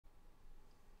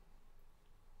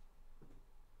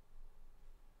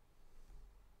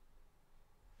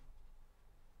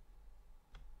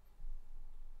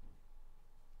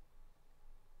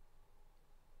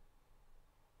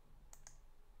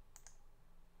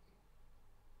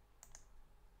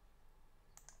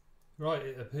Right,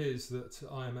 it appears that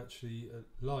I am actually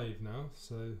live now,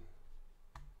 so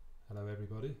hello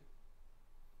everybody.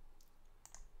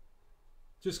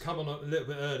 Just come on a little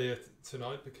bit earlier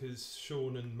tonight because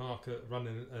Sean and Mark are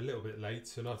running a little bit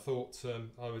late, and I thought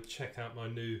I would check out my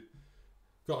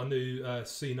got a new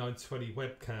C920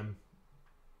 webcam,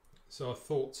 so I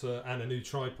thought, and a new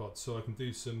tripod, so I can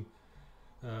do some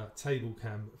table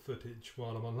cam footage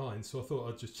while I'm online. So I thought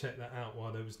I'd just check that out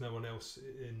while there was no one else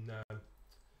in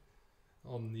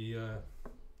on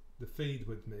the feed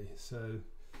with me. So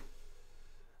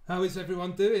how is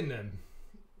everyone doing then?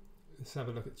 Let's have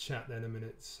a look at chat then a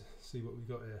minute, see what we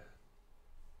got here.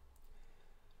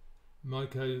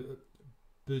 Maiko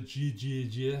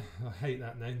Bajijia, I hate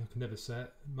that name, I can never say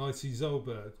it. Mighty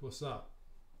Zolberg, what's up?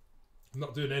 I'm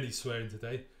not doing any swearing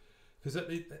today because at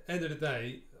the end of the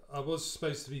day I was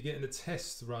supposed to be getting a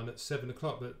test run at 7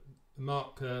 o'clock, but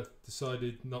Mark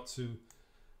decided not to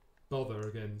bother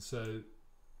again. So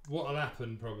what will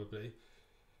happen probably,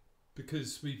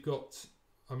 because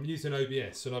I'm using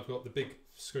OBS and I've got the big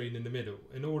screen in the middle.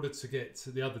 In order to get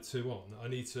to the other two on, I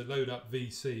need to load up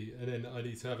VC and then I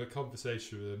need to have a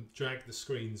conversation with them, drag the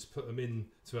screens, put them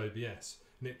into OBS,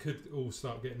 and it could all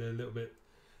start getting a little bit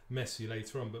messy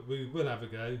later on, but we will have a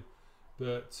go.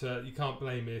 But you can't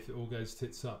blame me if it all goes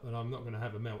tits up, and I'm not going to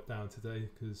have a meltdown today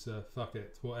because fuck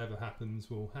it, whatever happens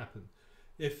will happen.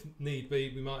 If need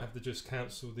be, we might have to just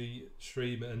cancel the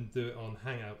stream and do it on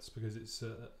Hangouts because it's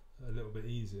a little bit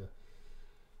easier.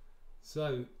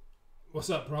 So, what's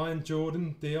up, Brian,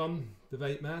 Jordan, Dion, the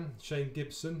Vape Man, Shane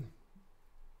Gibson,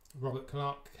 Robert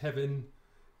Clark, Kevin,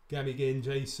 Gammy Ginn,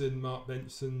 Jason, Mark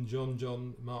Benson,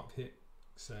 John, Mark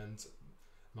Hicks, and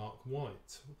Mark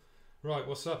White. Right,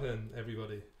 what's up then,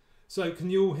 everybody? So,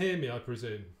 can you all hear me, I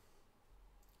presume?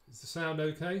 Is the sound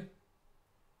okay?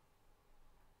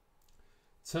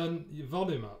 Turn your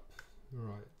volume up.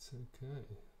 Right, okay.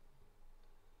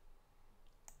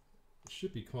 It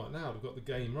should be quite loud. I've got the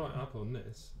gain right up on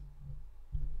this.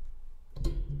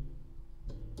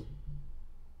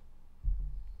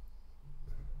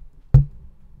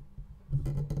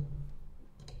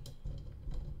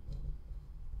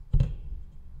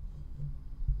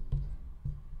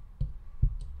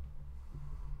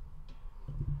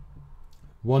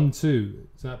 One, two.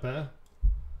 Is that better?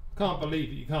 Can't believe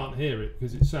that you can't hear it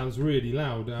because it sounds really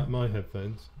loud out my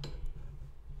headphones.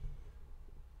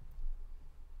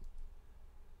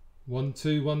 1,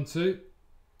 2, 1, 2.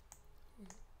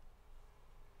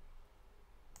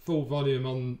 Full volume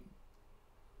on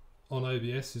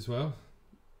OBS as well.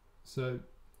 So,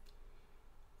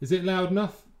 is it loud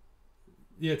enough?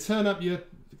 Yeah, turn up your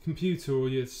computer or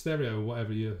your stereo or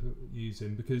whatever you're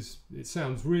using because it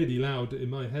sounds really loud in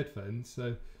my headphones.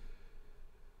 So,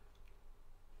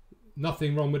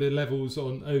 nothing wrong with the levels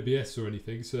on OBS or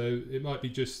anything. So, it might be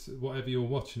just whatever you're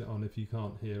watching it on if you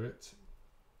can't hear it.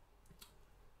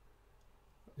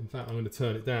 In fact, I'm going to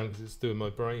turn it down because it's doing my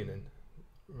brain in.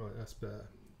 Right, that's better.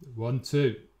 1,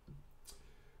 2.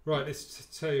 Right, let's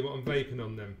tell you what I'm vaping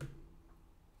on then.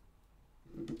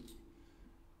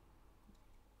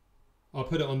 I'll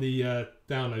put it on the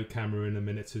download camera in a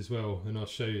minute as well, and I'll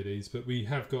show you these. But we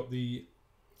have got the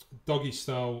doggy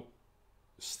style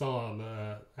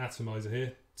atomizer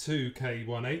here,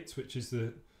 2K18, which is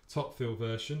the top fill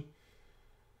version.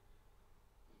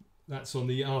 That's on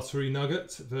the Artery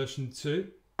Nugget version 2.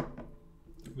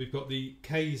 We've got the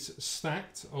K's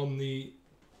stacked on the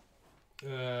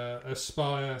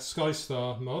Aspire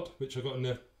Skystar mod, which I got in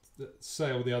a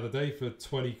sale the other day for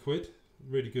 20 quid.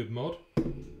 Really good mod.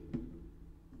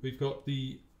 We've got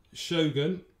the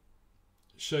Shogun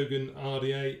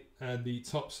RDA and the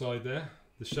top side there.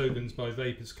 The Shogun's by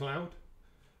Vapors Cloud.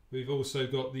 We've also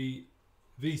got the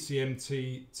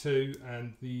VCMT2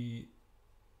 and the,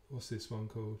 what's this one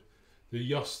called?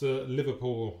 The Yosta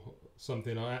Liverpool,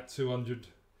 something like that, 200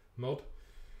 mod.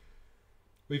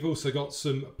 We've also got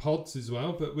some pods as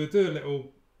well, but we'll do a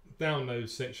little download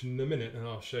section in a minute and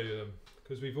I'll show you them.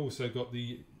 Because we've also got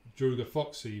the Druga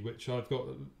Foxy, which I've got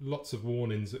lots of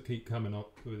warnings that keep coming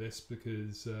up with this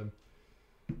because,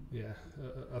 yeah,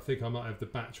 I think I might have the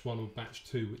batch 1 or batch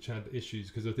 2 which had issues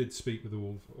because I did speak with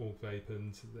All Vape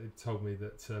and they told me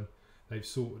that they've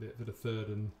sorted it for the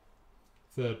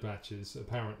third batches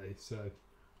apparently. So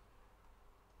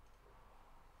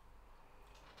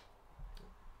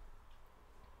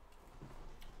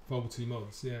faulty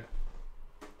mods, yeah.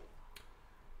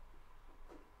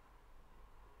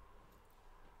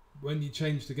 When you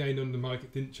changed the gain on the mic,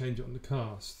 it didn't change it on the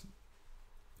cast.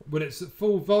 Well, it's at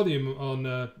full volume on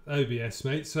OBS,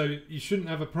 mate, so you shouldn't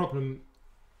have a problem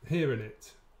hearing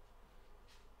it.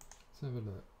 Let's have a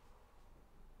look.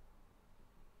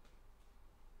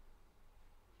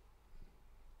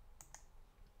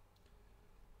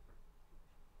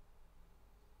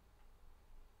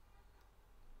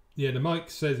 Yeah, the mic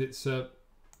says it's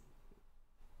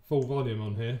full volume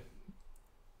on here.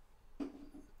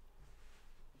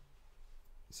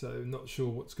 So not sure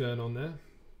what's going on there.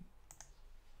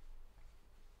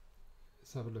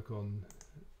 Let's have a look on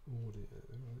audio.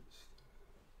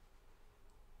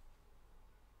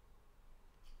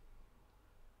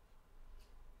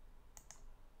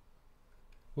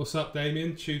 What's up,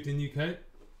 Damien? Tubed in UK.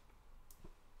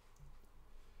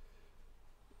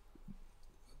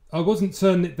 I wasn't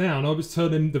turning it down. I was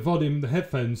turning the volume, the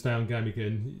headphones down,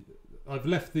 again. I've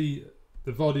left the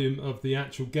volume of the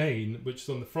actual gain, which is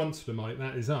on the front of the mic,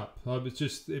 that is up.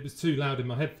 It was too loud in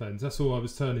my headphones. That's all I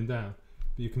was turning down.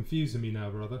 But you're confusing me now,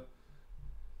 brother.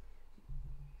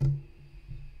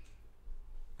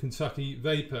 Kentucky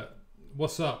Vapor.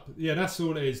 What's up? Yeah, that's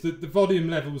all it is. The volume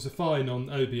levels are fine on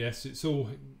OBS. It's all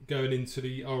going into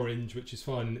the orange, which is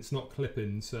fine, and it's not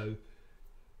clipping. So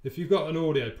if you've got an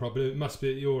audio problem, it must be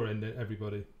at your end,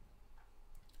 everybody.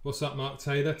 What's up, Mark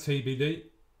Taylor? TBD.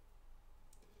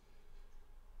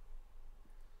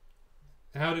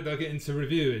 How did I get into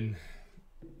reviewing?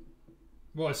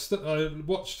 Well, I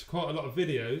watched quite a lot of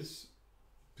videos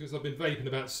because I've been vaping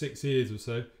about 6 years or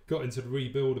so. Got into the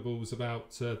rebuildables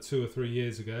about 2 or 3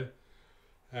 years ago,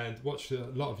 and watched a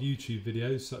lot of YouTube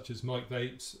videos such as Mike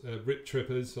Vapes, Rip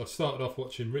Trippers. I started off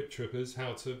watching Rip Trippers,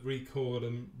 how to recoil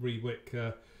and re-wick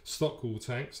Stockwall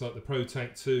tanks like the Pro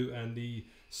Tank 2 and the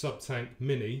Sub Tank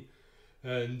Mini,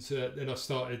 and then I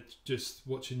started just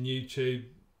watching YouTube,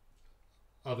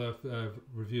 other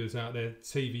reviewers out there,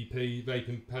 TVP,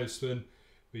 Vaping Postman,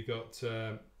 we got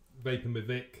Vaping with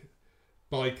Vic,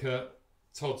 Biker,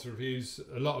 Todd's reviews,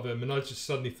 a lot of them, and I just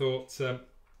suddenly thought,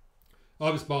 I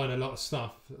was buying a lot of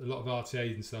stuff, a lot of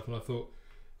RTAs and stuff, and I thought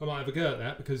I might have a go at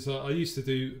that, because I used to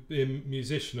be a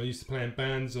musician. I used to play in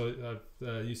bands. I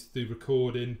used to do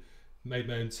recording, made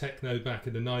my own techno back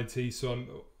in the 90s, so I'm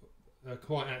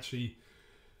quite actually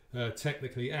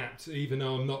technically apt, even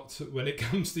though I'm not when it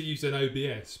comes to using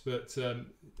OBS. But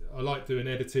I like doing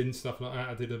editing, stuff like that.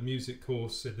 I did a music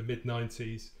course in the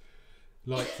mid-90s,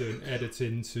 like doing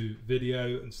editing to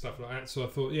video and stuff like that. So I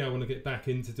thought, yeah, I want to get back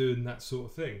into doing that sort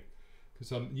of thing,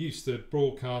 because I'm used to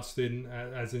broadcasting,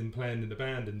 as in playing in the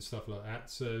band and stuff like that.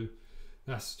 So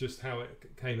that's just how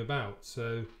it came about.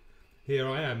 So here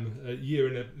I am, a year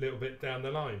and a little bit down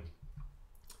the line.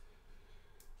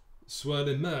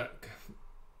 Swirling Merc.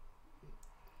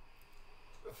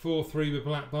 4.3 with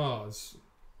black bars.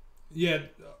 Yeah,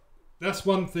 that's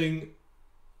one thing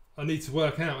I need to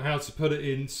work out, how to put it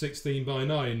in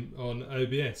 16:9 on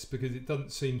OBS, because it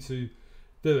doesn't seem to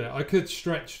do it. I could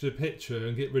stretch the picture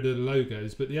and get rid of the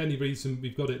logos, but the only reason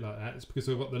we've got it like that is because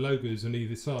I've got the logos on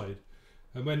either side.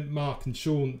 And when Mark and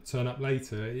Sean turn up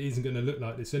later, it isn't going to look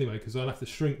like this anyway, because I'll have to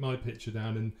shrink my picture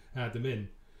down and add them in.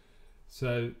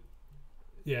 So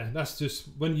yeah, that's just,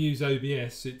 when you use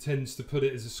OBS, it tends to put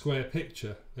it as a square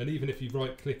picture, and even if you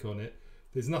right click on it,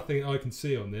 there's nothing I can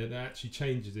see on there that actually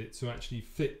changes it to actually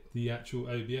fit the actual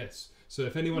OBS. So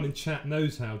if anyone in chat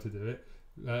knows how to do it,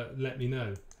 let me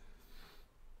know.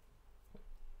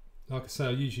 Like I say,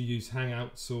 I usually use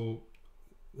Hangouts or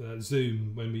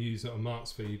Zoom when we use it on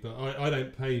Mark's feed, but I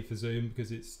don't pay for Zoom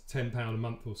because it's £10 a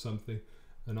month or something,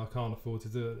 and I can't afford to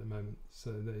do it at the moment.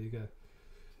 So there you go.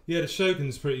 Yeah, the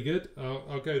Shogun's pretty good.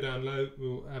 I'll go down low.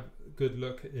 We'll have a good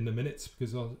look in a minute,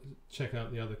 because I'll check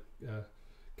out the other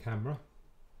camera.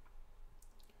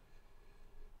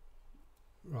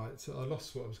 Right, so I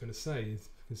lost what I was going to say,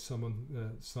 because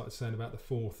someone started saying about the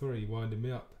 4.3 winding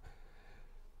me up.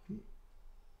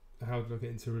 How did I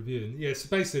get into reviewing? Yeah, so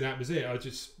basically that was it. I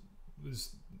just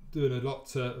was doing a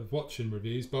lot of watching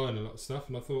reviews, buying a lot of stuff,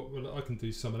 and I thought, well, I can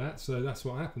do some of that. So that's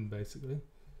what happened, basically.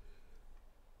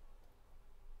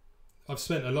 I've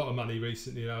spent a lot of money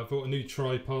recently. I bought a new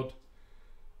tripod.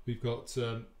 We've got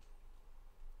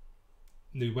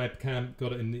new webcam.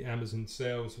 Got it in the Amazon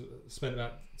sales. Spent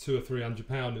about £200 or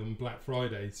 £300 on Black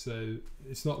Friday. So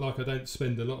it's not like I don't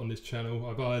spend a lot on this channel.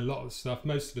 I buy a lot of stuff.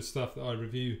 Most of the stuff that I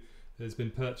review has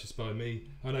been purchased by me.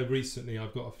 I know recently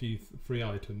I've got a few free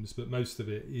items, but most of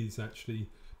it is actually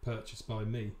purchased by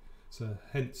me. So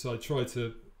hence I try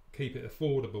to keep it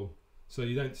affordable. So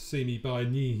you don't see me buy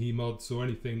Nihi mods or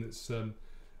anything that's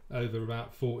over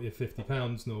about £40 or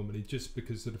 £50 normally, just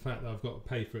because of the fact that I've got to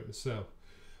pay for it myself.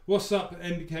 What's up,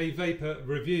 MBK Vapor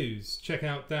Reviews? Check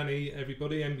out Danny,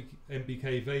 everybody,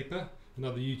 MBK Vapor,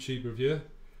 another YouTube reviewer.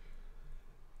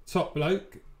 Top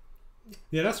bloke.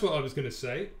 Yeah, that's what I was going to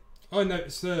say. I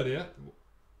noticed earlier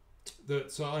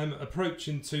that I'm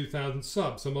approaching 2,000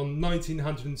 subs. I'm on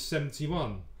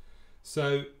 1,971.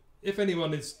 So if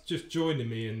anyone is just joining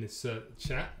me in this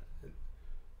chat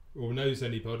or knows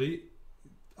anybody,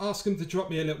 ask them to drop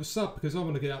me a little sub, because I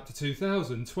want to get up to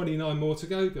 2,000. 29 more to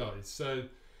go, guys. So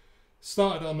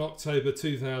started on October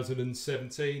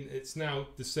 2017. It's now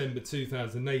December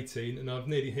 2018, and I've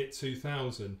nearly hit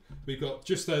 2,000. We've got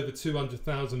just over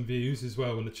 200,000 views as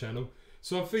well on the channel.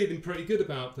 So I'm feeling pretty good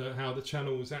about how the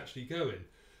channel is actually going.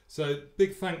 So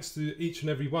big thanks to each and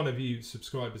every one of you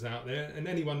subscribers out there, and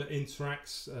anyone that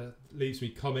interacts, leaves me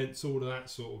comments, all of that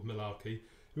sort of malarkey. It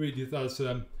really does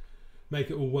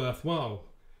make it all worthwhile.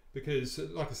 Because,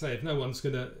 like I say, if no one's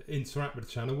going to interact with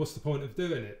the channel, what's the point of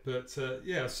doing it? But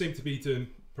yeah, I seem to be doing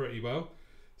pretty well.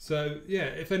 So yeah,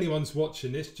 if anyone's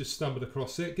watching this, just stumbled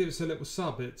across it, give us a little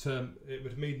sub. It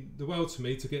would mean the world to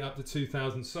me to get up to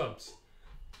 2,000 subs.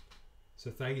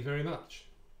 So thank you very much.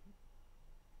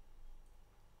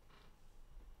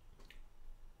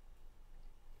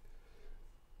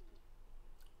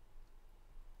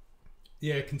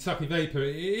 Yeah, Kentucky Vapor,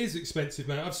 it is expensive,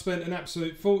 mate. I've spent an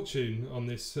absolute fortune on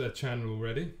this channel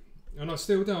already. And I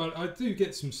still do. I do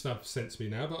get some stuff sent to me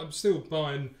now, but I'm still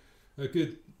buying a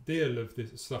good deal of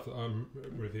this stuff that I'm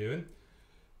reviewing.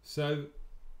 So,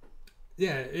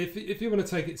 yeah, if you want to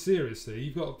take it seriously,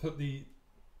 you've got to put the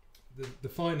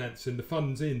finance and the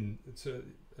funds in to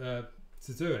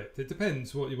do it. It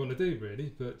depends what you want to do,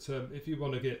 really. But if you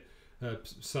want to get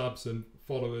subs and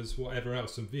followers, whatever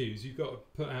else, and views, you've got to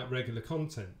put out regular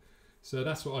content. So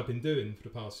that's what I've been doing for the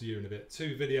past year and a bit.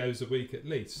 2 videos a week at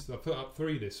least. I put up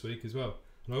 3 this week as well,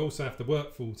 and I also have to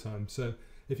work full time. So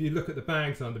if you look at the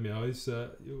bags under my eyes,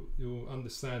 you'll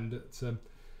understand that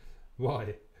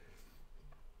why.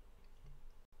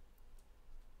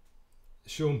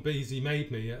 Sean Beasy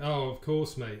made me. Oh, of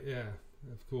course, mate. Yeah,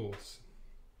 of course.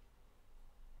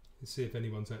 Let's see if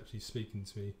anyone's actually speaking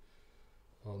to me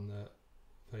on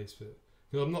Facebook.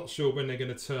 Because I'm not sure when they're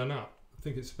going to turn up. I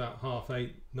think it's about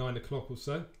 8:30, 9 o'clock or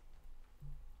so.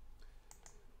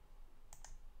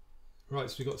 Right,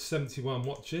 so we've got 71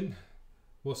 watching.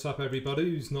 What's up, everybody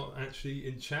who's not actually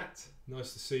in chat?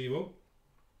 Nice to see you all.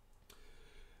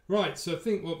 Right, so I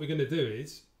think what we're going to do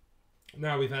is,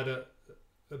 now we've had a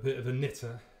bit of a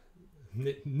knitter.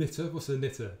 What's a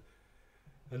knitter?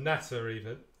 A natter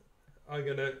even. I'm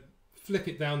going to flick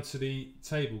it down to the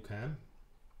table cam,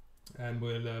 and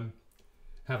we'll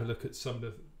have a look at some of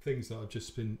the things that I've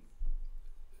just been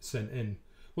sent in.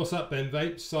 What's up, Ben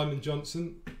Vape? Simon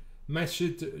Johnson.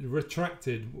 Message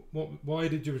retracted. Why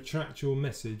did you retract your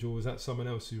message, or was that someone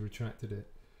else who retracted it?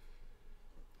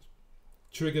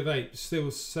 Trigger Vape.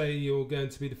 Still say you're going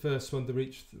to be the first one to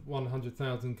reach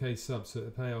 100,000k subs, so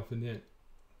it'll pay off in the end.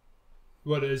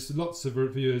 Well, there's lots of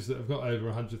reviewers that have got over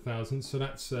 100,000, so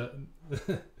that's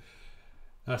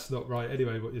that's not right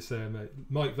anyway, what you're saying, mate.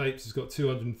 Mike Vapes has got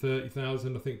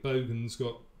 230,000. I think Bogan's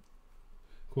got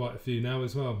quite a few now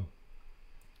as well.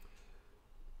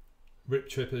 Rip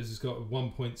Trippers has got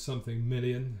 1 point something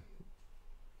million.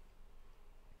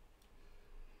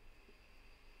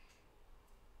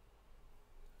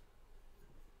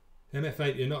 MF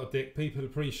Vape, you're not a dick. People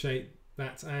appreciate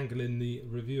that angle in the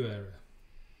review area.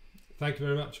 Thank you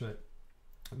very much, mate.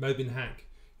 Mobin Hack,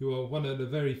 you are one of the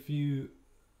very few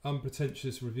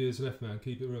unpretentious reviewers left, man.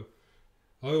 Keep it real.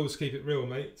 I always keep it real,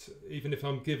 mate. Even if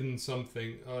I'm given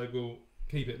something, I will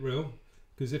keep it real.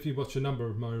 Because if you watch a number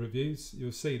of my reviews,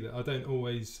 you'll see that I don't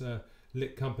always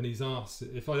lick companies' arse.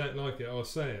 If I don't like it, I'll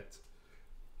say it.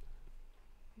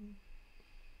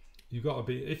 You've got to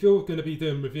be, if you're going to be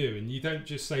doing reviewing, you don't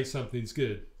just say something's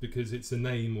good because it's a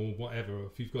name or whatever, or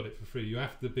if you've got it for free. You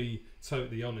have to be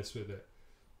totally honest with it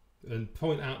and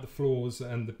point out the flaws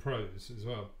and the pros as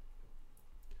well.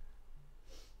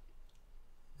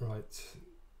 Right,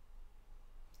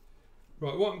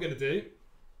 what I'm going to do,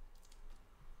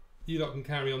 you lot can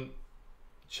carry on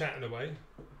chatting away.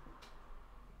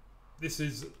 This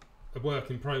is a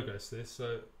work in progress, this,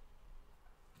 so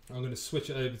I'm going to switch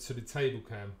it over to the table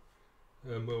cam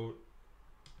and we'll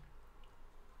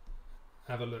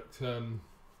have a look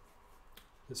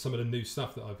at some of the new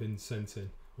stuff that I've been sent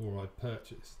in or I've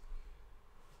purchased.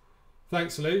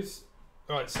 Thanks, Luz.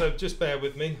 Alright, so just bear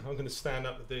with me. I'm going to stand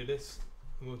up to do this.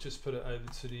 And we'll just put it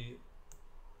over to the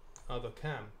other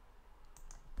cam.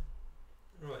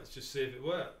 Right, let's just see if it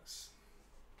works.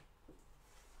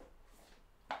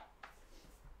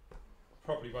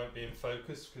 Probably won't be in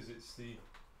focus because it's the...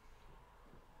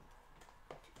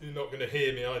 You're not going to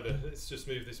hear me either. Let's just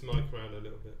move this mic around a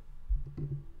little bit.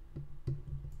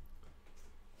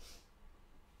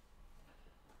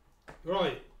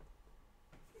 Right.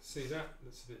 See that?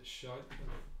 That's a bit shite.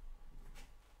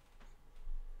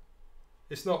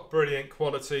 It's not brilliant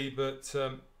quality, but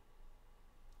I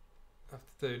have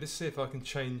to do. Let's see if I can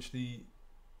change the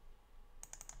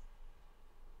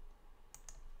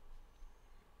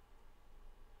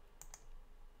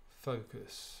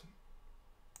focus.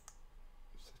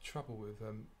 It's the trouble with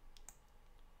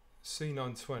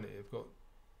C920. I've got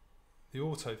the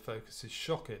autofocus is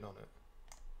shocking on it.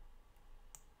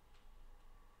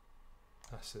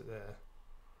 That's it there.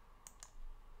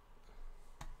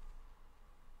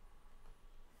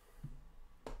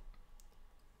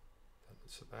 Doesn't look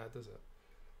so bad, does it?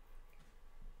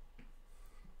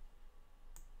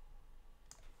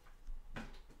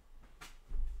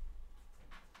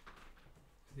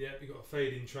 Yeah, we've got a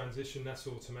fade-in transition, that's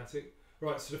automatic.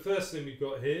 Right, so the first thing we've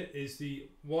got here is the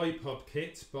Y-Pod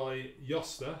kit by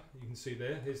Yosta. You can see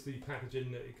there, here's the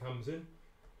packaging that it comes in.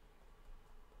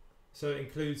 So it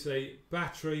includes a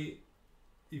battery,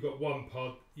 you've got one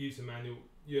pod, user manual,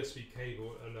 USB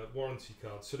cable and a warranty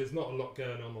card. So there's not a lot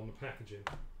going on the packaging.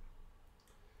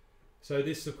 So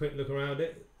this is a quick look around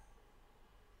it.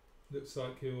 Looks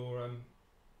like your,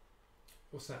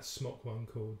 what's that smock one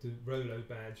called? The Rolo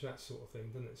badge, that sort of thing,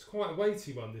 doesn't it? It's quite a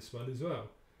weighty one, this one as well.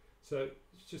 So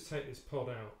let's just take this pod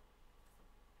out.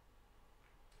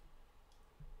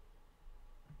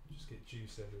 Just get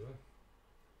juice everywhere.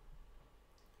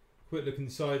 Quick look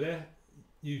inside there.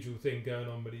 Usual thing going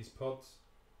on with these pods.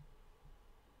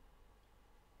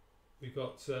 We've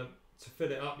got to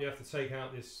fill it up, you have to take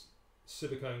out this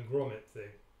silicone grommet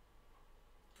thing.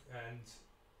 And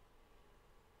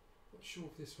not sure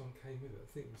if this one came with it. I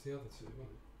think it was the other two,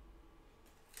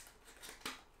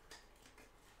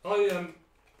 wasn't it?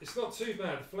 It's not too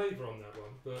bad flavour on that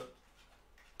one, but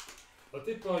I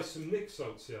did buy some Nick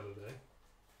salts the other day.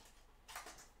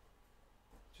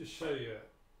 Just show you.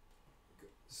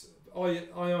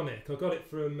 Ionic. I got it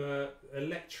from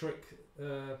Electric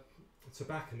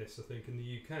Tobacconist, I think, in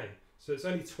the UK. So it's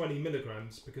only 20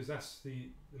 milligrams because that's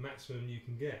the maximum you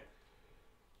can get.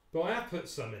 But I have put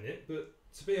some in it. But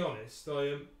to be honest,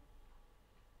 there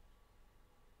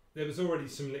was already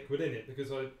some liquid in it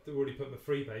because I'd already put my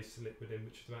freebase liquid in,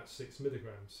 which is about 6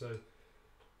 milligrams. So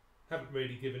haven't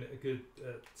really given it a good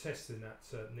test in that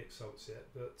Nick salts yet.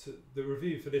 But the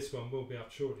review for this one will be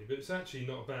up shortly. But it's actually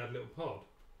not a bad little pod.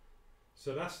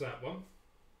 So that's that one.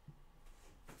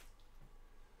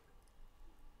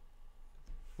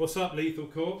 What's up, Lethal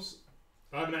Coilz?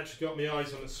 I haven't actually got my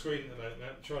eyes on the screen at the moment.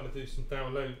 I'm trying to do some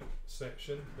download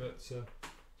section, but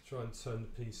try and turn the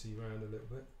PC around a little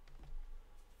bit.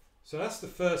 So that's the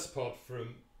first pod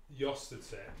from Yosta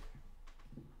Tech.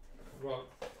 Right,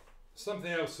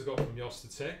 something else I got from Yosta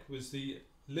Tech was the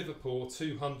Liverpool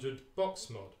 200 box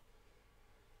mod.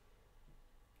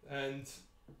 And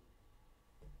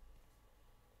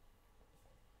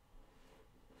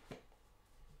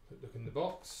look in the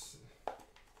box.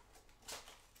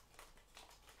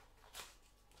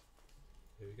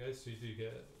 Here we go, so you do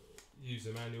get a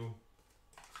user manual.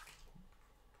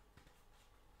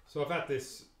 So I've had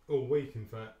this all week, in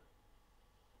fact.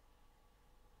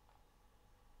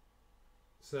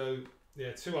 So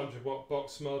yeah, 200 watt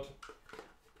box mod.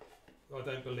 I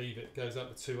don't believe it goes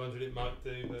up to 200, it might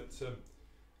do, but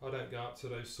I don't go up to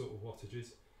those sort of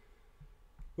wattages.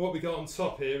 What we got on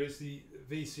top here is the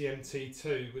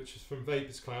VCMT2, which is from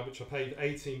Vapors Cloud, which I paid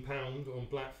 £18 on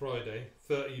Black Friday,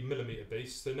 30mm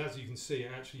beast. And as you can see,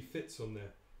 it actually fits on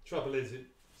there. Trouble is,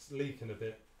 it's leaking a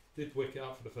bit. Did wick it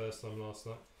up for the first time last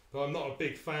night. But I'm not a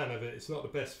big fan of it. It's not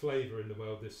the best flavour in the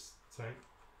world, this tank.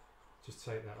 Just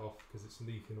take that off because it's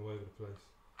leaking all over the place.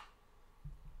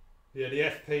 Yeah, the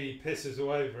FP pisses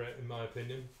all over it, in my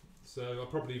opinion. So I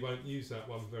probably won't use that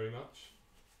one very much.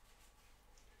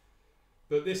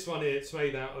 But this one here, it's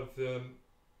made out of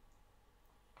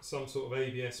some sort of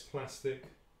ABS plastic.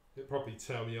 It'll probably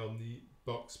tell me on the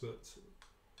box, but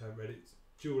I haven't read it. It's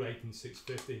dual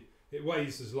 18650. It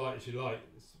weighs as light as you like.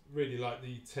 It's really like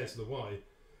the Tesla Y.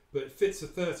 But it fits a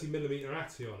 30mm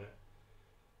Atty on it.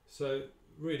 So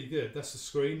really good. That's the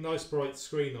screen. Nice bright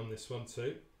screen on this one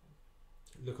too.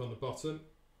 Look on the bottom.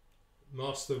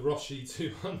 Master Roshi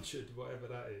 200, whatever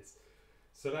that is.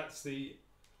 So that's the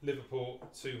Liverpool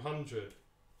 200.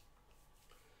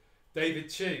 David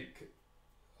Cheek,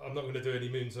 I'm not going to do any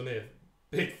moons on here.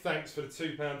 Big thanks for the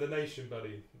 £2 donation,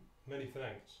 buddy. Many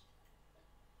thanks.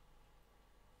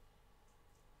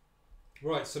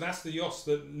 Right, so that's the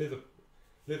Yosta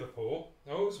Liverpool.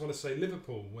 I always want to say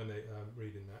Liverpool when they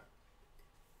reading that.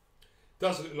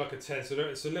 Does look like a Tesla.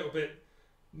 It's a little bit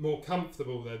more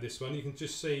comfortable though, this one. You can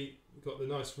just see we've got the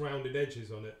nice rounded edges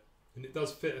on it. And it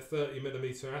does fit a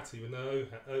 30mm Atty with no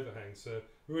overhang. So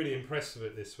really impressed with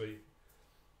it this week.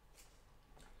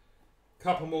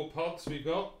 Couple more pods we've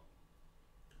got.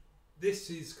 This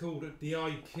is called the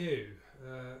IQ.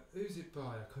 Who's it by?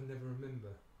 I can never remember.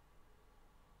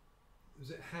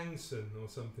 Was it Hanson or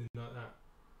something like that?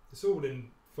 It's all in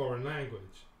foreign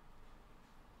language.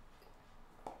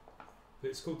 But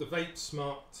it's called the Vape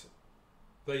Smart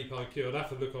Vape IQ. I'd have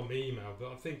to look on my email,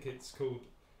 but I think it's called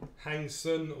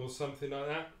Hangsun or something like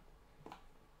that.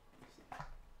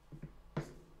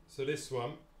 So this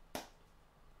one,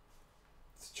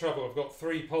 it's the trouble, I've got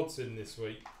 3 pods in this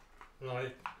week,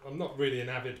 and I'm not really an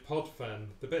avid pod fan.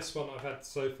 The best one I've had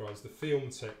so far is the Film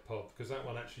Tech pod, because that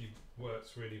one actually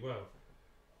works really well.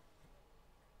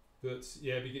 But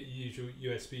yeah, we get your usual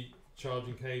USB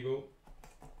charging cable.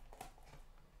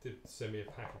 Did send me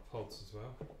a pack of pods as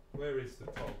well. Where is the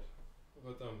pod?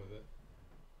 What have I done with it?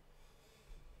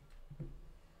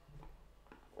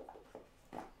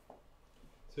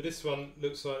 So this one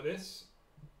looks like this.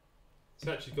 It's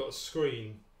actually got a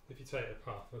screen. If you take it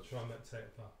apart, I'll try and take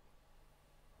it apart.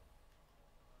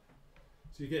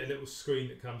 So you get a little screen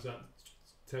that comes up,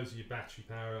 tells you your battery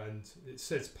power, and it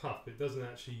says puff, but it doesn't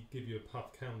actually give you a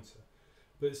puff counter.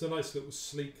 But it's a nice little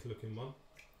sleek looking one.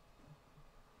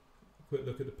 Quick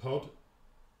look at the pod.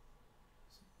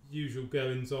 Usual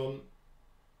goings on.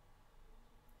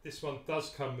 This one does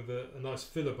come with a nice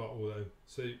filler bottle though,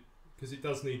 so because it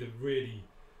does need a really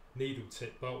needle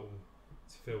tip bottle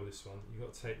to fill this one. You've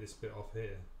got to take this bit off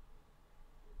here.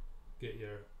 Get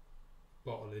your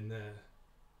bottle in there.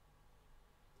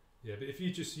 Yeah, but if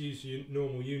you just use your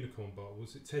normal unicorn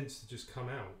bottles, it tends to just come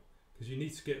out because you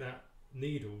need to get that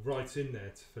needle right in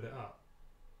there to fill it up.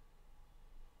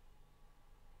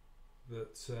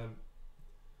 But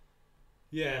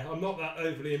yeah, I'm not that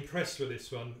overly impressed with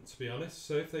this one, to be honest.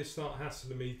 So if they start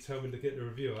hassling me, telling me to get the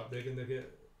review up, they're going to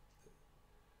get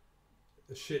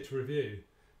a shit review.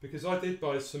 Because I did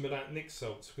buy some of that Nick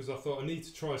salts because I thought I need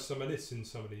to try some of this in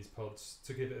some of these pods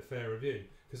to give it a fair review.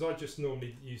 Because I just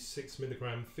normally use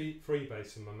 6mg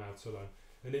freebase in my mouth alone,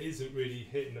 and it isn't really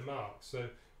hitting the mark. So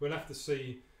we'll have to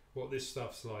see what this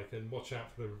stuff's like and watch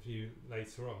out for the review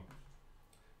later on.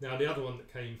 Now the other one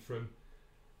that came from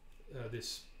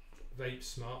this Vape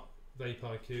Smart Vape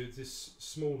IQ is this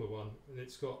smaller one, and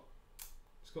it's got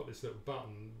this little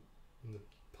button, and the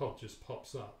pod just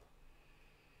pops up.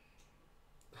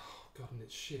 Oh god, and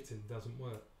it's shit and doesn't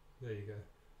work. There you go.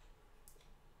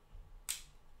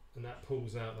 And that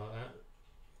pulls out like that.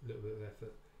 A little bit of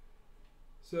effort.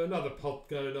 So another pod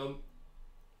going on.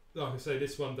 Like I say,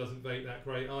 this one doesn't vape that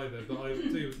great either, but I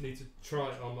do need to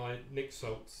try it on my Nick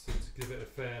salts to give it a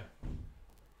fair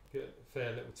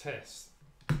little test.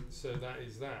 So that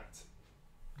is that.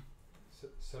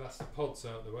 So that's the pods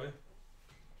out of the way.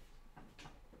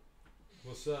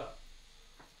 What's that?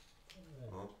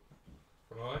 Oh.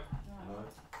 Alright. No.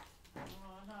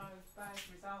 Oh no, bad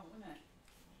result, wasn't it?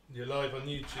 You're live on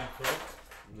YouTube, right?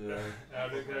 Yeah. How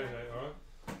did it go, mate? Alright?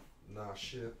 Nah,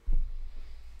 shit.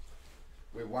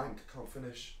 We're wank, can't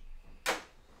finish.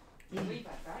 We've had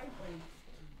that, haven't we?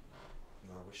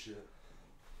 Nah, we're shit.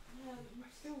 Yeah, you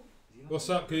still. What's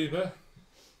up, Goober?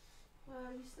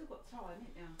 Well, you still got time,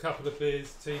 ain't you? Couple of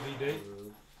beers, TBD.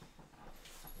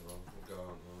 Well, we'll go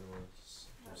on anyway.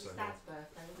 That was Dad's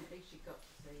birthday, wasn't it? At least you got to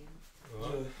see him.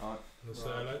 Alright. Alright. Wanna say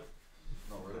hello?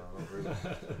 Not really.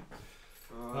 Not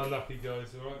really. Unlucky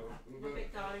guys, alright? A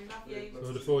bit, darling, love you.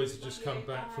 Well, the boys have just come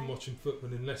back from watching football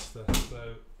in Leicester, so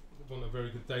it wasn't a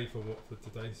very good day for Watford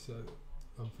today, so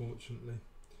unfortunately.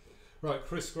 Right,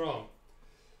 Chris Grant,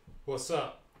 what's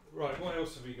up? Right, what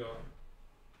else have we got?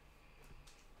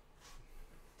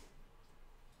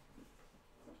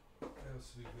 What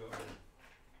else have we got?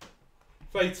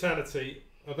 Fatality.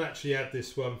 I've actually had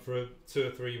this one for 2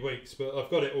 or 3 weeks, but I've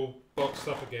got it all boxed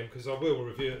up again because I will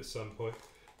review it at some point.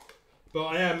 But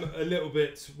I am a little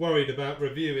bit worried about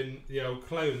reviewing the old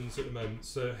clones at the moment,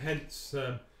 so hence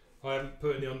I haven't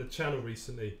put any on the channel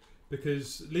recently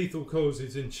because Lethal Coilz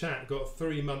is in chat got a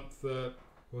 3-month or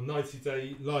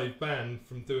 90-day live ban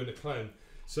from doing a clone.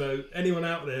 So anyone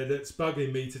out there that's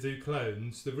bugging me to do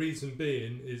clones, the reason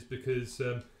being is because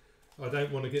I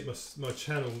don't want to get my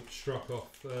channel struck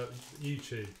off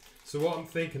YouTube. So what I'm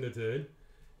thinking of doing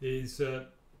is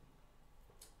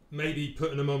maybe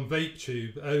putting them on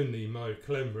VapeTube only, my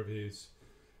clone reviews.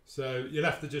 So you'll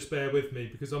have to just bear with me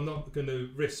because I'm not going to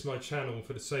risk my channel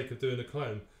for the sake of doing a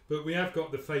clone. But we have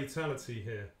got the fatality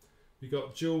here. We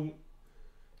got dual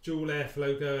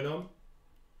airflow going on.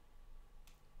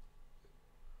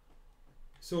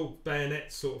 It's all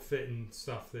bayonet sort of fitting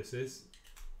stuff, this is.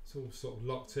 It's all sort of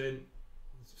locked in.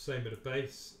 It's the same with the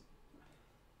base.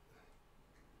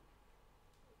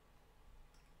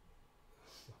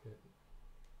 Fuck it.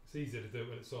 It's easier to do it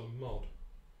when it's on mod.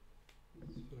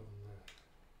 Let's put it on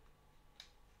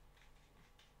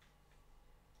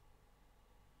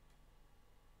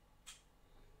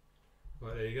there.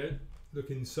 Right, there you go.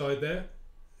 Look inside there.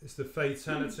 It's the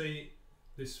fatality.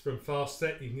 This is from Fast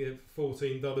Tech. You can get it for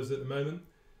 $14 at the moment.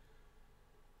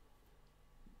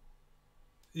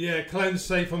 Yeah, clones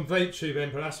safe on VapeTube,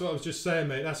 Emperor. That's what I was just saying,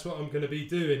 mate. That's what I'm going to be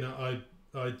doing.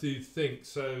 I do think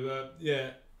so.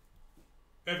 Yeah,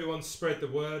 everyone spread the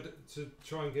word to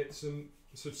try and get some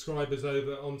subscribers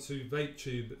over onto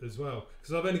VapeTube as well,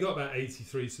 because I've only got about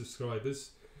 83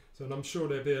 subscribers, so and I'm sure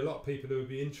there'll be a lot of people who would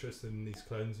be interested in these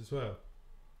clones as well.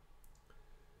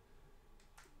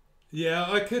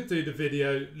 Yeah, I could do the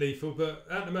video, Lethal, but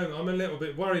at the moment I'm a little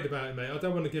bit worried about it, mate. I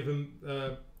don't want to give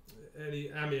them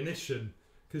any ammunition,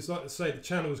 because like I say, the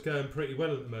channel's going pretty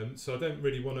well at the moment, so I don't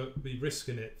really want to be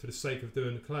risking it for the sake of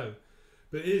doing the clone.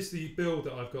 But here's the build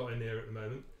that I've got in here at the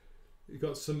moment. You've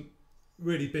got some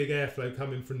really big airflow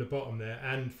coming from the bottom there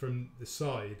and from the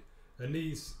side, and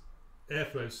these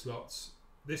airflow slots,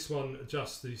 this one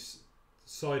adjusts the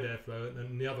side airflow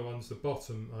and the other one's the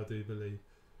bottom, I do believe.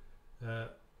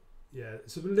 Yeah,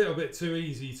 it's a little bit too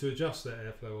easy to adjust that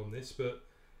airflow on this, but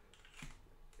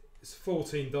it's a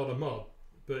 $14 mod,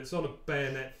 but it's on a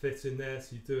bayonet fit in there,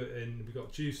 so you do it in, we've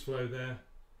got juice flow there.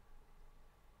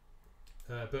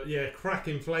 But yeah,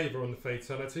 cracking flavour on the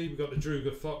Fatality. We've got the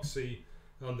Druga Foxy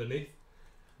underneath.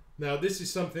 Now this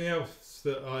is something else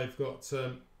that I've got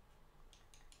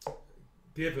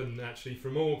given actually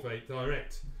from All Vape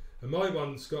direct, and my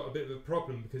one's got a bit of a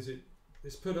problem because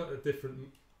it's put up a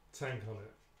different tank on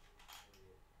it.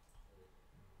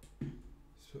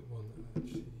 Let's put one that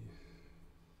actually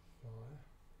fire.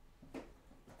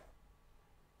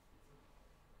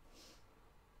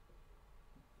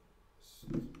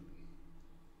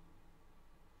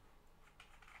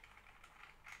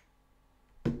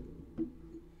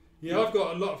 Yeah, I've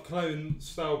got a lot of clone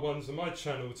style ones on my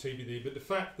channel, TBD, but the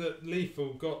fact that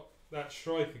Lethal got that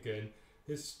strike again,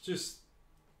 it's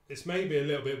made me a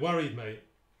little bit worried, mate.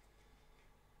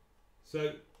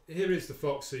 So here is the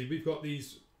Foxy. We've got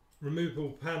these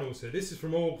removable panels here. This is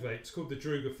from All Vape. It's called the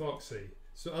Druga Foxy.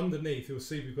 So underneath you'll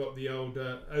see we've got the old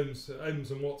Ohms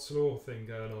and Watts law thing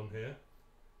going on here.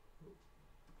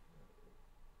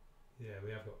 Yeah,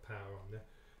 we have got power on there.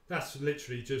 That's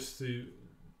literally just to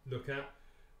look at.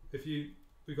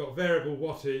 We've got variable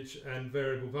wattage and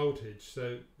variable voltage,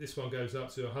 so this one goes up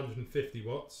to 150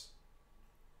 watts.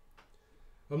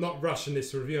 I'm not rushing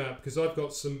this review out because I've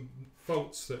got some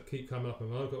faults that keep coming up,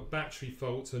 and I've got battery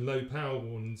faults and low power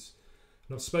warnings,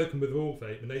 and I've spoken with All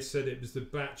Vape and they said it was the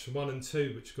batch 1 and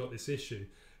 2 which got this issue,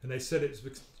 and they said it's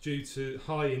due to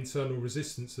high internal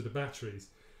resistance of the batteries.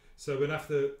 So we'll have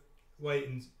to wait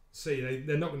and see.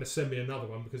 They're not going to send me another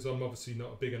one because I'm obviously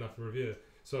not a big enough reviewer.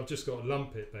 So I've just got to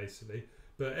lump it basically.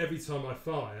 But every time I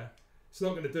fire, it's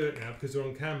not going to do it now because they're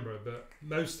on camera, but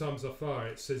most times I fire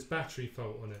it says battery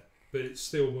fault on it, but it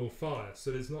still will fire.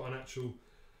 So there's not an actual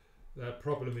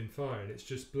problem in firing, it's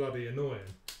just bloody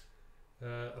annoying.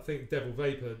 I think Devil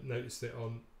Vapor noticed it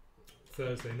on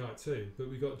Thursday night too. But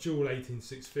we've got dual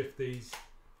 18650s,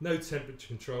 no temperature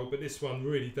control, but this one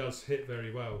really does hit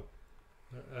very well.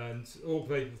 And All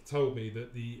Vape told me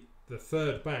that the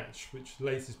third batch, which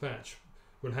latest batch,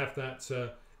 will have that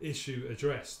issue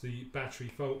addressed, the battery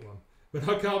fault one. But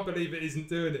I can't believe it isn't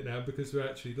doing it now because we're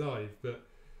actually live. But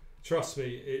trust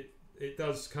me, it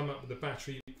does come up with a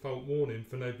battery fault warning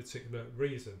for no particular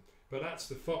reason. But that's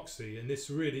the Foxy, and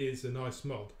this really is a nice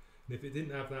mod. And if it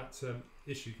didn't have that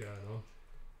issue going on,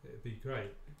 it'd be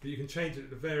great. But you can change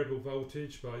it to variable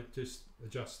voltage by just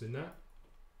adjusting that.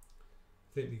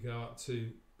 I think we go up to,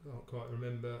 I can't quite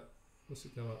remember, what's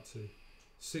it go up to?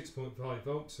 6.5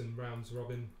 volts in round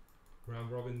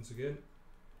robins again.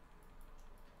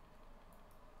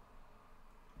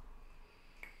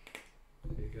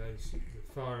 There you go,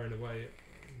 we're firing away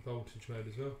at voltage mode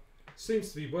as well. Seems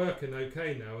to be working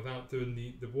okay now without doing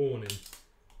the warning,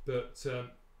 but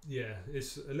yeah,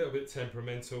 it's a little bit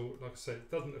temperamental. Like I said,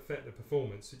 it doesn't affect the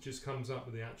performance, it just comes up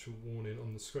with the actual warning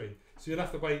on the screen. So you'll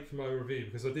have to wait for my review,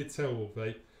 because I did tell All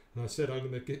Vape, and I said I'm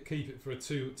going to keep it for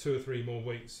two or three more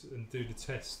weeks and do the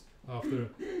test after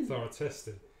thorough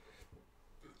testing.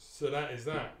 So that is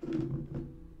that.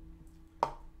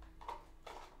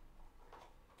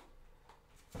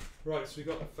 Right, so we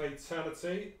got the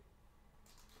Fatality.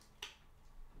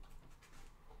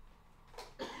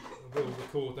 I will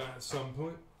record that at some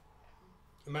point.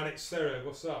 Manic Stereo,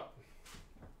 what's up?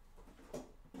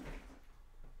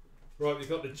 Right, we've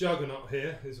got the Juggernaut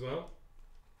here as well,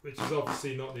 which is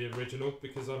obviously not the original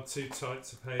because I'm too tight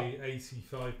to pay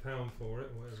 £85 for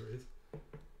it, or whatever it is.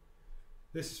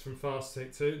 This is from Fast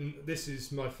Tech 2, and this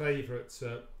is my favourite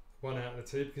one out of the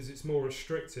two because it's more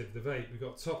restrictive, the vape. We've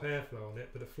got top airflow on it,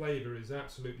 but the flavour is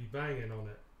absolutely banging on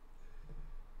it.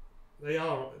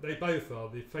 They both are,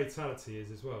 the Fatality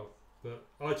is as well, but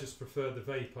I just prefer the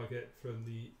vape I get from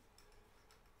the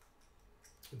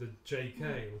JK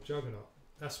or Juggernaut.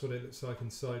 that's what it looks like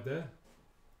inside there.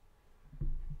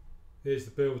 Here's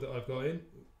the build that I've got in.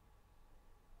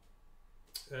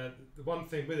 The one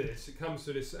thing with this, it comes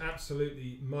with this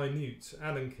absolutely minute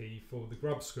Allen key for the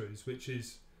grub screws, which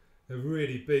is a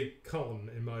really big con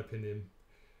in my opinion,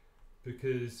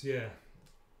 because yeah,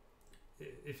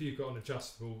 if you've got an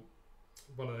adjustable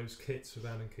one of those kits with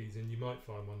Allen keys in, you might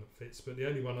find one that fits, but the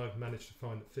only one I've managed to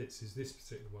find that fits is this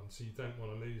particular one, so you don't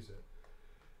want to lose it,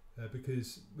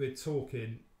 because we're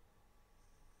talking,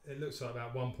 it looks like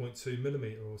about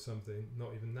 1.2mm or something, not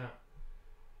even that.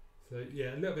 So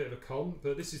yeah, a little bit of a con,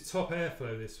 but this is top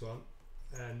airflow, this one,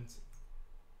 and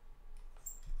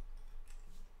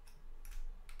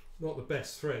not the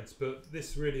best threads, but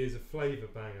this really is a flavour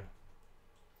banger.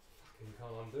 Fucking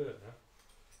can't undo it now.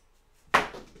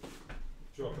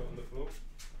 Drop it on the floor.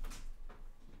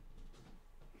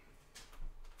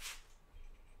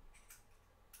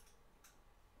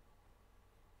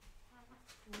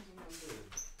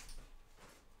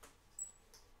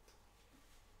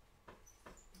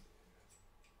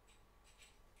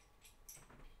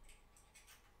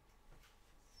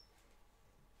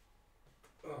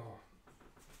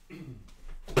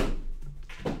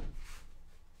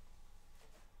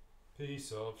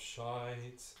 Piece of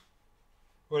shite.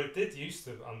 Well, it did used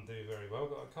to undo very well,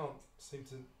 but I can't seem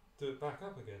to do it back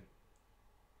up again.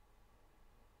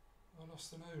 I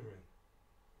lost an O-ring.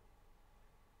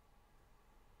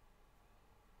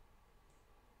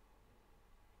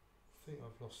 I think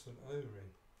I've lost an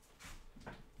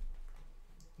O-ring.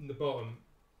 In the bottom,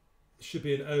 should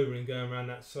be an O-ring going around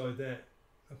that side there.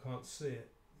 I can't see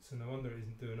it, so no wonder it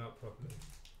isn't doing up properly.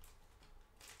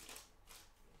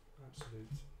 Absolute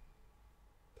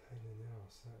pain in the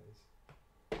arse, that is.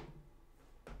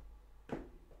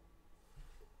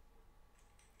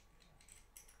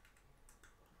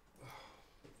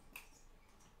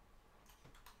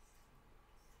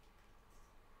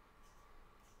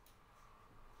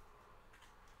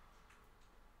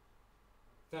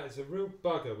 That is a real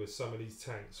bugger with some of these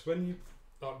tanks. When you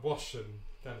like wash them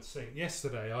down the sink.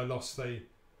 Yesterday I lost a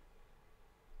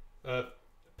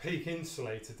peak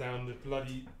insulator down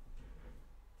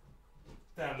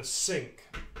the sink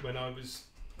when I was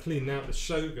cleaning out the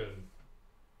Shogun.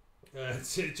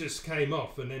 It just came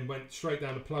off and then went straight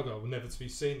down the plug hole, never to be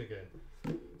seen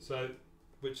again. So,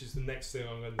 which is the next thing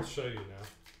I'm going to show you now.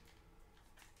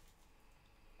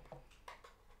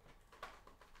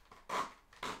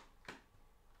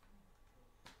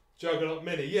 Juggernaut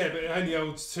Mini, yeah, but it only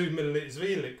holds 2 millilitres of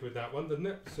e-liquid, that one, doesn't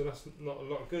it? So that's not a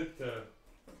lot of good.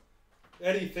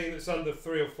 Anything that's under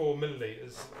 3 or 4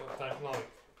 millilitres, I don't like.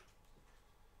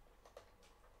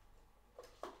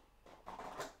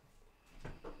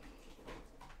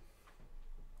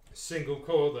 Single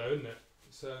core though, isn't it?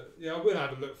 So yeah, I will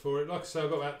have a look for it. Like I say, I've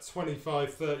got about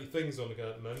 25, 30 things on the go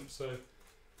at the moment, so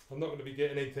I'm not going to be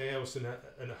getting anything else in a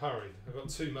hurry. I've got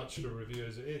too much to review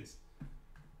as it is.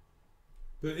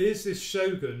 But here's this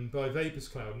Shogun by Vapors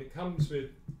Cloud, and it comes with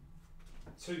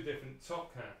 2 different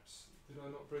top caps. Did I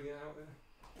not bring it out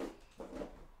there?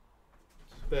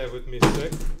 Just bear with me a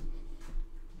sec. Keep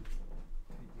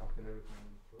knocking everything on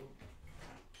the floor.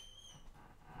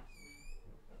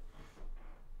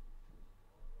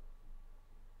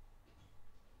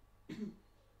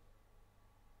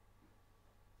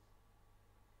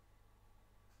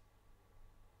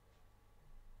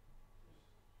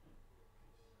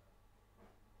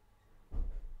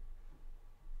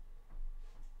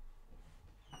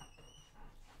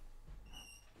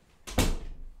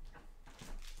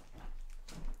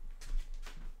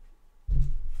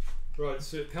 Right,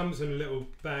 so it comes in a little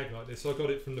bag like this. I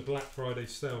got it from the Black Friday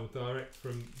sale, direct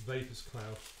from Vapors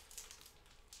Cloud.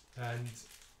 And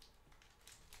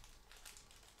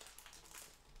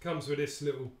comes with this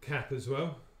little cap as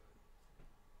well.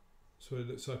 That's what it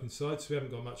looks like inside, so we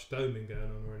haven't got much doming going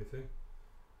on or anything.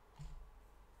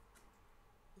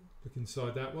 Look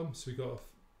inside that one. So we've got a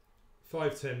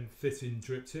 510 fitting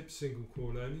drip tip, single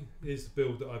coil only. Here's the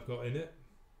build that I've got in it.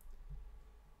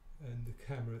 And the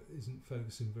camera isn't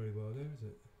focusing very well there, is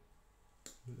it?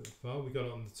 A little far. We got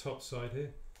it on the top side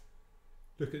here.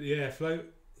 Look at the airflow,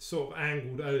 it's sort of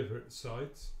angled over at the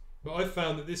sides. But I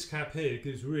found that this cap here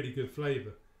gives really good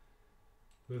flavour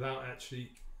without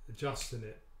actually adjusting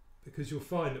it. Because you'll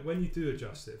find that when you do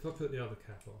adjust it, if I put the other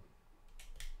cap on,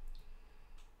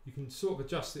 you can sort of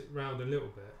adjust it round a little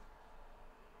bit,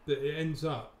 but it ends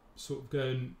up sort of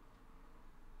going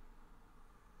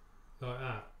like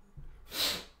that.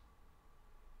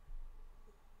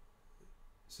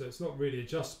 So it's not really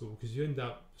adjustable because you end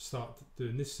up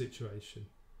doing this situation.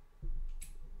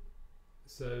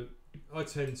 So I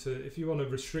tend to, if you want a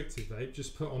restricted vape,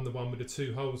 just put on the one with the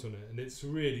 2 holes on it, and it's a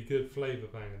really good flavour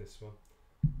banger, this one.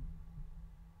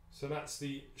 So that's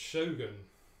the Shogun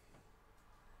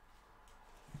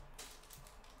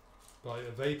by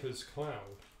A Vapor's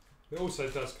Cloud. It also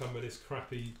does come with this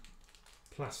crappy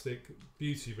plastic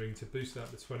beauty ring to boost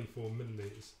out the 24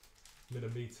 millimeters,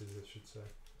 I should say.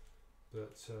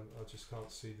 But I just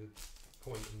can't see the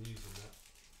point in using that.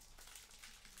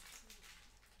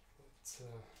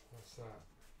 But that's that.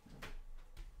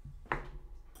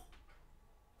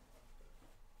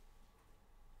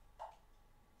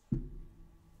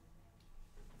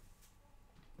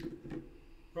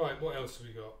 Right, what else have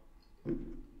we got?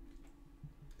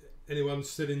 Anyone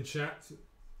still in chat?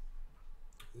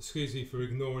 Excuse me for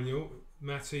ignoring you.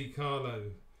 Matty,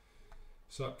 Carlo,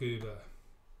 sup Goober.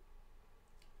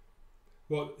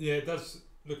 Well, yeah, it does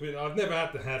look a bit. I've never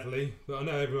had the Hadley, but I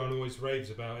know everyone always raves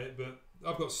about it. But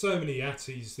I've got so many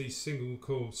Atties, these single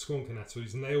core Squonkin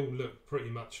Atties, and they all look pretty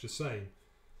much the same.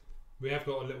 We have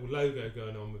got a little logo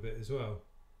going on with it as well.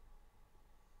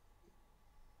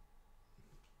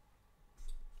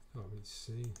 Can't really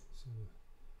see.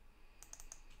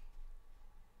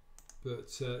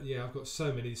 But yeah, I've got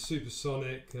so many.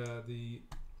 Supersonic, the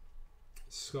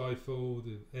Skyfall,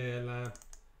 the Air Lab.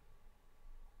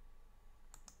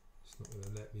 It's not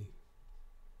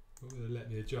going to let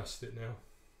me adjust it now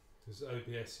because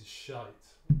OBS is shite,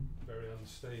 very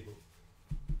unstable.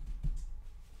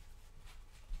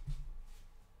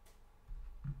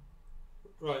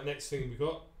 Right, next thing we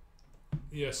got.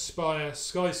 Yeah, Spire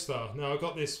Skystar. Now I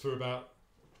got this for about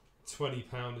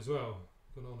 £20 as well.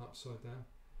 Gone on upside down.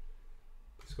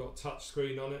 It's got a touch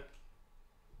screen on it.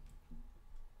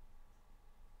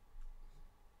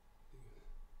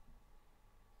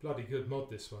 Bloody good mod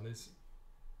this one is.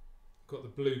 Got the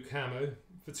blue camo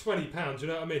for £20. You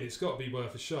know what I mean? It's got to be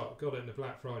worth a shot. Got it in the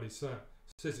Black Friday sale.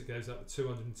 It says it goes up to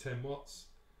 210 watts.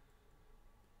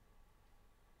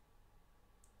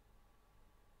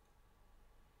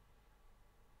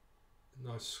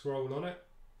 Nice scroll on it.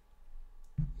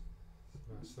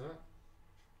 That's that.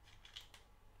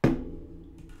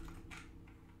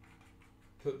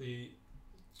 Put the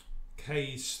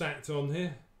K's stacked on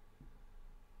here.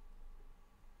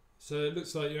 So it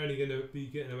looks like you're only going to be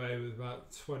getting away with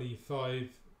about 25,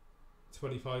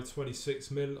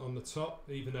 26 mil on the top,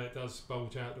 even though it does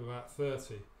bulge out to about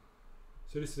 30.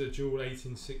 So this is a dual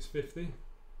 18650.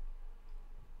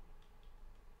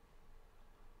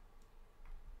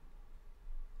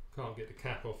 Can't get the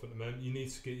cap off at the moment. You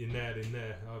need to get your nail in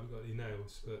there. I haven't got any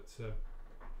nails, but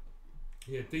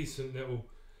yeah, decent little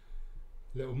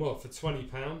mod for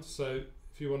 £20. So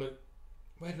if you want to,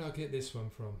 where did I get this one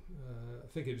from? I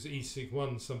think it was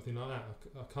eSig1, something like that.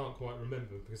 I can't quite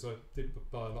remember because I did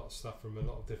buy a lot of stuff from a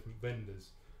lot of different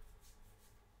vendors.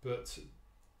 But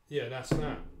yeah, that's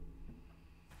that.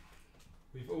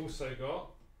 We've also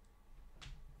got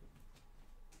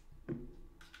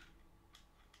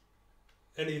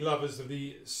any lovers of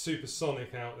the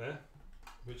Supersonic out there,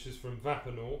 which is from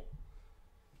Vaponaut,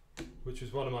 which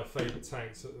is one of my favourite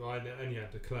tanks. I only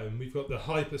had the clone. We've got the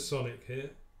Hypersonic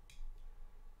here,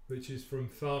 which is from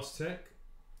Fast Tech.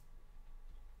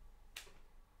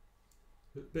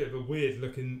 A bit of a weird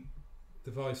looking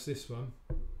device, this one.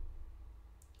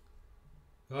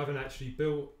 I haven't actually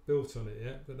built on it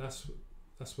yet, but that's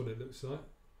what it looks like.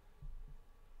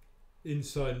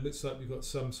 Inside it looks like we've got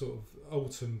some sort of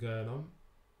Ultim going on.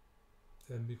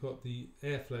 And we've got the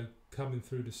airflow coming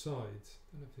through the sides.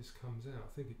 I don't know if this comes out.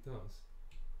 I think it does.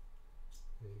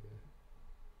 There you go.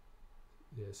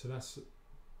 Yeah, so that's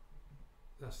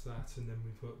that, and then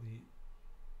we've got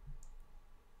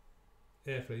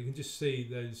the airflow. You can just see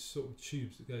those sort of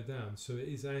tubes that go down. So it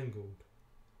is angled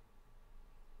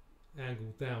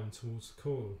down towards the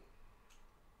coil.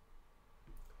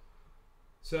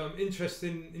 So I'm interested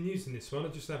in using this one. I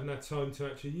just haven't had time to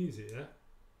actually use it yet.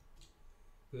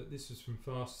 But this is from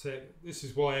Fast Tech. This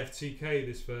is YFTK,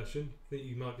 this version. I think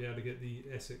you might be able to get the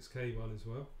SXK one as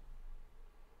well.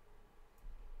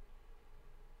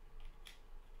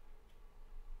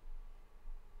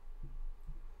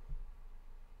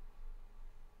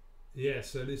 Yeah,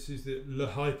 so this is the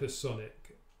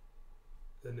Hypersonic.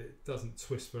 And it doesn't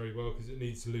twist very well because it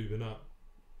needs lubing up.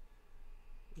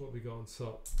 What have we got on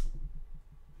top?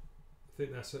 I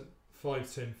think that's a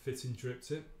 510 fitting drip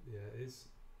tip. Yeah, it is.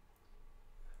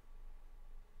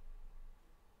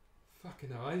 Fucking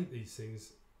hell, I hate these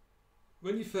things.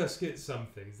 When you first get some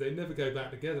things, they never go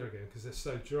back together again because they're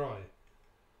so dry.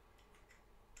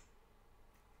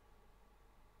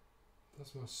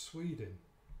 That's my Sweden.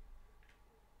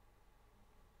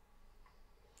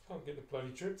 Can't get the bloody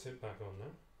drip tip back on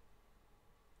now.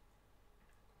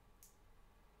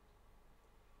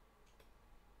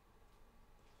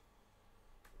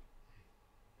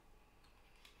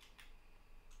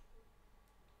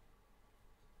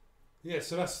 Yeah,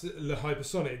 so that's the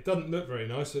hypersonic. It doesn't look very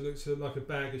nice. It looks like a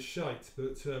bag of shite,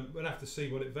 but we'll have to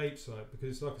see what it vapes like,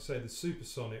 because like I say, the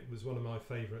supersonic was one of my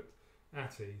favourite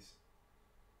Atties.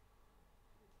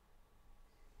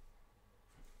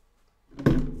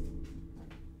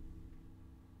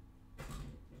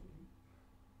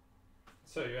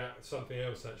 Tell you something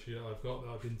else actually that I've got that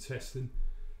I've been testing.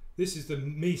 This is the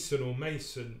Mason or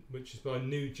Mason, which is by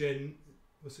New Gen.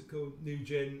 What's it called? New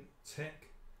Gen Tech.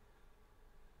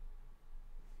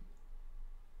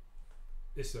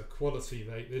 It's a quality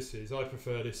vape. This is. I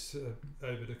prefer this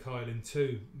over the Kylan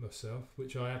 2 myself,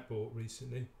 which I have bought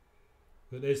recently.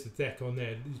 But there's the deck on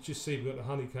there. You just see we've got the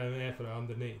honeycomb airflow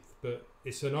underneath. But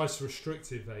it's a nice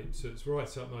restrictive vape, so it's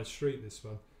right up my street. This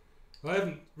one. I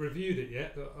haven't reviewed it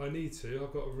yet, but I need to.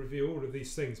 I've got to review all of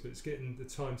these things, but it's getting the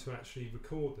time to actually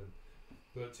record them.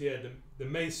 But yeah, the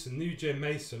Mason, New Gen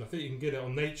Mason, I think you can get it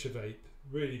on Nature Vape.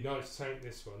 Really nice tank,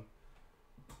 this one.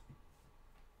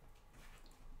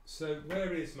 So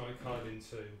where is my Kylan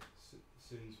 2? As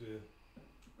soon as we're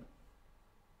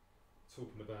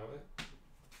talking about it.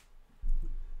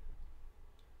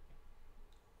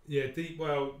 Yeah, deep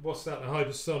well, what's that, the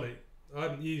hypersonic? I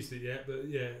haven't used it yet, but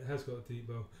yeah, it has got a deep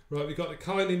well. Right, we've got the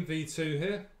Kylan V2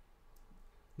 here.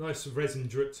 Nice resin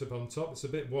drip tip on top. It's a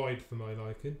bit wide for my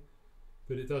liking,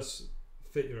 but it does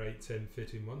fit your 810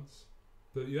 fitting ones.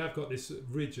 But you have got this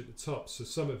ridge at the top, so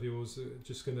some of yours are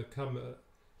just going to come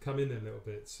in a little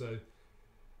bit. So,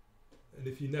 and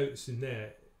if you notice in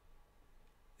there,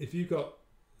 if you've got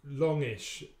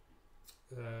longish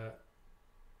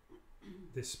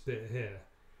this bit here,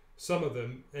 some of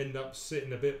them end up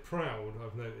sitting a bit proud,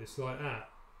 I've noticed, like that.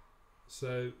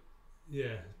 So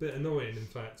yeah, a bit annoying in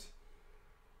fact.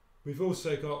 We've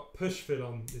also got push fill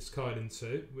on this Kylan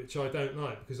 2, which I don't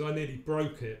like, because I nearly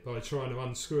broke it by trying to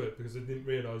unscrew it because I didn't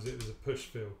realise it was a push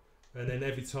fill. And then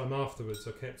every time afterwards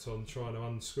I kept on trying to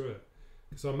unscrew it,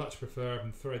 because I much prefer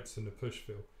having threads than a push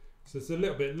fill. So it's a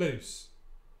little bit loose,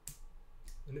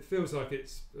 and it feels like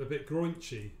it's a bit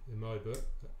graunchy in my book.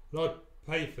 And I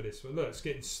pay for this one. Look, it's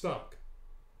getting stuck.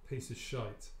 Piece of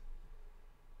shite.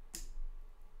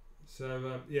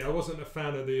 So yeah, I wasn't a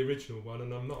fan of the original one,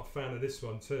 and I'm not a fan of this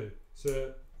one too.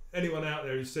 So anyone out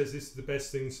there who says this is the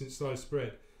best thing since sliced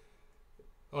bread,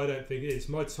 I don't think it is.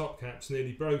 My top cap's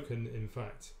nearly broken, in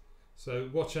fact. So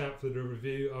watch out for the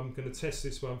review. I'm going to test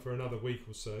this one for another week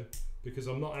or so, because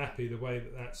I'm not happy the way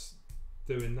that that's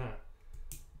doing that.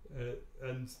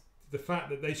 And the fact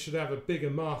that they should have a bigger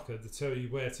marker to tell you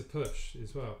where to push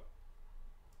as well.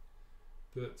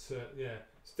 But yeah,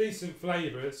 it's decent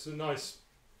flavour. It's a nice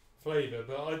flavour,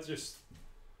 but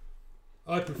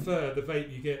I prefer the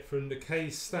vape you get from the K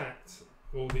Stacked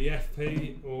or the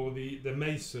FP or the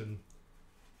Mason,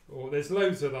 or there's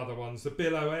loads of other ones, the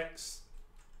Billow X,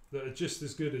 that are just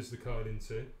as good as the Kylan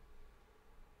 2.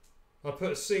 I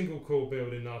put a single coil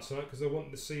build in last night because I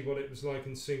wanted to see what it was like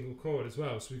in single coil as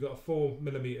well. So we've got a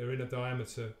 4mm inner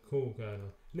diameter coil going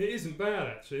on, and it isn't bad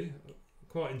actually. I'm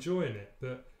quite enjoying it,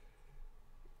 but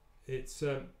it's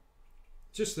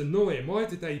just annoying. Why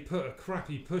did they put a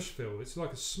crappy push fill? It's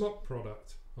like a smock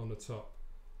product on the top.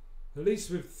 At least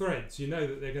with threads, you know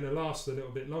that they're going to last a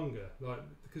little bit longer. Like,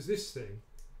 because this thing,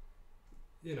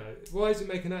 you know, why is it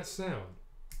making that sound?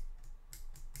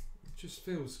 It just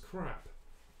feels crap.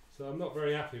 So I'm not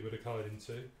very happy with the Kylan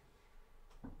 2.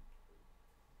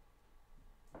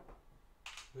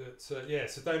 But yeah,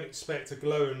 so don't expect a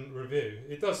glowing review.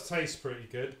 It does taste pretty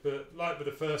good, but like with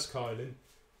the first Kylan,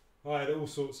 I had all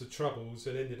sorts of troubles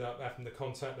and ended up having to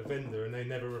contact the vendor, and they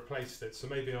never replaced it. So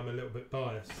maybe I'm a little bit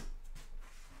biased.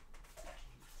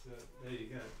 So there you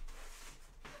go.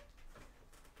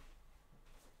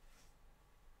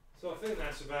 So I think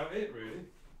that's about it really.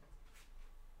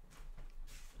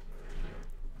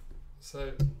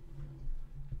 So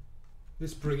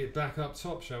let's bring it back up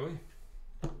top, shall we?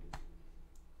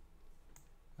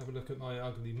 Have a look at my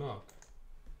ugly mug.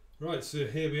 Right, so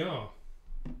here we are.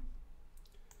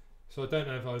 So I don't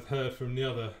know if I've heard from the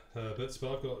other Herberts,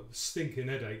 but I've got a stinking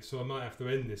headache, so I might have to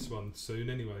end this one soon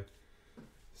anyway.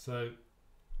 So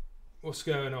what's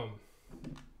going on?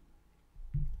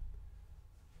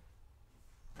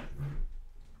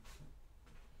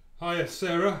 Hiya,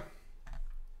 Sarah.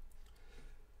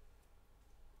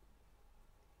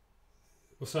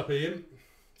 What's up, Ian?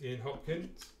 Ian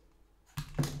Hopkins.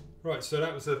 Right, so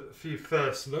that was a few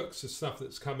first looks of stuff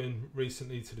that's come in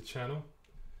recently to the channel.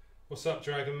 What's up,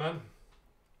 Dragon Man?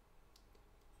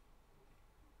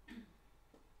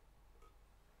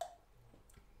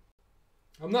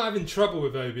 I'm not having trouble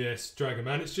with OBS, Dragon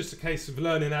Man. It's just a case of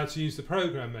learning how to use the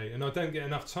program, mate. And I don't get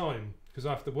enough time because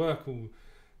I have to work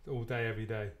all day, every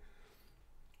day.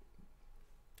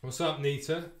 What's up,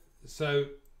 Nita? So,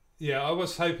 yeah, I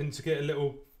was hoping to get a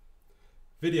little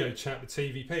video chat with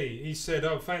TVP. He said,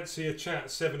 "Oh, fancy a chat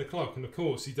at 7 o'clock," and of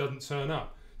course he doesn't turn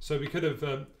up. So we could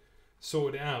have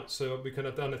sorted it out. So we could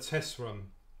have done a test run.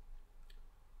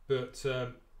 But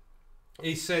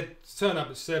he said turn up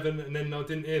at 7, and then I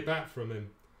didn't hear back from him.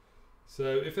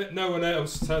 So if no one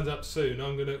else turns up soon,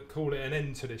 I'm going to call it an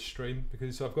end to this stream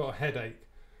because I've got a headache.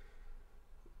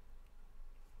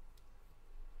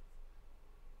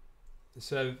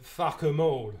 So fuck 'em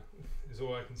all is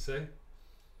all I can say.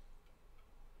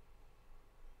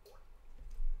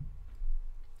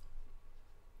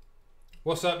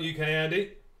 What's up, UK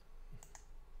Andy?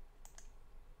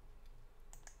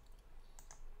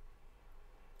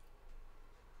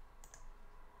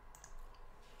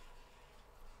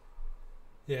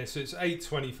 Yeah, so it's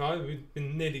 8:25. We've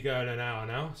been nearly going an hour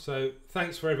now. So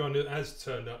thanks for everyone who has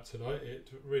turned up tonight. It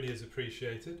really is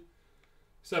appreciated.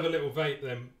 Let's have a little vape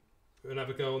then and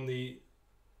have a go on the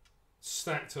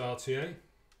stacked RTA.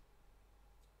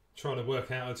 Trying to work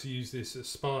out how to use this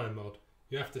Aspire mod.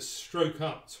 You have to stroke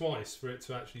up twice for it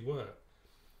to actually work.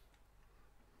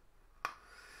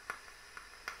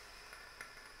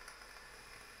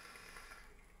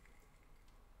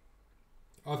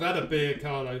 I've had a beer,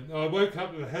 Carlo. I woke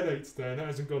up with a headache today and it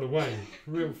hasn't gone away.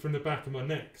 Real from the back of my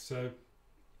neck. So,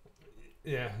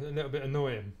 yeah, a little bit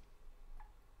annoying.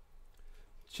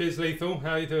 Cheers, Lethal.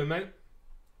 How you doing, mate?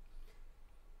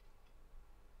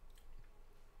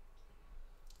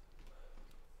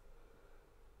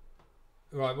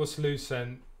 Right, what's Lou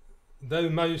saying? Though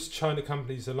most China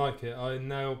companies are like it, I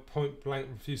now point blank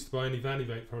refuse to buy any Vanny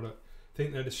Vape product.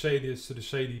 Think they're the shadiest of the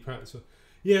shady practice.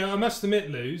 Yeah, I must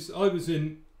admit, Luz, I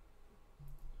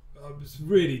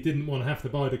really didn't want to have to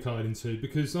buy the Kaiden 2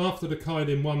 because after the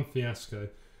Kaiden 1 fiasco,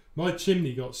 my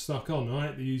chimney got stuck on. I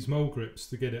had to use mole grips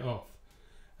to get it off.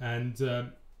 And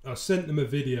I sent them a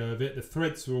video of it. The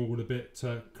threads were all a bit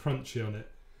crunchy on it.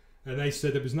 And they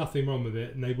said there was nothing wrong with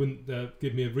it and they wouldn't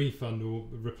give me a refund or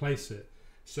replace it.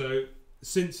 So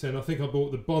since then, I think I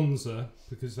bought the Bonza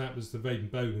because that was the Vape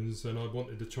and Bogans and I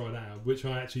wanted to try that out, which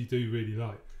I actually do really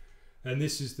like. And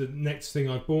this is the next thing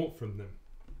I bought from them.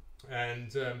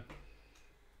 And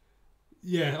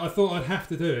yeah, I thought I'd have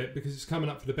to do it because it's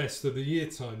coming up for the best of the year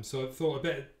time. So I thought I'd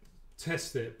better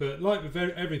test it. But like with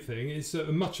everything, it's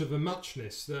much of a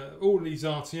muchness. All these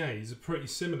RTAs are pretty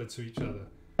similar to each other.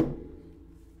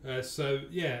 So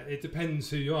yeah, it depends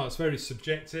who you are. It's very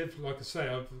subjective. Like I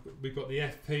say, we've got the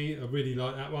FP. I really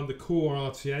like that one. The Core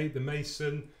RTA, the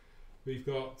Mason. We've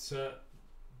got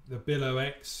the Billow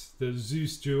X, the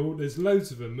Zeus Dual. There's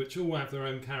loads of them which all have their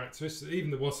own characteristics.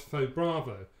 Even the Wasfo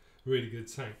Bravo, really good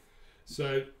tank.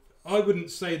 So I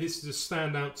wouldn't say this is a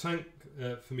standout tank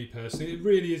for me personally. It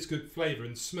really is good flavour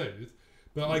and smooth.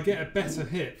 But I get a better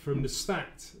hit from the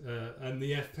stacked and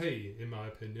the FP, in my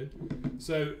opinion.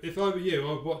 So if I were you,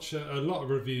 I'd watch a lot of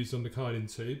reviews on the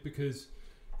Kaiden 2 because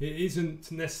it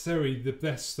isn't necessarily the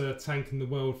best tank in the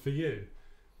world for you.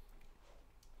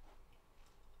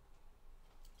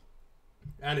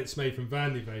 And it's made from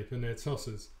Vandy Vape and their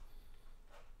tossers.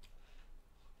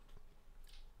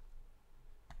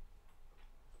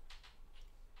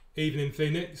 Evening,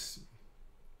 Phoenix.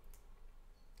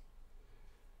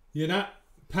 You know,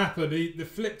 Papa, the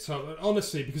flip top,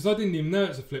 honestly, because I didn't even know it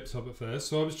was a flip top at first,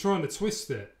 so I was trying to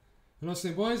twist it. And I was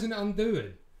saying, why isn't it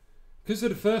undoing? Because of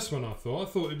the first one I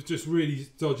thought it was just really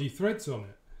dodgy threads on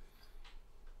it.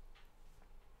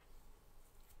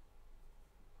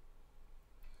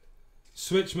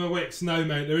 Switch my wicks. No,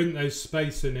 mate, there isn't no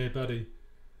space in here, buddy.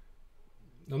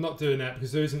 I'm not doing that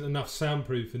because there isn't enough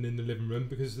soundproofing in the living room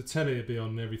because the telly will be on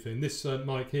and everything. This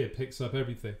mic here picks up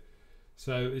everything.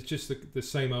 So it's just the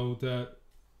same old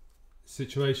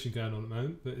situation going on at the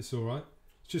moment, but it's alright.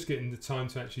 It's just getting the time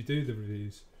to actually do the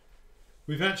reviews.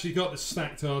 We've actually got the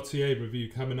stacked RTA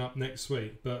review coming up next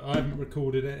week, but I haven't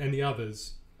recorded any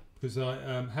others because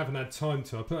I haven't had time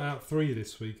to. I put out 3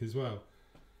 this week as well.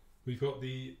 We've got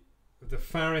the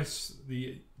Faris,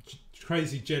 the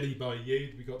Crazy Jelly by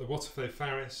you. We've got the Waterflow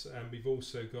Faris, and we've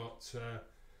also got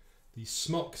the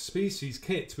Smock Species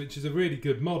kit, which is a really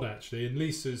good mod actually, and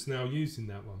Lisa's now using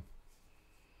that one.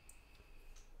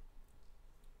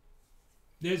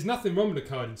 There's nothing wrong with the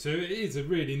Kaiden 2. It is a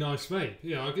really nice vape.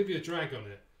 Yeah, I'll give you a drag on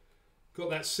it. Got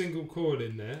that single coil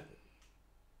in there.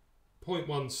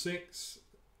 0.16.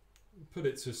 Put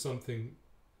it to something.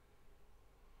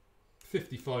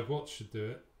 55 watts should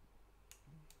do it.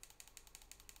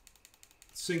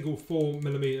 Single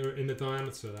 4mm in the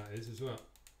diameter that is as well.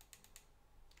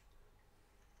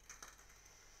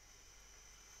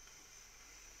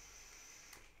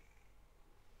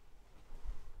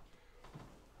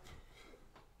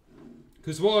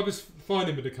 Because what I was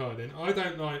finding with the carding, I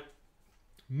don't like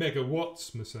mega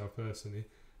watts myself personally,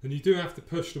 and you do have to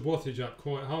push the wattage up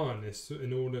quite high on this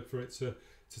in order for it to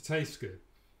taste good.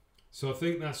 So I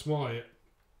think that's why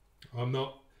I'm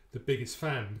not the biggest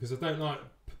fan, because I don't like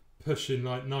pushing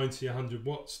like 90, 100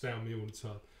 watts down me all the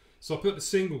time. So I put the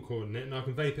single cord in it, and I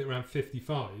can vape it around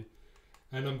 55,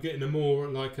 and I'm getting a more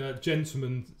like a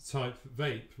gentleman type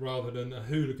vape rather than a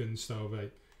hooligan style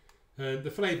vape. And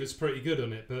the flavour's pretty good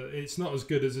on it, but it's not as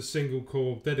good as a single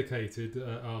core dedicated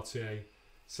RTA,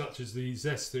 such as the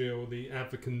Zesty or the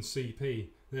Advocan CP.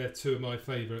 They're two of my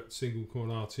favourite single core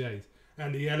RTAs.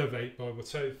 And the Elevate by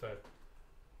Watofo,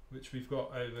 which we've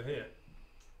got over here.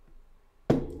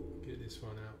 Get this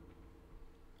one out.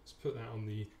 Let's put that on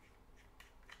the...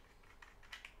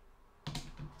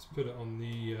 Let's put it on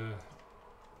the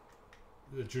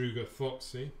Druga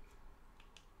Foxy.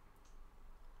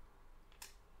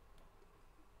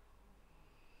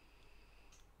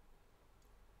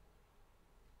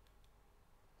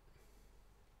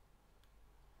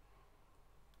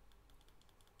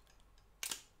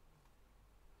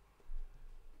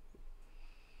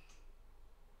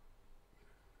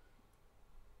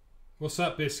 What's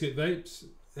up, Biscuit Vapes?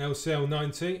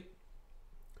 LCL90.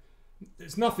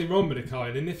 There's nothing wrong with the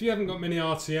kind, and if you haven't got many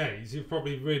RTAs, you'll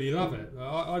probably really love it.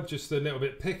 I'm just a little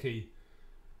bit picky.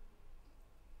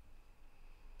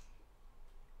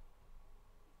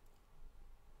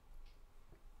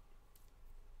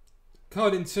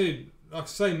 Cardin 2, like I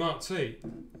say, Mark T,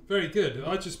 very good.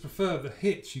 I just prefer the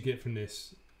hits you get from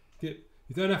this. You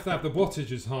don't have to have the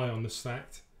wattage as high on the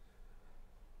stacked.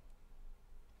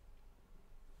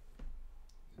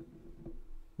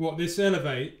 What, this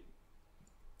Elevate?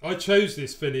 I chose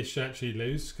this finish actually,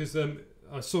 Luz, because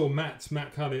I saw Matt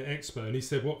Cully at Expo, and he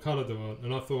said, what colour do I want?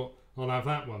 And I thought, I'll have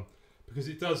that one. Because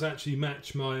it does actually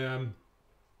match my,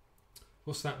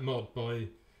 what's that mod by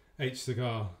H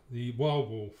Cigar? The Wild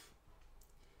Wolf.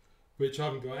 Which I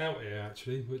haven't got out here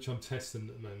actually, which I'm testing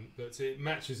at the moment. But it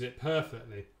matches it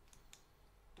perfectly.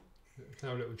 Let's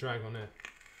have a little drag on there.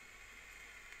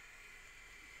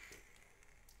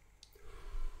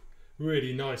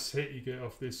 Really nice hit you get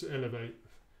off this Elevate.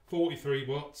 43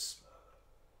 watts.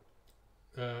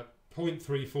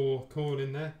 0.34 cord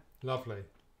in there. Lovely.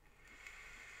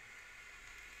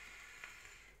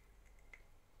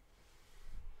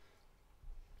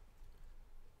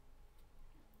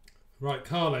 Right,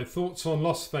 Carlo, thoughts on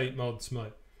Lost Vape mods,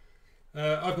 mate?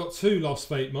 I've got two Lost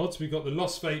Vape mods. We've got the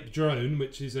Lost Vape Drone,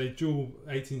 which is a dual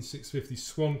 18650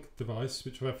 Swank device,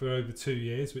 which I've had for over 2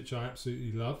 years, which I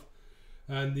absolutely love.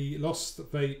 And the Lost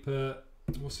Vape,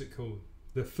 what's it called?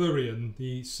 The Furion,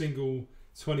 the single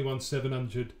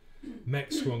 21700 mech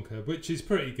squonker, which is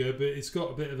pretty good, but it's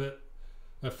got a bit of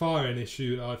a firing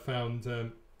issue that I found.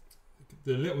 The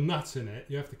little nut in it,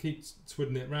 you have to keep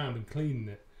twiddling it round and cleaning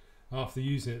it after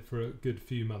using it for a good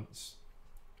few months.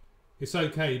 It's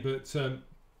okay, but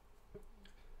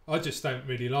I just don't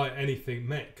really like anything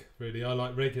mech, really. I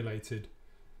like regulated.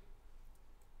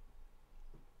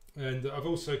 And I've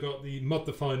also got the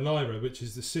Mod-Defined Lyra, which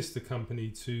is the sister company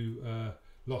to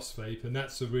Lost Vape, and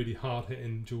that's a really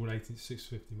hard-hitting dual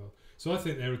 18650 mod. So I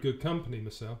think they're a good company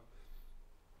myself.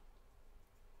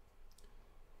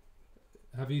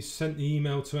 Have you sent the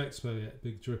email to Expo yet,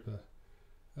 Big Dripper?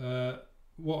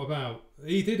 What about?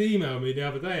 He did email me the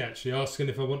other day actually, asking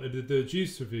if I wanted to do a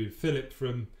juice review. Philip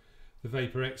from the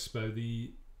Vapor Expo,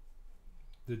 the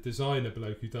designer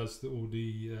bloke who does all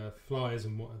the flyers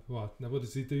and what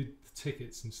does he do? The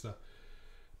tickets and stuff.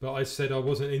 But I said I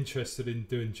wasn't interested in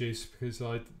doing juice because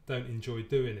I don't enjoy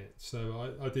doing it.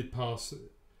 So I did pass.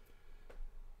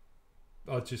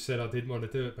 I just said I didn't want to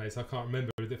do it, basically. I can't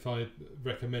remember if I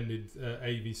recommended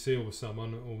AVC or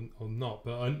someone or not.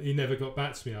 But he never got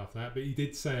back to me after that. But he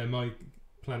did say, am I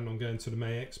planning on going to the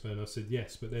May Expo? And I said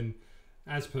yes. But then,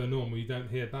 as per normal, you don't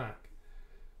hear back.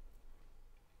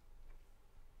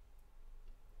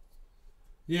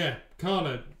 Yeah,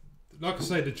 Carlo, like I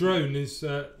say, the drone is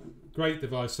a great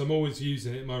device. I'm always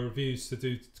using it in my reviews to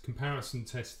do comparison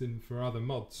testing for other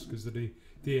mods because of the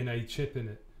DNA chip in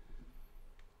it.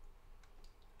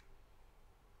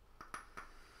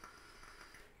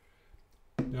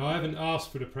 Now, I haven't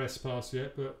asked for the press pass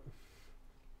yet, but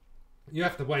you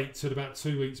have to wait till about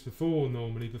 2 weeks before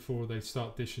normally before they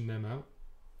start dishing them out.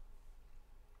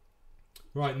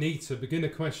 Right, Nita, beginner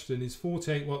question. Is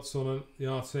 48 watts on the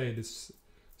RTA the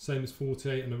same as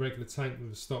 48 on a regular tank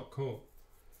with a stock core?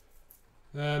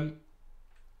 On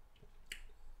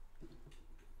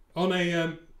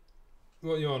a,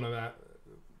 what are you on about?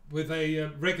 With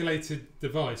a regulated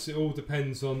device, it all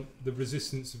depends on the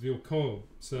resistance of your coil.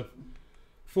 So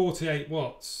 48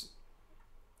 watts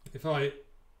if I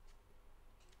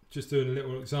just doing a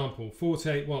little example,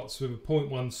 48 watts with a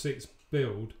 0.16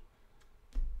 build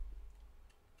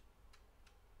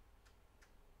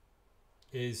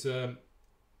is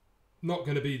not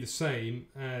going to be the same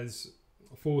as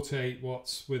 48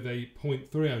 watts with a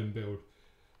 0.3 ohm build,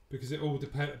 because it all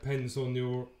depends on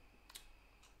the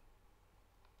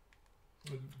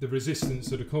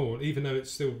resistance of the coil. Even though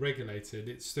it's still regulated,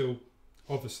 it's still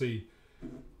obviously,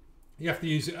 you have to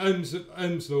use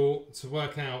Ohm's law to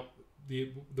work out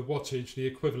the wattage, the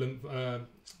equivalent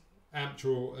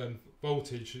ampere and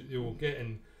voltage that you're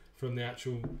getting from the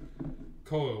actual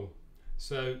coil.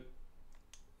 So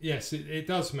yes, it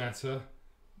does matter,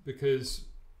 because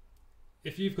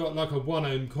if you've got like a 1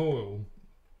 ohm coil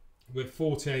with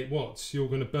 48 watts, you're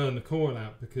going to burn the coil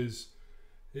out because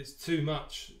it's too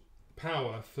much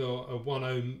power for a 1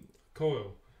 ohm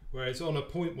coil, whereas on a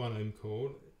 0.1 ohm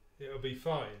coil it'll be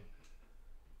fine.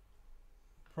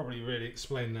 Probably really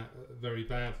explained that very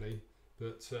badly,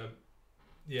 but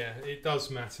yeah, it does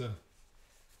matter.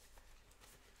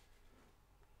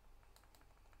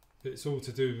 It's all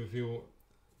to do with your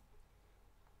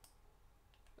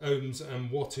ohms and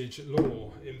wattage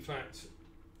law. In fact,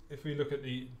 if we look at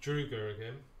the Druger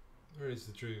again, where is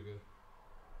the Druger?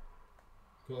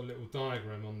 Got a little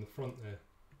diagram on the front there,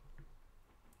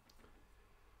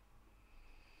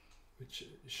 which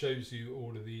shows you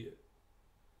all of the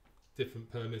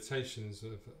different permutations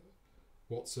of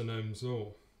Watts and Ohm's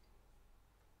law.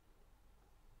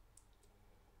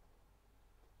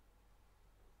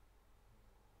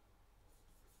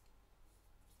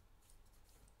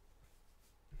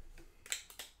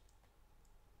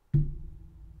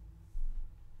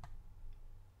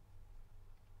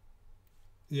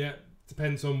 Yeah,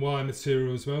 depends on wire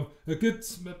material as well. A good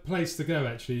place to go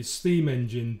actually is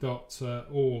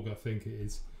steamengine.org, I think it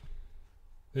is.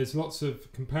 There's lots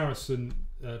of comparison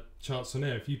charts on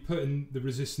there. If you put in the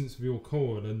resistance of your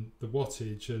coil and the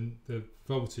wattage and the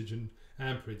voltage and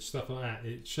amperage, stuff like that,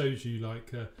 it shows you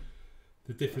like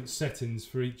the different settings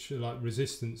for each like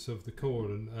resistance of the coil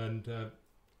and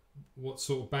what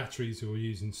sort of batteries you're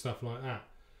using, stuff like that.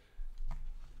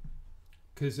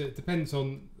 Because it depends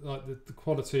on like the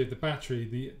quality of the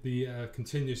battery, the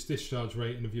continuous discharge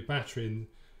rating of your battery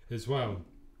as well.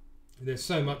 There's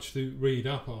so much to read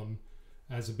up on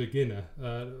as a beginner.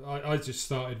 I just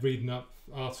started reading up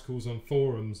articles on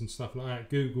forums and stuff like that.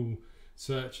 Google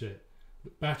search it.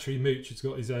 Battery Mooch has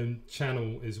got his own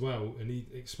channel as well, and he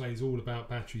explains all about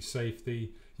battery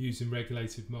safety, using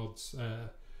regulated mods,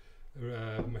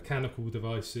 mechanical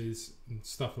devices and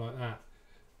stuff like that.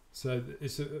 So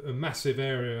it's a massive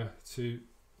area to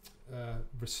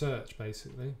research,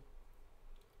 basically.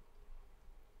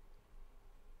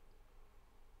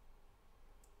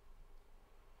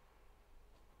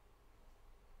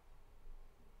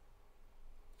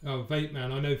 Oh, Vape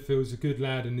Man, I know Phil's a good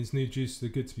lad and his new juices are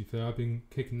good, to be fair. I've been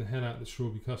kicking the hell out of the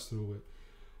strawberry custard all week.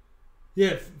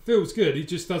 Yeah, Phil's good. He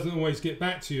just doesn't always get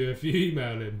back to you if you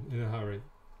email him in a hurry.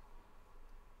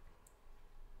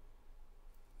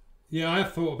 Yeah, I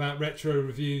have thought about retro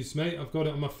reviews, mate. I've got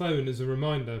it on my phone as a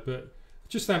reminder, but I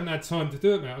just haven't had time to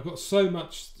do it, mate. I've got so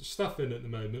much stuff in at the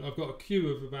moment. I've got a queue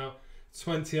of about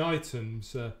 20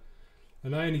 items,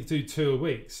 and I only do 2 a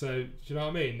week. So, do you know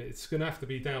what I mean? It's going to have to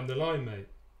be down the line, mate.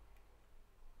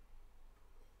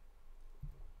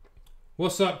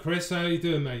 What's up, Chris? How you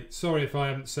doing, mate? Sorry if I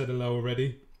haven't said hello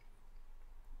already.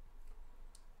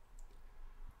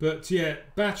 But yeah,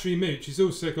 Battery Mooch has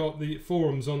also got the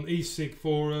forums on eSig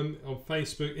forum, on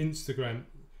Facebook, Instagram.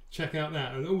 Check out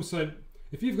that. And also,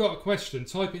 if you've got a question,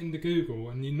 type it into Google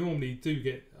and you normally do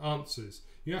get answers.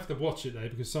 You have to watch it though,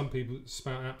 because some people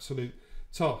spout absolute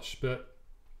tosh. But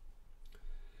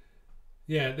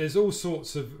yeah, there's all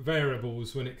sorts of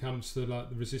variables when it comes to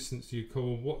like the resistance to your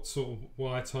coil, what sort of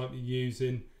wire type you're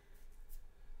using,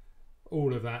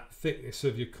 all of that, thickness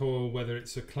of your coil, whether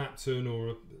it's a Clapton or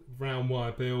a round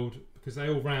wire build, because they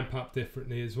all ramp up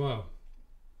differently as well.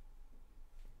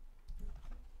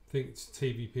 I think it's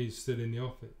TVP's still in the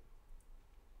office.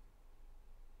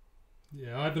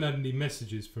 Yeah, I haven't had any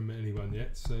messages from anyone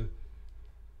yet, so.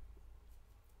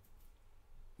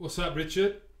 What's up,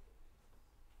 Richard?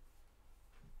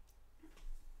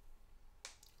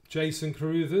 Jason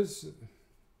Carruthers.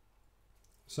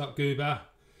 What's up, Goober?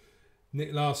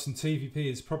 Nick Larson,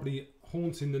 TVP is probably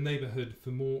haunting the neighbourhood for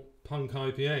more punk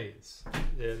IPAs.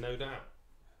 Yeah, no doubt.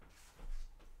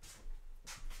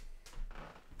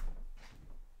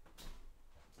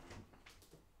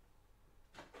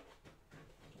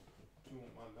 Do you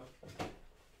want mine, love?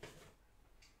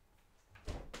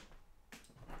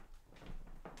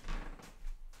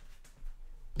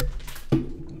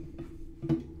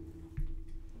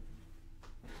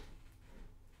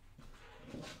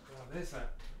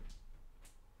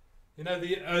 You know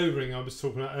the O-ring I was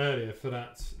talking about earlier for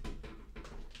that.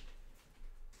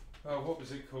 Oh, what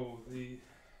was it called? The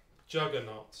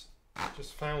Juggernaut.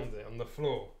 Just found it on the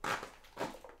floor.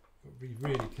 Got to be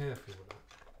really careful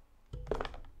with that.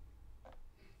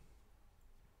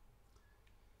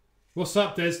 What's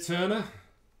up, Des Turner?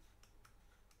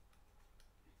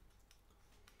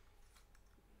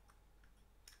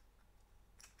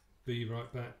 Be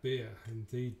right back, beer.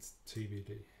 Indeed,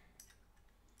 TBD.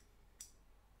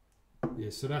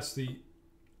 Yeah, so that's the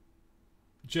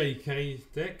JK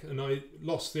deck, and I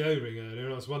lost the O-ring earlier,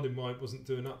 and I was wondering why it wasn't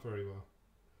doing up very well.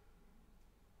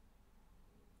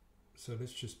 So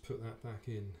let's just put that back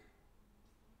in.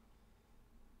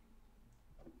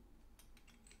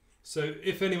 So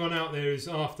if anyone out there is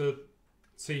after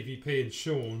TVP and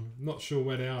Sean, not sure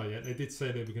where they are yet, they did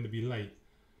say they were going to be late.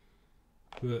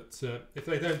 But if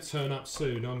they don't turn up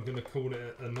soon, I'm going to call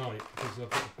it a night because I've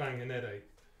got a banging headache.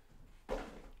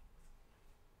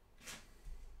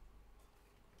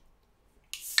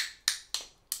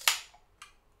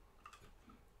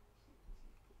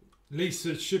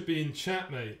 Lisa should be in chat,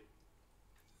 mate.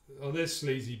 Oh, there's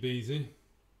Sleazy Beezy.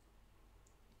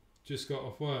 Just got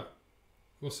off work.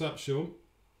 What's up, Sean?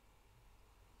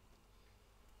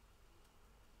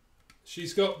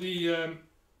 She's got the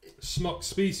Smock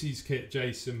Species kit,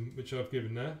 Jason, which I've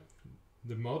given her.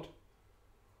 The mod.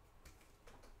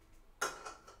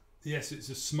 Yes, it's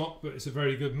a Smock, but it's a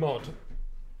very good mod.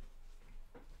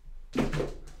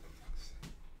 Knocking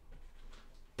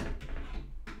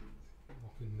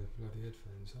the bloody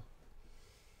headphones off.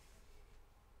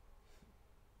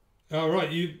 All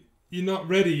right, you're not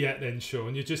ready yet then,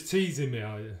 Sean? You're just teasing me,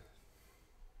 are you?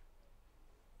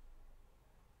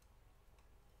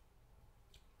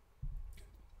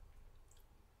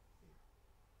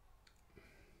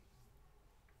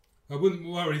 I wouldn't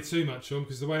worry too much, Sean,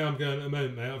 because the way I'm going at the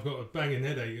moment, mate, I've got a banging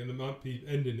headache and I might be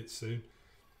ending it soon.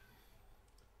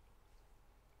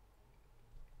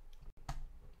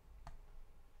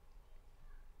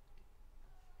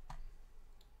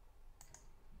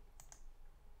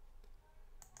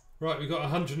 Right, we've got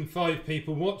 105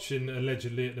 people watching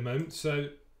allegedly at the moment, so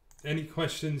any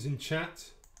questions in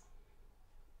chat?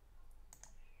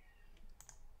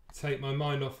 Take my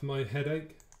mind off my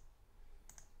headache.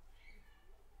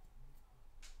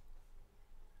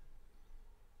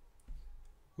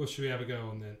 What should we have a go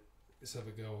on then? Let's have a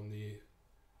go on the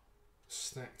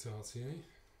stacked RTA.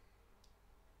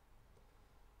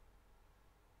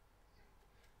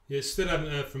 Yeah, still haven't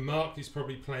heard from Mark. He's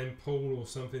probably playing pool or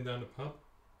something down the pub.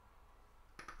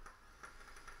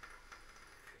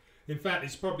 In fact,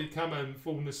 he's probably come home and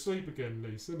fallen asleep again,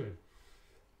 Lisa, isn't he?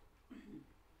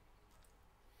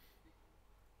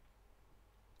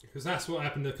 Because that's what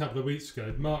happened a couple of weeks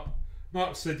ago. Mark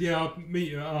said, yeah, I'll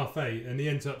meet you at 8:30, and he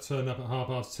ends up turning up at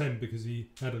 10:30 because he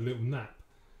had a little nap.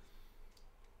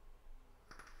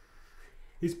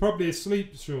 He's probably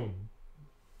asleep, Sean.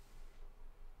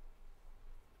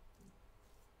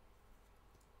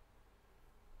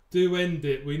 Do end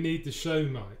it. We need the show,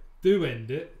 mate. Do end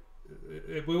it.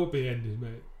 It will be ended,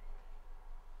 mate.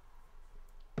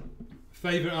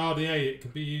 Favourite RDA, it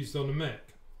can be used on a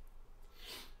mech.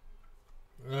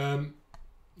 I'm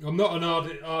not an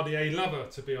RDA lover,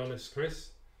 to be honest, Chris.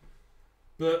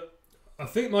 But I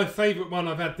think my favourite one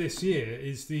I've had this year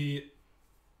is the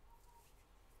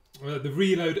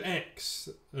Reload X.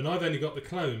 And I've only got the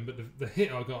clone, but the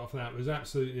hit I got off that was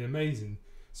absolutely amazing.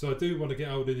 So I do want to get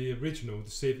hold of the original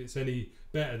to see if it's any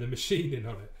better than machining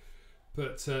on it.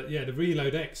 But yeah, the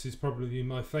Reload X is probably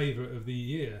my favourite of the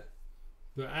year.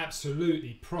 But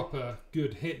absolutely proper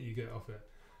good hit you get off it.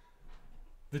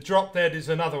 The Drop Dead is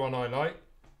another one I like.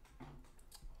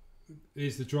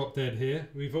 Is the Drop Dead here.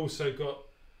 We've also got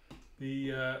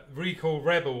the Recall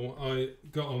Rebel I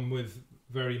got on with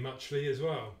very muchly as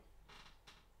well.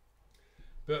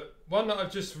 But one that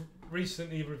I've just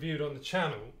recently reviewed on the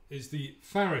channel is the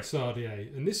Faris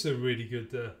RDA. And this is a really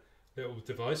good little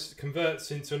device. It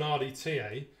converts into an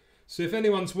RDTA. So if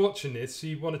anyone's watching this,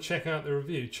 you want to check out the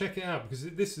review, check it out, because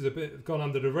this is a bit gone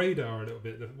under the radar a little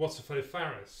bit, the Waterflow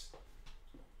Faris.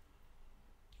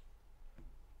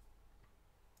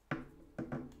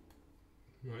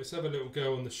 Right, let's have a little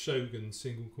go on the Shogun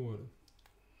single coiler.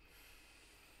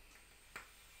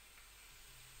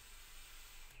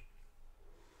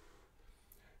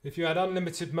 If you had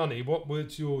unlimited money, what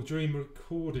would your dream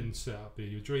recording setup be?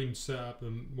 Your dream setup,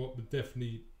 and what would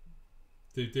definitely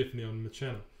do differently on the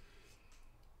channel?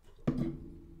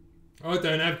 I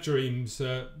don't have dreams,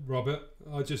 Robert.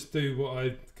 I just do what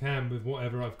I can with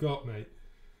whatever I've got, mate.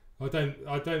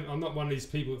 I'm not one of these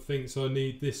people that thinks I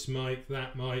need this mic,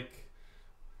 that mic,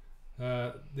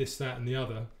 this, that and the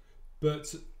other.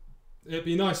 But it'd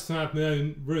be nice to have my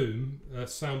own room, a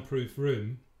soundproof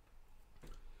room,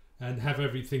 and have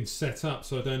everything set up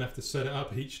so I don't have to set it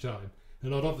up each time.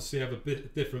 And I'd obviously have a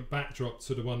bit different backdrop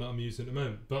to the one that I'm using at the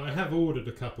moment. But I have ordered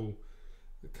a couple.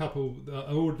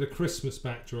 I ordered a Christmas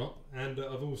backdrop, and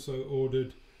I've also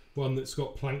ordered one that's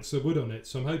got planks of wood on it.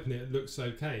 So I'm hoping it looks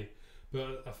okay.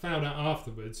 But I found out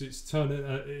afterwards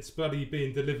it's bloody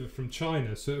being delivered from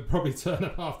China, so it'll probably turn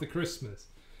up after Christmas.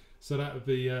 So that would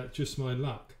be just my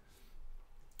luck.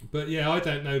 But yeah, I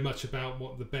don't know much about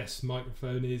what the best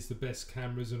microphone is, the best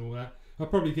cameras and all that. I'll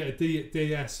probably get a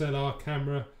DSLR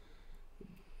camera.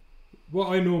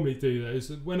 What I normally do though is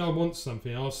that when I want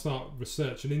something, I'll start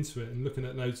researching into it and looking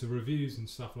at loads of reviews and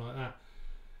stuff like that.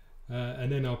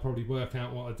 And then I'll probably work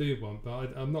out what I do want.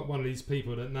 But I'm not one of these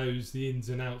people that knows the ins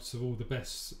and outs of all the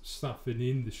best stuff in the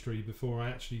industry before I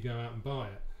actually go out and buy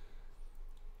it.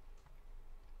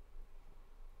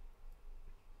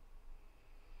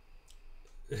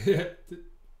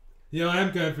 Yeah, I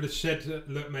am going for the shed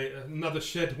look, mate. Another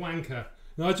shed wanker.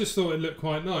 And I just thought it looked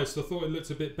quite nice. I thought it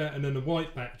looked a bit better than a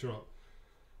white backdrop.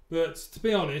 But to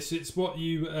be honest, it's what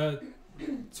you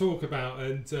talk about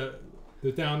and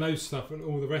the down low stuff and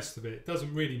all the rest of it. It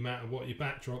doesn't really matter what your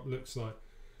backdrop looks like.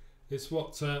 It's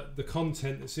what the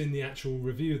content that's in the actual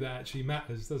review that actually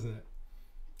matters, doesn't it?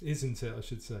 Isn't it, I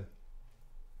should say.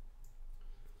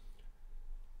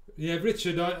 Yeah,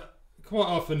 Richard, I quite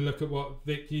often look at what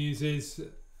Vic uses,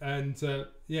 and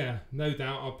yeah, no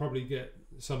doubt I'll probably get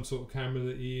some sort of camera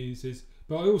that he uses.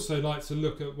 But I also like to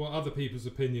look at what other people's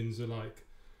opinions are like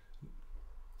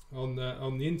on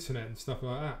the internet and stuff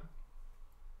like that.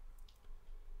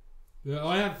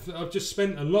 I've just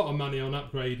spent a lot of money on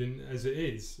upgrading as it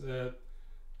is.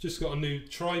 Just got a new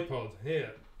tripod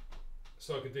here,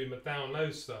 so I can do my down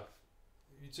low stuff.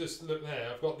 You just look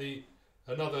there. I've got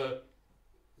another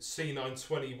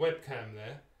C920 webcam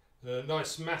there, a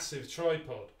nice massive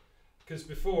tripod. Because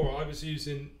before I was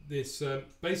using this,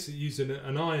 basically using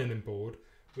an ironing board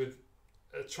with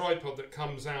a tripod that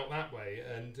comes out that way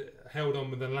and held on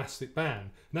with an elastic band.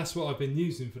 And that's what I've been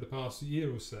using for the past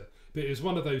year or so. But it was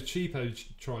one of those cheapo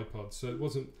tripods, so it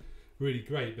wasn't really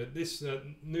great. But this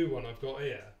new one I've got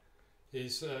here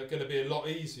is going to be a lot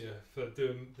easier for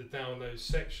doing the down those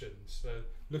sections. So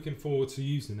looking forward to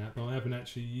using that, but I haven't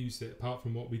actually used it apart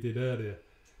from what we did earlier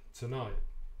tonight.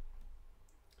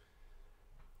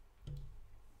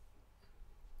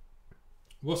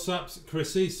 What's up,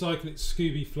 Chrissy? Cyclic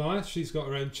Scooby Flyer. She's got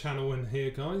her own channel in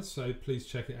here, guys, so please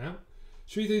check it out.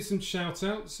 Should we do some shout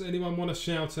outs? Anyone want a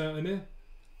shout out in here?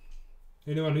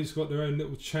 Anyone who's got their own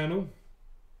little channel?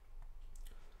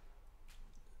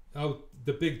 Oh,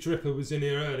 the Big Dripper was in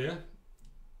here earlier.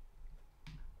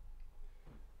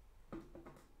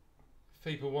 If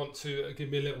people want to give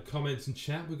me a little comment and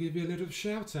chat, we'll give you a little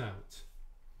shout out.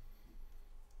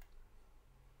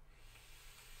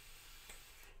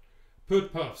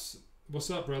 Pud Puffs,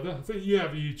 what's up, brother? I think you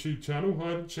have a YouTube channel. I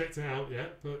haven't checked it out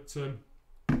yet, but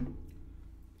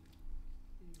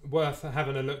worth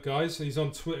having a look, guys. He's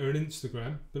on Twitter and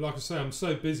Instagram. But like I say, I'm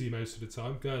so busy most of the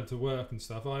time, going to work and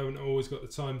stuff. I haven't always got the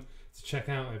time to check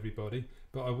out everybody,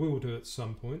 but I will do at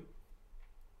some point.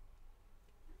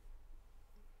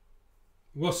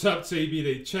 What's up,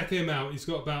 TBD? Check him out. He's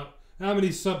got about... How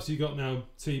many subs you got now,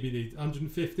 TBD?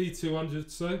 150,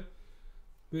 200 so?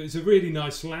 But he's a really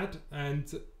nice lad and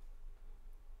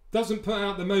doesn't put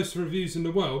out the most reviews in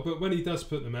the world, but when he does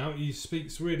put them out, he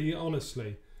speaks really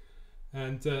honestly.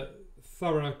 And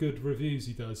thorough good reviews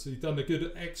he does. He's done a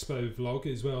good expo vlog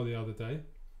as well the other day.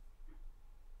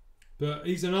 But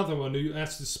he's another one who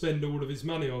has to spend all of his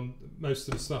money on most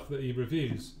of the stuff that he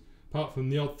reviews, apart from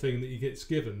the odd thing that he gets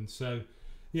given. So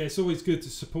yeah, it's always good to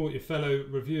support your fellow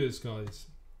reviewers, guys.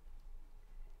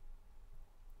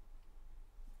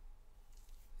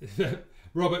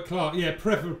 Robert Clark, yeah,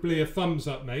 preferably a thumbs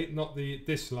up, mate, not the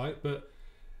dislike, but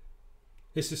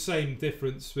it's the same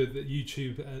difference with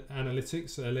YouTube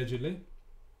analytics, allegedly.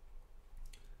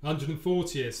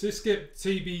 140, yes. Let's get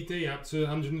TBD up to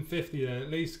 150 then,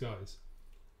 at least, guys.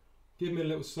 Give me a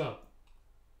little sub.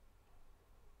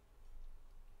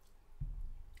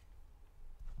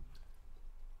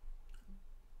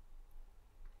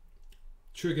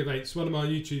 Trigger Baits, one of my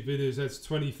YouTube videos has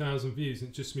 20,000 views and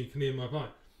it's just me clearing my bike.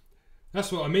 That's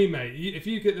what I mean, mate. If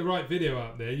you get the right video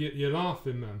out there, you're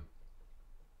laughing, man.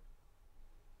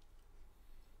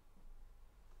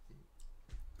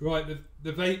 Right,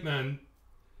 the Vape Man.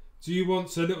 Do you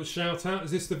want a little shout out?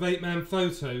 Is this the Vape Man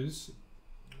Photos?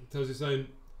 He does his own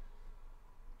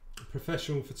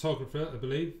professional photographer, I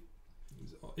believe.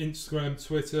 Instagram,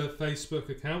 Twitter, Facebook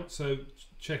account, so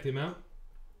check him out.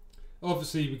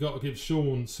 obviously we've got to give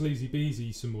Sean Sleazy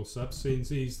Beezy some more subs, since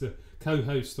he's the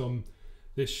co-host on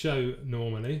this show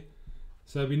normally.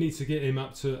 So we need to get him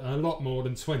up to a lot more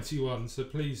than 21, so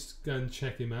please go and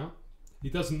check him out. He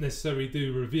doesn't necessarily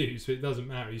do reviews, but it doesn't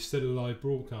matter, he's still a live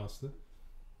broadcaster.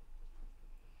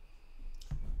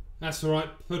 That's alright,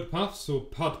 Pud Puffs, or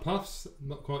Pud Puffs, I'm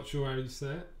not quite sure how you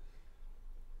say it.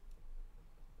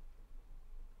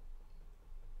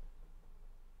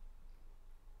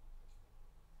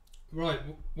 Right,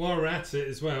 while we're at it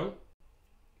as well,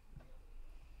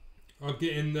 I'm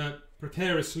getting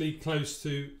precariously close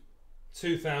to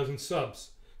 2,000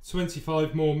 subs.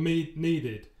 25 more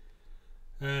needed.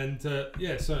 And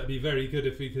yeah, so it'd be very good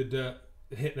if we could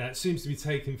hit that. It seems to be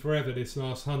taking forever, this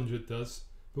last 100 does.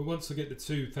 But once I get to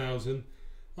 2,000,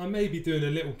 I may be doing a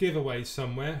little giveaway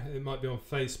somewhere. It might be on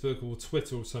Facebook or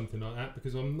Twitter or something like that,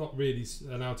 because I'm not really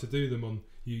allowed to do them on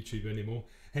YouTube anymore.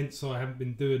 Hence, I haven't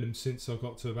been doing them since I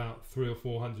got to about 300 or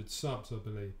 400 subs, I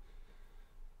believe.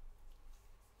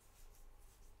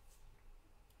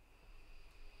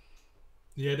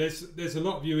 Yeah, there's a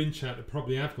lot of you in chat that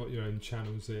probably have got your own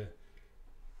channels here.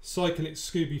 Cyclic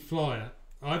Scooby Flyer.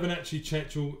 I haven't actually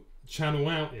checked your channel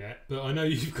out yet, but I know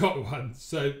you've got one.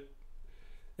 So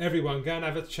everyone, go and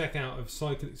have a check out of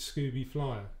Cyclic Scooby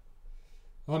Flyer.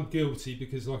 I'm guilty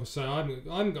because, like I say, I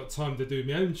haven't got time to do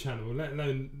my own channel, let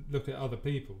alone look at other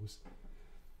people's.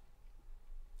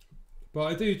 But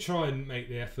I do try and make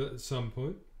the effort at some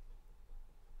point.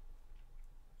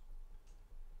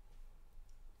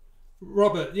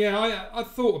 Robert, yeah, I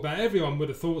thought about it. Everyone would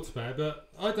have thought about it, but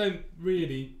I don't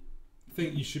really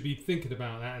think you should be thinking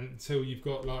about that until you've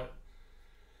got like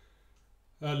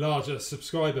a larger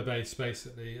subscriber base,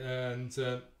 basically. And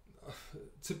to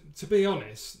be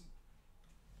honest,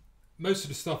 most of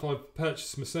the stuff I've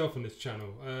purchased myself on this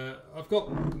channel, I've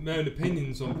got my own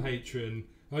opinions on Patreon.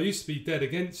 I used to be dead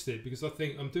against it because I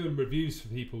think I'm doing reviews for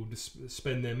people to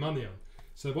spend their money on.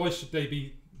 So why should they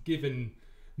be giving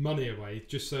money away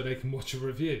just so they can watch a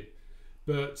review?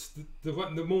 But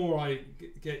the more I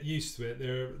get used to it,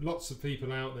 there are lots of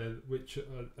people out there which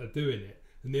are doing it,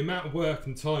 and the amount of work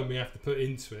and time we have to put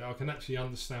into it, I can actually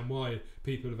understand why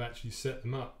people have actually set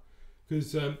them up.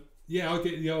 Because yeah, I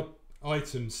get the odd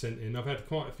items sent in. I've had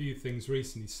quite a few things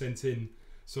recently sent in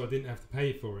so I didn't have to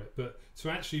pay for it, but to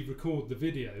actually record the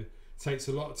video takes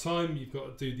a lot of time. You've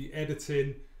got to do the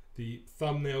editing, the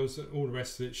thumbnails, and all the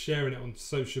rest of it, sharing it on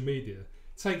social media.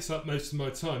 Takes up most of my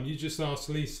time. You just ask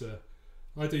Lisa.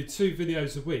 I do 2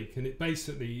 videos a week, and it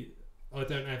basically, I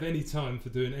don't have any time for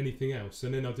doing anything else,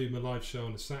 and then I do my live show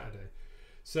on a Saturday.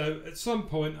 So at some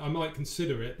point I might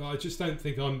consider it, but I just don't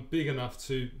think I'm big enough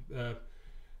to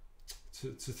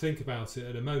think about it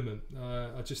at the moment.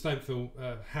 I just don't feel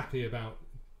happy about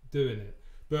doing it.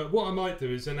 But what I might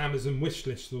do is an Amazon wish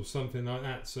list or something like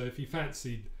that. So if you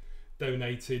fancied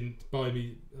donating, buy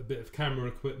me a bit of camera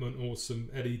equipment or some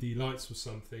LED lights or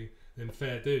something, then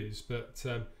fair dues. But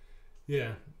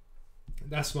yeah,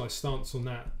 that's my stance on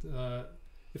that.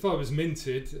 If I was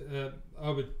minted, I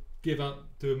would give up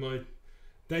doing my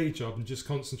day job and just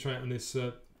concentrate on this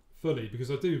fully, because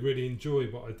I do really enjoy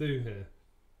what I do here.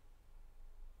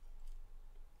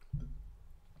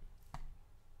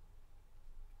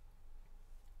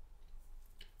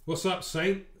 What's up,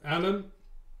 Saint? Alan?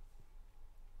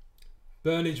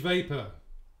 Burnage Vapor.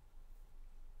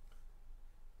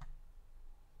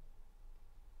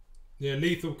 Yeah,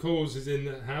 Lethal Coilz is in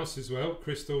the house as well.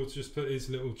 Crystal's just put his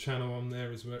little channel on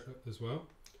there as well.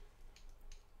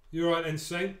 You alright then,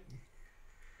 Saint?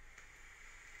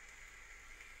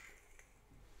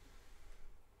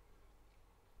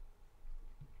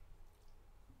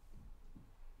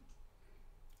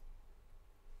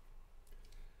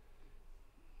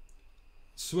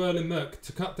 Swirling Merc,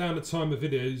 to cut down the time of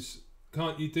videos,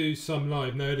 can't you do some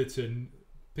live, no editing?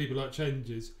 People like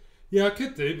changes. Yeah, I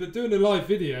could do, but doing a live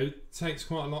video takes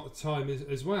quite a lot of time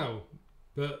as well.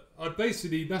 But I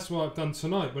basically, that's what I've done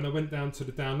tonight when I went down to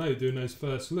the download doing those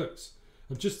first looks.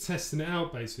 I'm just testing it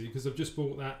out basically because I've just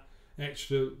bought that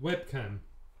extra webcam.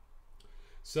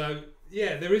 So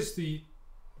yeah, there is the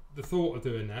thought of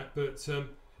doing that, but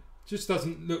just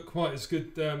doesn't look quite as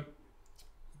good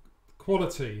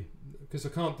quality, because I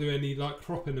can't do any like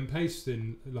cropping and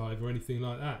pasting live or anything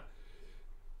like that.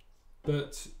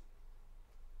 But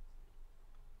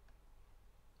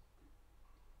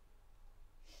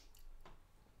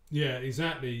yeah,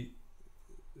 exactly.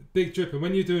 Big Dripper,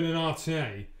 when you're doing an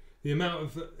RTA, the amount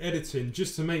of editing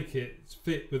just to make it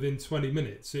fit within 20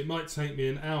 minutes, it might take me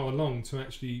an hour long to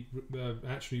actually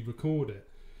record it.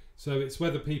 So it's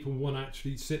whether people want to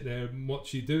actually sit there and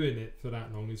watch you doing it for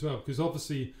that long as well. Because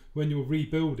obviously when you're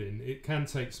rebuilding, it can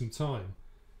take some time.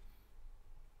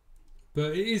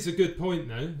 But it is a good point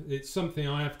though. It's something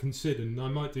I have considered, and I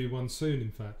might do one soon,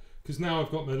 in fact, because now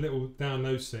I've got my little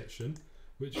download section,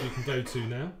 which you can go to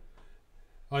now.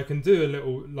 I can do a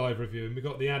little live review, and we've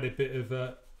got the added bit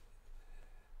of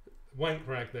wank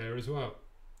rag there as well.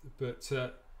 But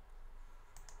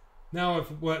now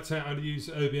I've worked out how to use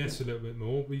OBS a little bit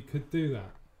more, we could do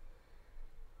that.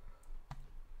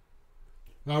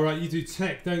 Alright, you do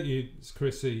tech, don't you,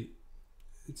 Chrissy?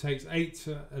 It takes 8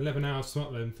 to 11 hours to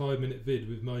upload a 5-minute vid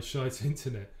with my shite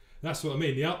internet. That's what I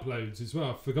mean, the uploads as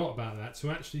well. I forgot about that.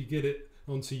 To actually get it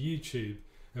onto YouTube,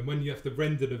 and when you have to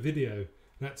render the video,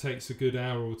 that takes a good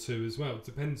hour or two as well. It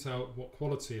depends what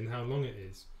quality and how long it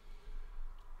is.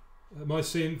 Am I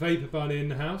seeing Vapor Bunny in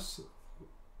the house?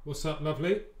 What's up,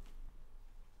 lovely?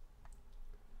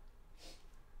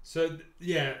 So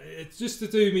yeah, it's just to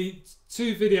do me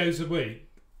 2 videos a week.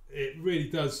 It really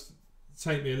does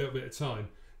take me a little bit of time.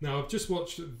 Now I've just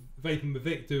watched Vapor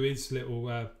Vic do his little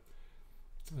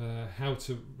how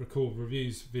to record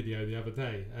reviews video the other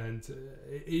day, and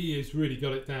he has really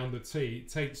got it down to T. It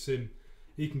takes him,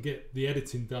 he can get the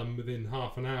editing done within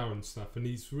half an hour and stuff, and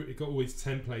he's really got all his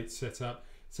templates set up.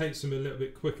 It takes him a little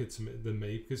bit quicker than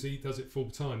me because he does it full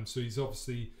time, so he's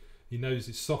obviously, he knows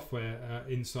his software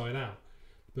inside out.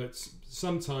 But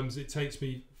sometimes it takes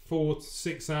me 4 to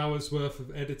 6 hours worth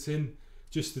of editing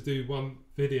just to do one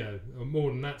video, or more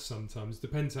than that sometimes.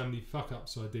 Depends how many fuck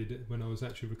ups I did when I was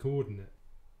actually recording it.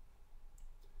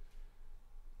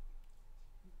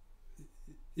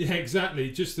 Yeah,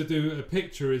 exactly. Just to do a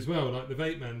picture as well, like the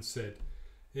Vape Man said.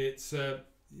 It's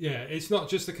yeah, it's not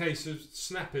just a case of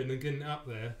snapping and getting it up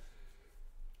there.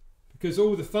 Because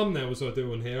all the thumbnails I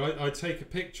do on here, I take a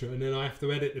picture and then I have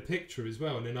to edit the picture as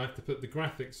well, and then I have to put the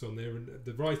graphics on there and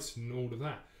the writing and all of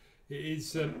that. It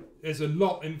is there's a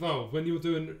lot involved when you're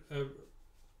doing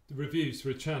reviews for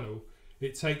a channel.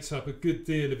 It takes up a good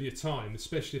deal of your time,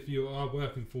 especially if you are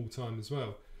working full time as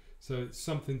well. So it's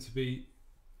something to be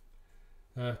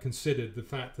considered. The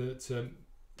fact that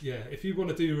yeah, if you want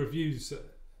to do reviews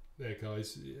there,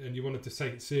 guys, and you wanted to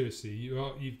take it seriously,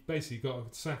 you've basically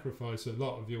got to sacrifice a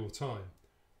lot of your time.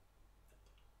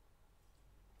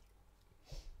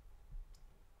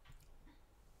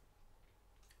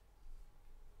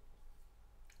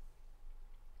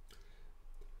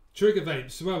 Trigger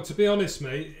vapes. Well, to be honest,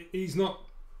 mate,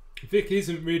 Vic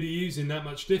isn't really using that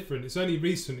much different. It's only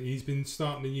recently he's been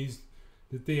starting to use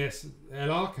the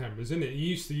DSLR cameras, isn't it? He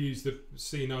used to use the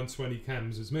C920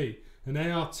 cams as me, and they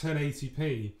are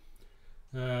 1080p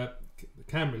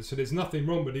cameras, so there's nothing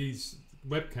wrong with these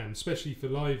webcams, especially for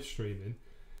live streaming.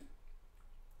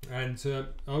 And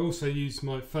I also use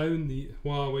my phone, the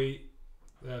Huawei,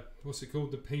 what's it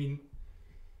called? I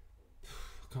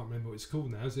can't remember what it's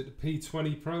called now. Is it the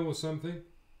P20 Pro or something?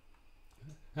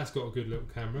 That's got a good little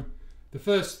camera. The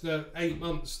first 8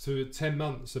 months to 10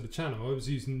 months of the channel, I was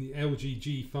using the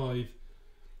LG G5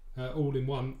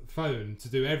 all-in-one phone to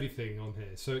do everything on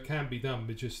here. So it can be done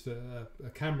with just a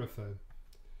camera phone.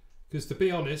 Because to be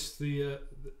honest, the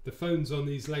phones on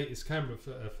these latest camera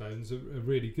phones are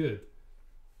really good.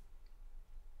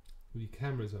 The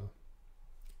cameras are.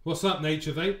 What's up,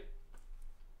 Nature Vape?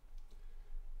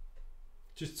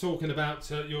 Just talking about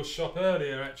your shop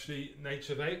earlier, actually,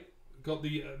 Nature Vape. Got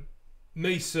the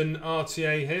Mason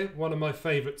RTA here, one of my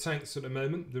favourite tanks at the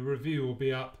moment. The review will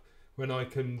be up when I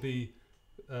can be,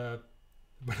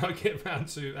 when I get around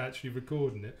to actually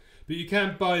recording it. But you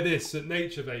can buy this at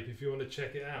Nature Vape if you want to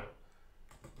check it out.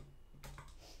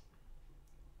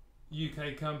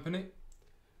 UK company.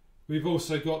 We've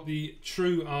also got the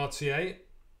True RTA,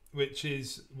 which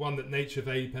is one that Nature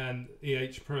Vape and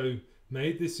EH Pro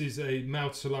made. This is a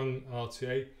mouth to lung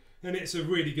RTA, and it's a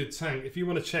really good tank. If you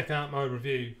want to check out my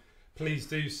review, please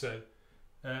do so.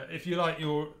 If you like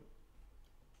your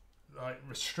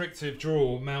restrictive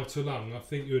draw mouth to lung, I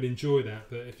think you would enjoy that.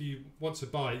 But if you want to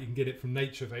buy it, you can get it from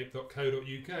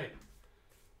naturevape.co.uk.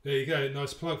 There you go,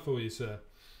 nice plug for you, sir.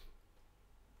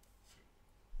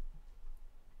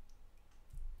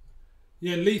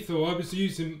 Yeah, Lethal, I was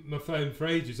using my phone for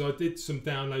ages. I did some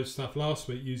download stuff last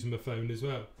week using my phone as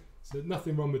well. So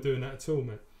nothing wrong with doing that at all,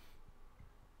 mate.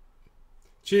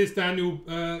 Cheers, Daniel.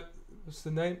 What's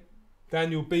the name?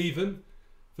 Daniel Bevan.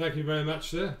 Thank you very much,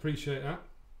 sir. Appreciate that.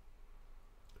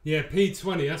 Yeah,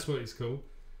 P20, that's what it's called.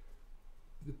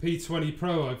 The P20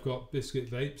 Pro I've got,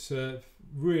 Biscuit Vapes.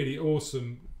 Really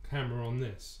awesome camera on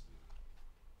this.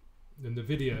 And the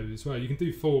video as well. You can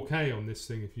do 4K on this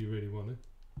thing if you really want to.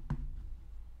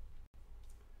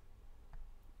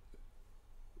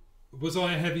 Was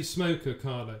I a heavy smoker,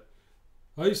 Carlo?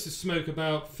 I used to smoke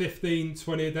about 15,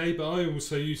 20 a day, but I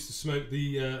also used to smoke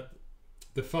the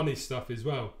funny stuff as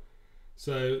well.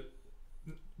 So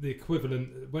the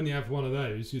equivalent, when you have one of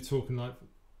those, you're talking like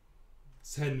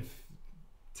 10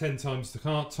 times the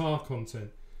tar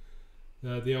content.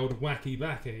 The old wacky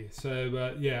backy.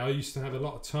 So yeah, I used to have a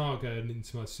lot of tar going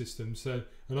into my system. So,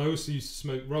 and I also used to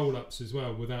smoke roll-ups as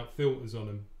well without filters on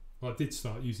them. I did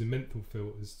start using menthol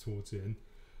filters towards the end,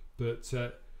 but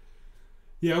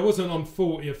yeah, I wasn't on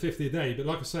 40 or 50 a day. But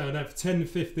like I say, I'd have 10,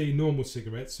 15 normal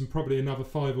cigarettes and probably another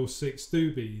 5 or 6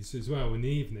 doobies as well in the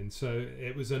evening. So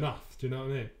it was enough. Do you know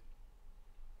what I mean?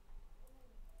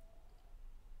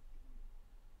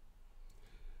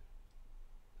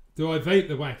 Do I vape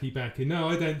the wacky backy? No,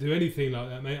 I don't do anything like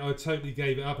that, mate. I totally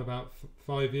gave it up about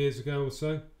 5 years ago or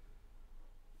so.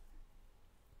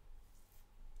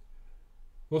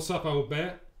 What's up, old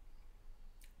bear?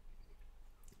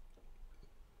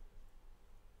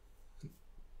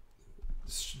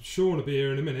 Sean will be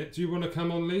here in a minute. Do you want to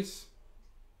come on, Lise?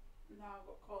 No, I've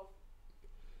got cough.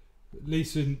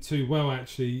 Lise isn't too well,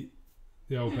 actually.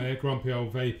 The old bear, grumpy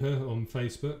old vapor on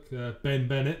Facebook. Ben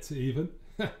Bennett, even.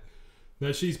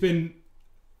 No, she's been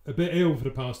a bit ill for the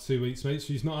past 2 weeks, mate.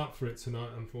 She's not up for it tonight,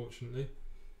 unfortunately.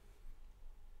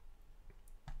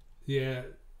 Yeah.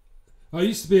 I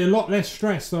used to be a lot less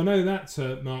stressed. I know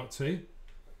that, Mark T.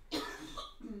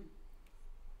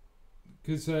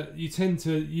 Because you tend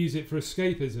to use it for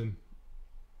escapism.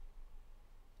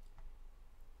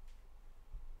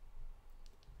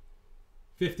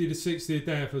 $50 to $60 a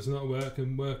day if I was not at work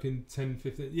and working 10,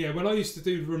 15. Yeah, when I used to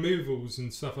do removals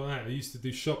and stuff like that, I used to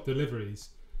do shop deliveries,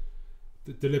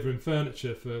 delivering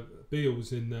furniture for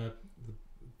Beals in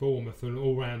Bournemouth and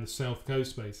all around the south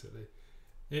coast, basically.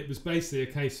 It was basically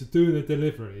a case of doing a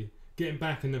delivery, getting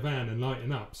back in the van and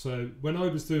lighting up. So when I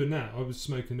was doing that, I was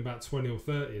smoking about 20 or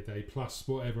 30 a day, plus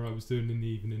whatever I was doing in the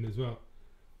evening as well.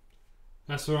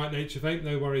 That's all right, Nature Vape.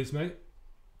 No worries, mate.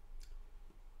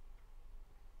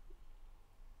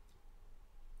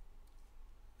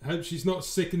 Hope she's not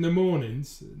sick in the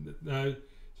mornings. No,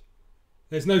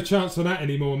 there's no chance of that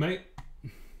anymore, mate.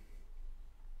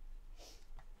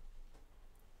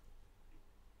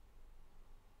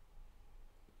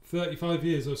 "35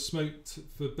 years I've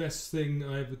smoked. The best thing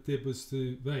I ever did was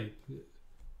to vape."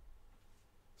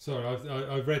 Sorry,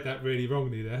 I've read that really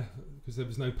wrongly there because there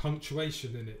was no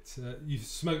punctuation in it. You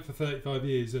smoked for 35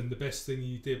 years and the best thing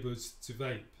you did was to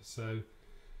vape. So,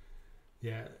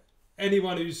 yeah.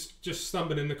 Anyone who's just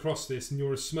stumbling across this and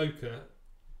you're a smoker,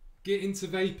 get into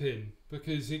vaping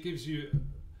because it gives you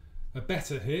a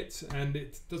better hit and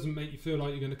it doesn't make you feel like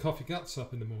you're going to cough your guts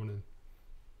up in the morning.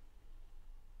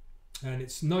 And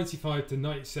it's 95 to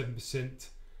 97%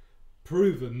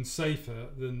 proven safer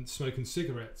than smoking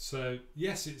cigarettes. So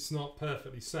yes, it's not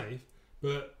perfectly safe,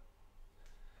 but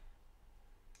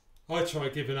I try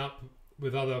giving up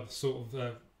with other sort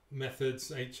of methods,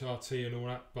 HRT and all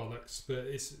that bollocks, but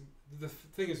it's the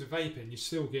thing is with vaping, you're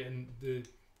still getting the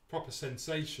proper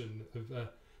sensation of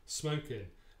smoking.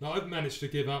 Now I've managed to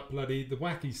give up bloody the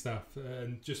wacky stuff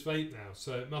and just vape now,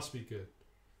 so it must be good.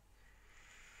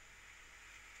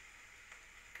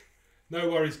 No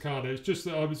worries, Carter. It's just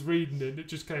that I was reading it and it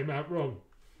just came out wrong.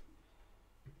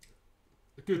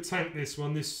 A good tank, this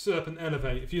one, this Serpent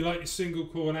Elevate. If you like your single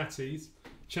core natties,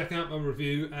 check out my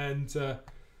review. And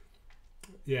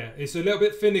yeah, it's a little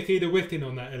bit finicky, the wicking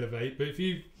on that Elevate, but if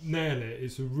you nail it,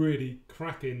 it's a really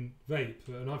cracking vape.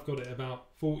 And I've got it about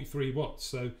 43 watts.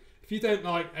 So if you don't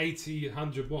like 80,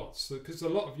 100 watts, because a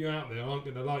lot of you out there aren't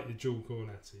going to like your dual core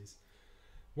natties,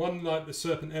 one like the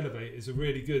Serpent Elevate is a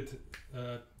really good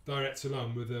direct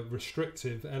alarm with a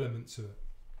restrictive element to it.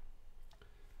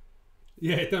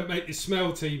 Yeah, it don't make you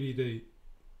smell TBD.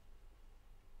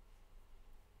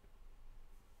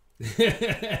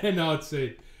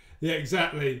 NRT. Yeah,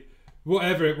 exactly.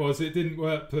 Whatever it was, it didn't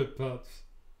work per parts.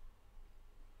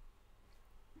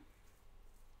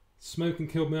 Smoking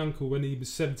killed my uncle when he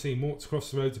was 17, walked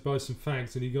across the road to buy some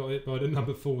fags and he got hit by the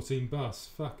number 14 bus.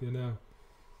 Fucking hell.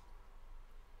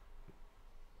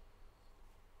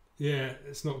 Yeah,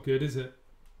 it's not good, is it?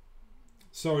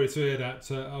 Sorry to hear that,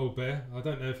 old bear. I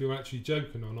don't know if you're actually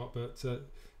joking or not, but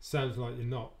sounds like you're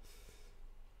not.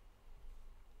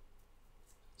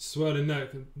 Swirling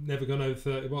note, never gone over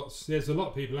 30 watts. There's a lot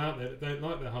of people out there that don't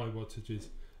like their high wattages.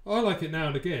 I like it now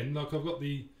and again. Like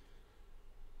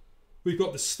we've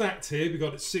got the stacked here. We've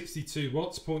got it 62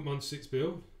 watts, 0.16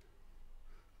 build.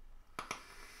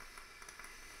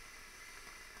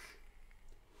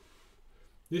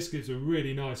 This gives a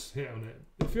really nice hit on it.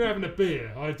 If you're having a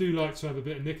beer, I do like to have a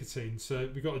bit of nicotine. So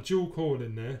we've got a dual coil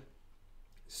in there,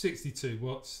 62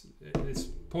 watts. It's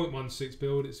 0.16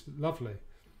 build. It's lovely.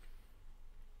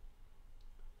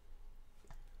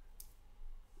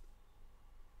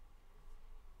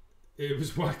 it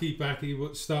was wacky backy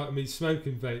what started me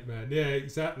smoking vape, man. Yeah,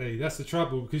 exactly. That's the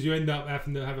trouble, because you end up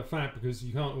having to have a fab because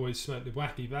you can't always smoke the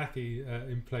wacky backy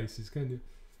in places, can you?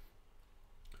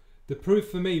 The proof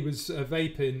for me was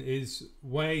vaping is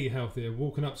way healthier.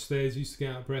 Walking upstairs, used to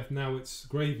get out of breath. Now it's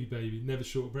gravy, baby. Never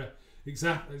short of breath.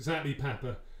 Exactly,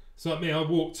 Papa. So like me, I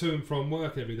walk to and from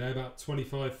work every day, about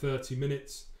 25, 30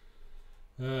 minutes.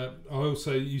 I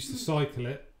also used to cycle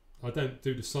it. I don't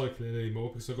do the cycling anymore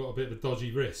because I've got a bit of a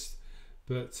dodgy wrist.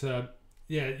 But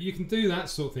yeah, you can do that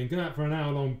sort of thing. Go out for an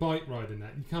hour-long bike ride and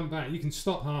that. You come back, you can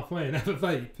stop halfway and have a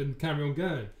vape and carry on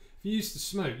going. If you used to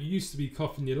smoke, you used to be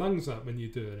coughing your lungs up when you're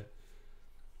doing it.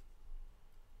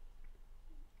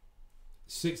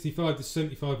 65 to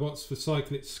 75 watts for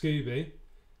Cyclix Scooby.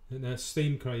 And they're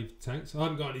steam crave tanks. I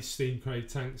haven't got any steam crave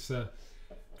tanks,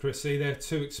 Chrissy. They're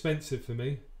too expensive for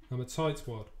me. I'm a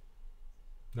tightwad.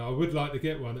 Now, I would like to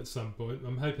get one at some point.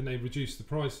 I'm hoping they reduce the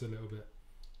price a little bit.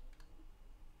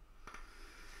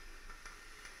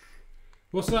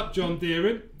 What's up, John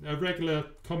Deering? A regular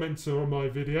commenter on my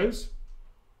videos.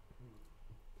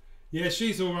 Yeah,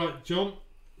 she's alright, John.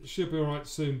 She'll be alright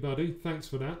soon, buddy. Thanks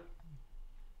for that.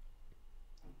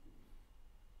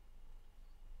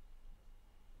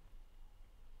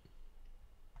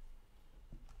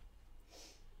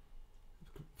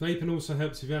 Vaping also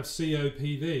helps if you have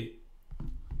COPD.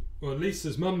 Well,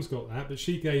 Lisa's mum's got that, but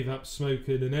she gave up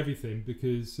smoking and everything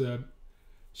because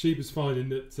she was finding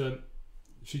that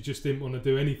she just didn't want to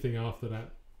do anything after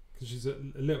that because she's a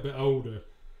little bit older,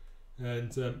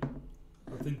 and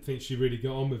I didn't think she really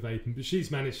got on with vaping, but she's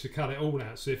managed to cut it all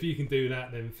out. So if you can do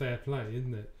that, then fair play,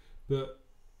 isn't it? But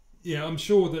yeah, I'm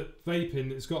sure that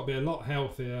vaping has got to be a lot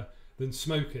healthier than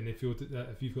smoking if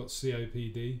you've got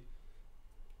COPD.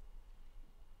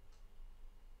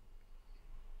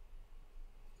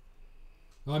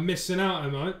 I'm missing out,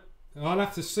 am I? I'll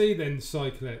have to see then,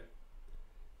 Cyclic.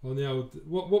 On the old...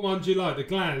 What one do you like? The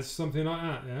Glaz? Something like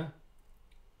that, yeah?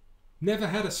 Never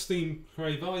had a steam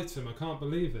crave item. I can't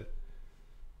believe it.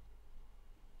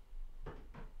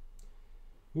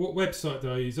 What website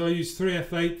do I use? I use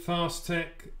 3F8, Fast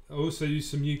Tech. I also use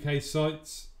some UK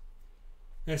sites.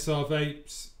 SR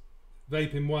Vapes,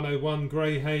 Vaping 101,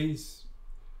 Grey Haze,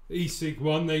 eSig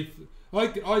 1.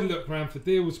 I look around for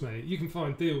deals, mate. You can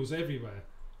find deals everywhere.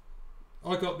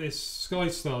 I got this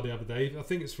Skystar the other day. I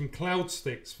think it's from Cloud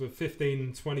Sticks for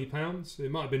 £15-20.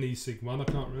 It might have been eSig 1. I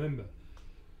can't remember.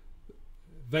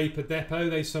 Vapor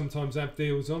Depot, they sometimes have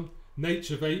deals on.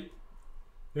 Nature Vape,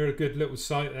 they're a good little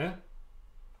site there.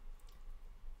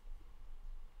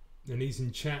 And he's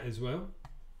in chat as well.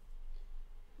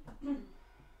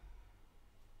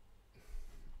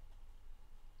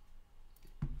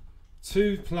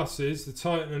 Two pluses, the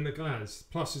Titan and the Glaz.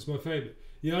 Plus is my favourite.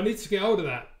 Yeah, I need to get hold of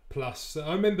that Plus.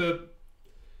 I remember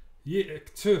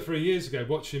 2 or 3 years ago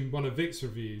watching one of Vic's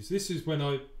reviews. This is when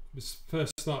I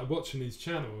first started watching his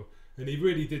channel, and he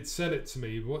really did sell it to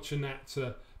me, watching that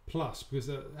Plus, because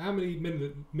how many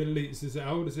millilitres is it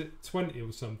hold? Is it 20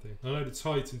 or something? I know the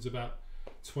Titan's about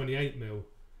 28 mil.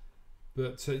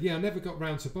 But yeah, I never got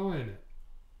round to buying it.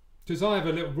 Because I have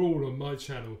a little rule on my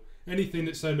channel. Anything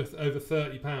that's over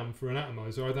 £30 for an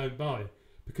atomizer, I don't buy.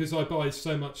 Because I buy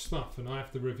so much stuff and I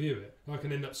have to review it. I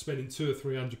can end up spending £200 or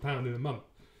 £300 in a month.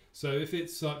 So if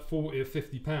it's like £40 or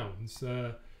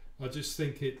 £50, I just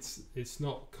think it's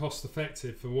not cost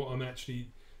effective for what I'm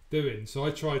actually doing. So I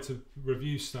try to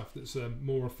review stuff that's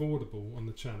more affordable on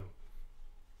the channel.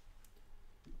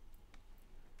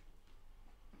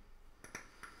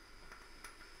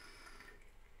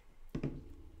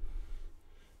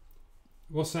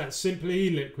 What's that? Simply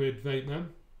E-Liquid Vape Man.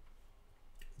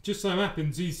 Just so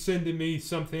happens he's sending me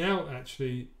something out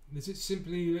actually. Is it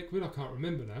Simply E-Liquid? I can't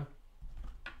remember now.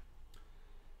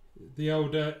 The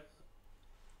old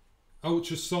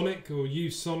Ultrasonic or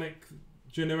U-Sonic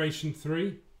Generation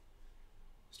 3.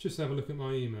 Let's just have a look at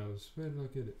my emails. Where did I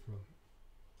get it from?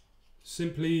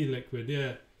 Simply E-Liquid,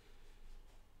 yeah.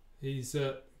 He's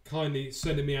kindly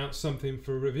sending me out something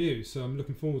for a review, so I'm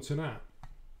looking forward to that.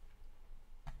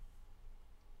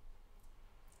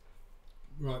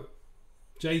 Right,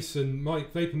 Jason,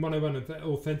 Mike, Vaping 101 and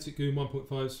Authentic Goon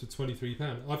 1.5s for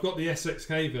 £23. I've got the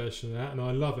SXK version of that and I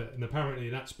love it, and apparently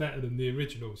that's better than the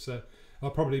original, so I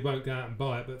probably won't go out and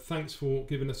buy it, but thanks for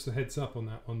giving us the heads up on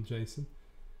that one, Jason.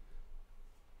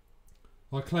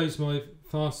 I closed my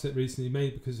fast set recently,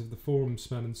 made because of the forum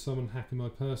spam and someone hacking my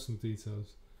personal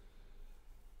details.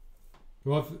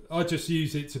 Well, I just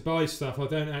use it to buy stuff. I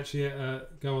don't actually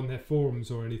go on their forums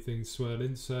or anything,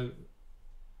 Swirling, so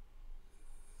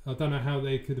I don't know how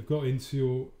they could have got into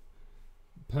your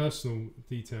personal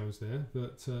details there,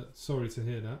 but sorry to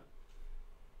hear that.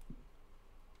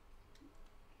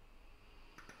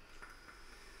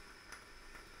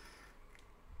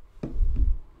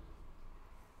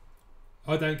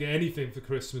 I don't get anything for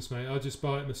Christmas, mate. I just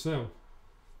buy it myself.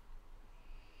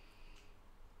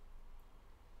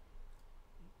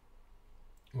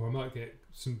 Or I might get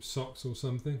some socks or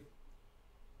something.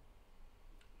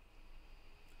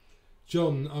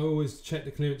 John, I always check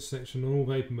the clearance section on all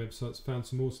vaping websites. Found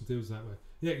some awesome deals that way.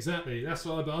 Yeah, exactly. That's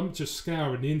what I'm just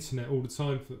scouring the internet all the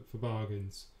time for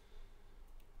bargains.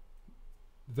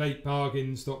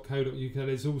 Vapebargains.co.uk.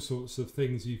 There's all sorts of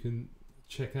things you can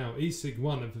check out. eSig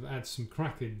 1 have had some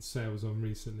cracking sales on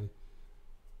recently.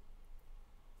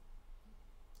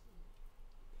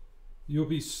 You'll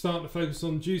be starting to focus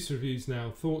on juice reviews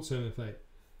now. Thoughts, MF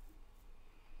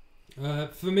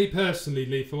Vape? For me personally,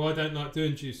 Lethal, I don't like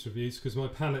doing juice reviews because my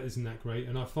palate isn't that great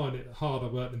and I find it harder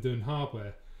work than doing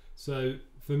hardware. So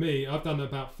for me, I've done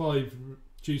about 5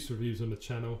 juice reviews on the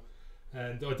channel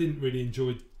and I didn't really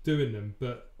enjoy doing them,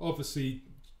 but obviously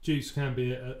juice can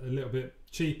be a little bit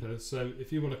cheaper, so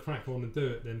if you want to crack on and do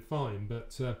it, then fine.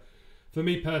 But for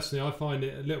me personally, I find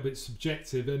it a little bit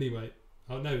subjective anyway.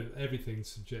 I know everything's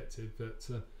subjective, but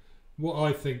what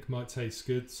I think might taste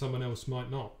good, someone else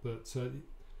might not. But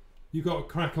you got to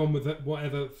crack on with it,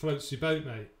 whatever floats your boat,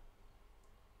 mate.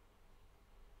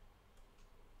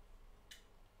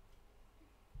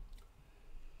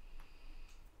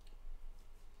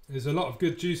 There's a lot of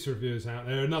good juice reviewers out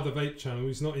there. Another vape channel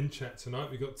who's not in chat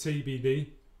tonight. We've got TBD,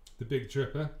 the Big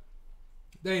Dripper.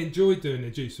 They enjoy doing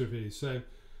their juice reviews, so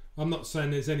I'm not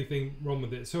saying there's anything wrong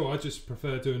with it at all. I just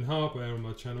prefer doing hardware on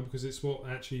my channel because it's what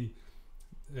actually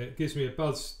gives me a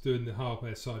buzz doing the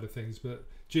hardware side of things. But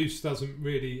juice doesn't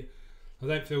really, I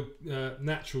don't feel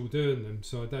natural doing them,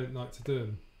 so I don't like to do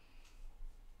them.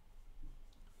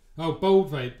 Oh,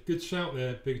 Bold Vape, good shout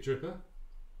there, Big Dripper.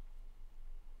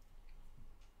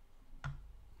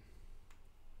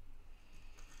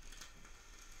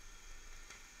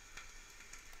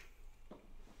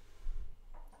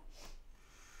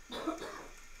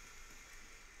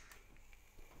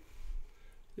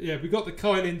 Yeah, we got the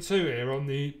Kylin 2 here on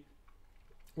the,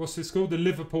 what's this called? The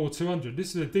Liverpool 200.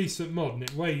 This is a decent mod and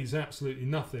it weighs absolutely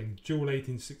nothing. Dual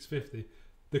 18650.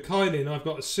 The Kylin, I've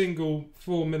got a single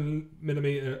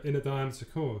 4mm inner diameter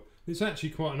core. It's actually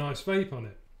quite a nice vape on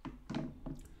it.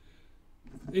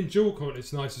 In dual core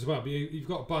it's nice as well, but you've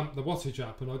got to bump the wattage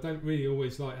up and I don't really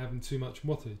always like having too much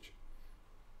wattage.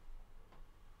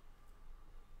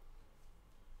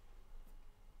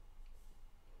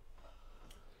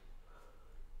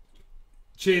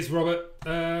 Cheers, Robert.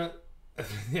 Yeah,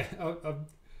 I've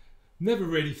never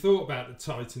really thought about the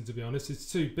Titan, to be honest.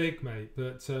 It's too big, mate,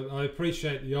 but I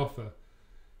appreciate the offer.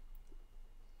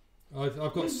 I've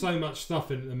got so much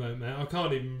stuff in at the moment, mate. I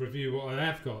can't even review what I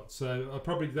have got, so I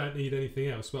probably don't need anything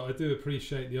else, but I do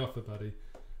appreciate the offer, buddy.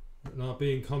 And I'll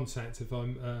be in contact if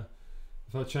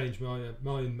I change my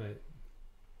mind, mate.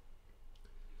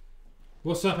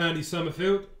 What's up, Andy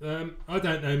Summerfield? I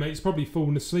don't know, mate. He's probably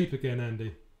fallen asleep again,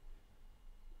 Andy.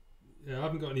 Yeah, I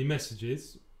haven't got any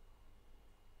messages.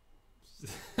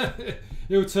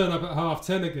 He'll turn up at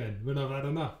 10:30 again when I've had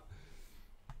enough.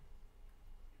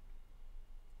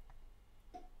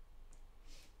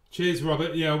 Cheers,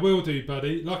 Robert. Yeah, I will do,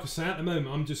 buddy. Like I say, at the moment,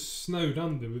 I'm just snowed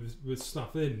under with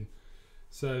stuff in.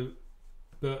 So,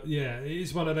 but yeah, it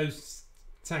is one of those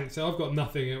tanks that I've got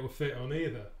nothing it will fit on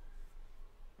either.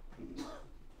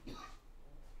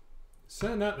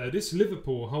 Saying that though, this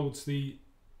Liverpool holds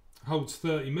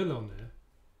 30mm on there.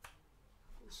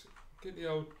 Let's get the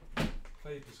old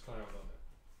Vapors Cloud on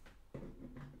it.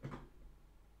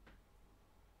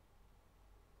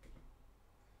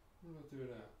 What do I do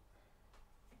with that?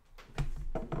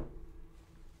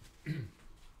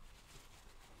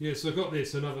 Yeah, so I got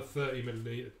this, another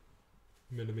 30mm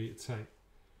tank.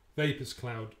 Vapors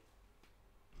Cloud.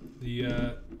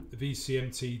 The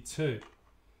VCMT2.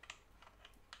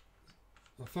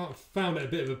 I found it a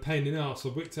bit of a pain in the arse. I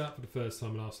whipped it up for the first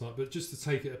time last night, but just to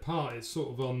take it apart, it's sort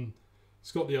of on.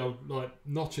 It's got the old like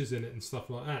notches in it and stuff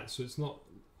like that, so it's not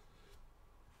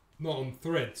on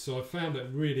thread. So I found it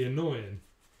really annoying,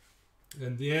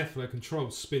 and the airflow control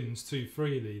spins too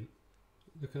freely.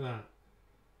 Look at that.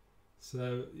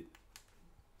 So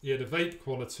yeah, the vape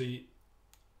quality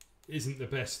isn't the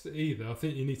best either. I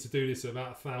think you need to do this at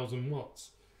about 1000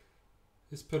 watts.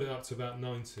 Let's put it up to about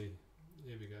 90.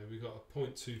 Here we go, we've got a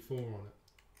 0.24 on it.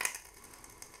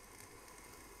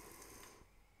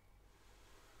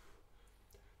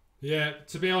 Yeah,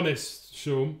 to be honest,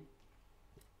 Sean,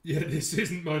 yeah, this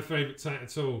isn't my favourite tank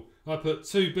at all. I put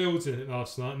 2 builds in it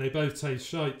last night and they both taste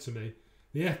shite to me.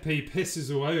 The FP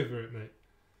pisses all over it, mate.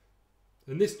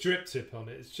 And this drip tip on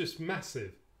it, it's just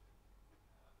massive.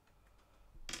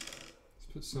 Let's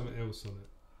put something else on it.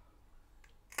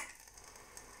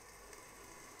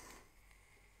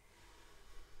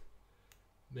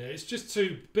 Yeah, it's just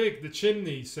too big. The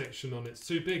chimney section on it's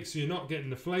too big, so you're not getting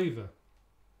the flavour.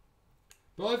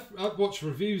 But I've watched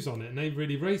reviews on it, and they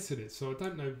really rated it, so I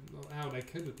don't know how they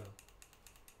could have done.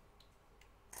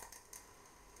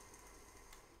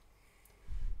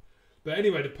 But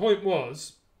anyway, the point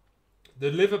was,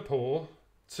 the Liverpool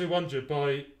 200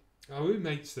 by, who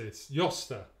makes this?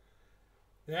 Yosta.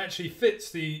 It actually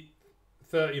fits the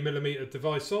 30mm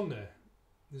device on there.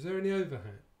 Is there any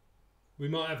overhang? We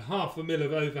might have 0.5 mil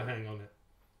of overhang on it.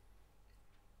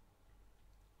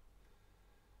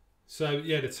 So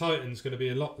yeah, the Titan's going to be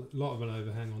a lot of an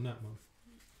overhang on that one.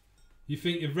 You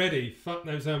think you're ready? Fuck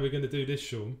knows how we're going to do this,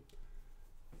 Sean.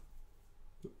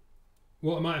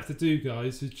 What I might have to do,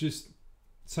 guys, is just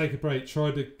take a break.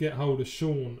 Try to get hold of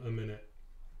Sean a minute.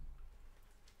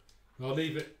 I'll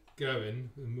leave it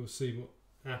going, and we'll see what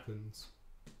happens.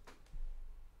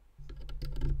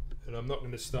 And I'm not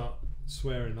going to start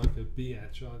swearing like a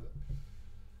biatch either.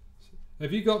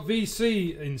 Have you got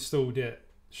VC installed yet,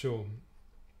 Sean?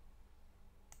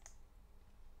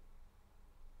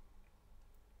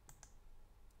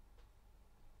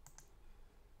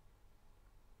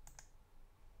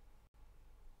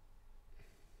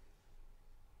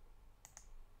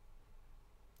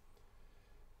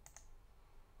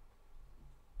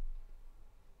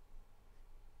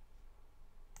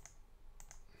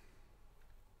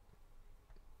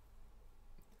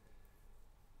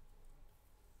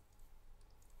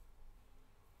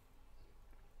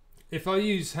 If I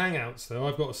use Hangouts though,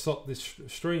 I've got to stop this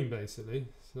stream basically.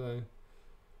 So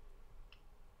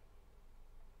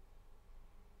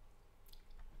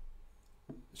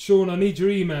Sean, I need your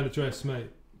email address, mate,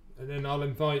 and then I'll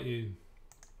invite you.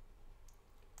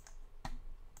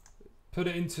 Put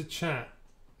it into chat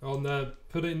on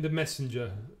put it into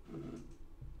Messenger.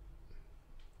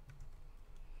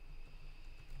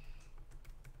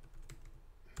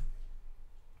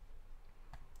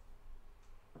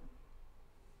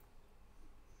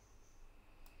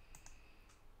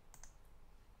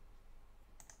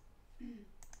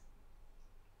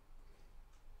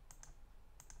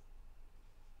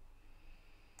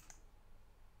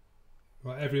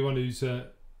 Right, everyone who's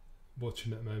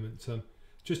watching at the moment,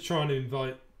 just trying to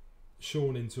invite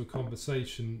Sean into a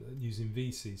conversation using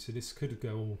VC. So this could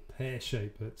go all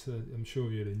pear-shaped, but I'm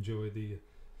sure you'll enjoy the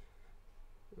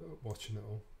watching it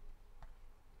all.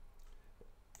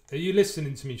 Are you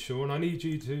listening to me, Sean? I need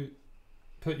you to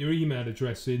put your email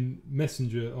address in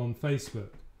Messenger on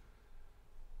Facebook.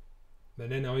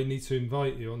 And then I need to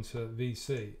invite you onto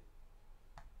VC.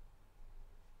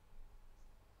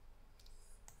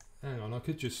 Hang on, I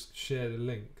could just share the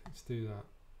link. Let's do that.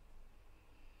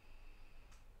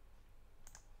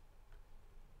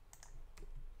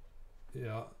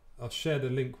 Yeah, I'll share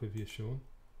the link with you, Sean.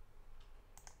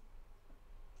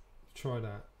 Try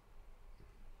that.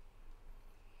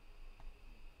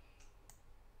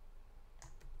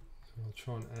 I'll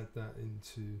try and add that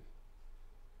into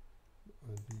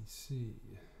VC.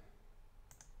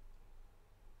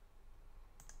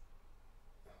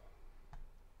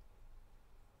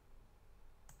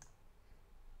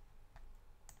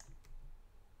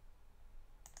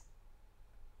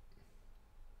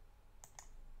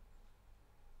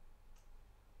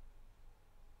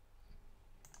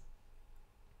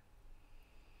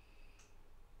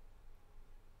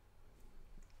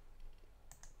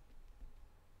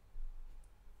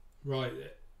 Right,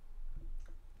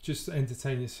 just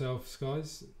entertain yourselves,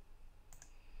 guys.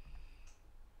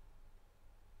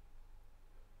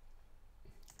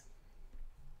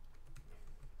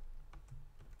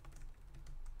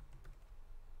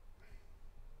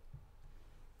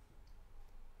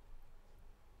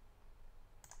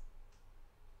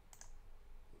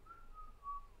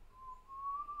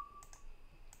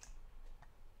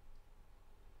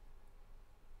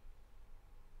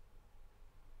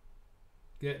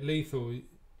 Get Lethal.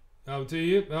 Oh, do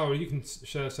you? Oh, you can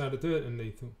show us how to do it in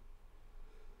Lethal.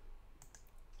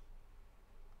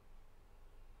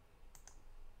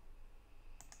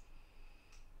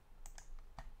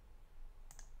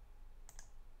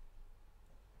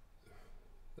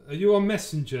 Are you on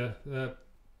Messenger,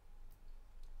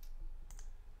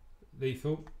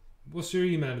 Lethal? What's your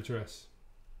email address?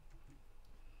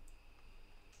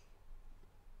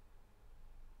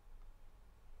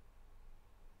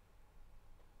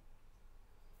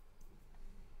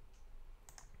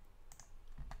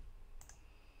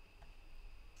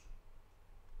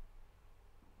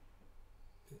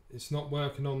 It's not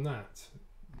working on that.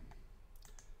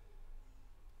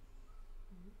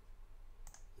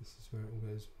 This is where it all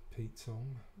goes Pete's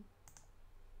on.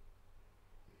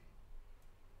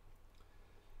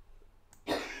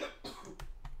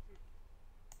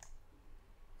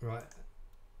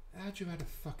 How'd you add a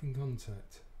fucking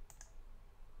contact?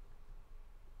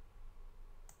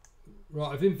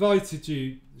 Right, I've invited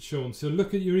you, Sean, so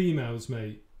look at your emails,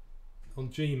 mate, on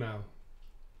Gmail.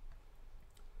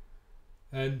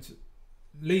 And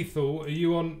Lethal, are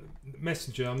you on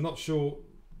Messenger? I'm not sure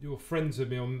you're friends with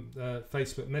me on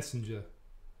Facebook Messenger.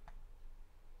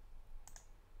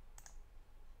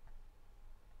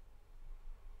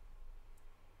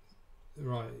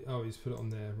 Right, oh, he's put it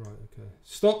on there. Right, okay.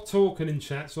 Stop talking in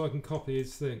chat so I can copy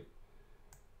his thing.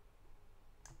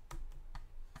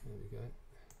 There we go.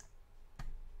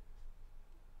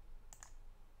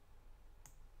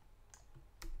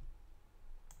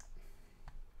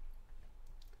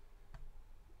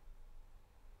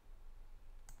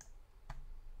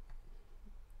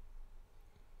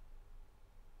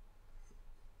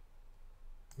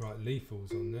 Right,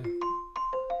 Lethal's on there.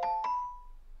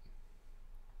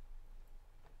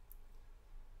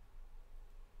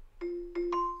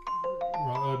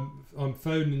 Right, I'm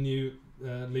phoning you,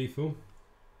 Lethal.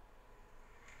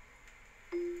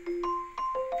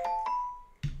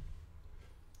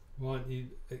 Why aren't you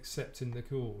accepting the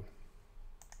call?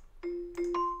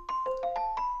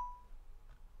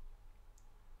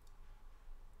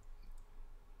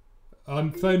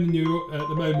 I'm phoning you at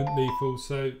the moment, Lethal,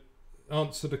 so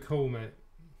answer the call, mate.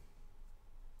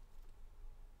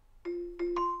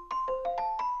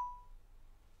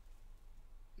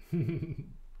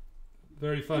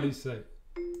 Very funny, say.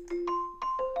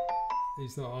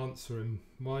 He's not answering.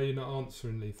 Why are you not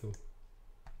answering, Lethal?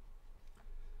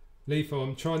 Lethal,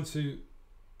 I'm trying to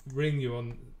ring you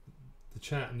on the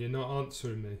chat and you're not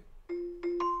answering me.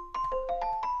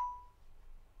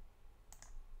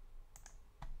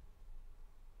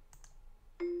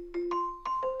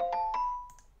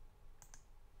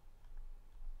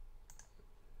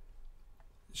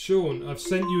 Sean, I've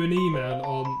sent you an email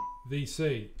on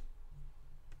VC.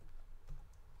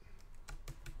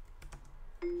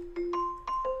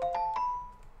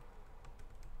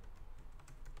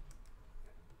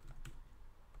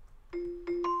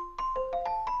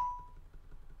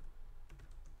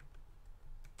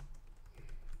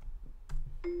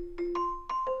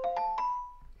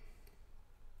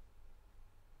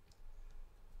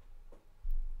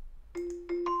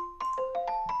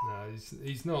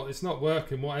 He's not, it's not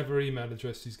working. Whatever email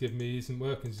address he's given me isn't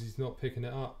working, so he's not picking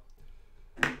it up.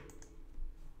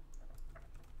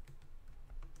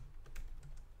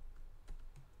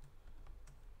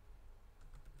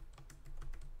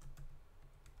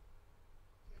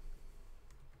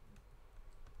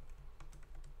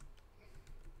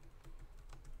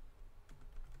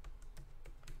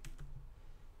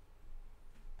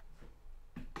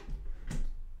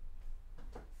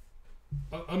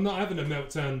 I'm not having a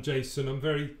meltdown, Jason. I'm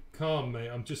very calm, mate.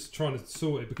 I'm just trying to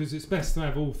sort it because it's best to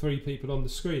have all three people on the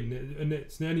screen, and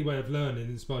it's the only way of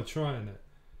learning is by trying it.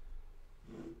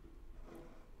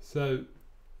 So,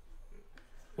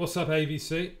 what's up,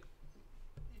 AVC?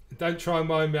 Don't try and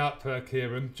wind me up,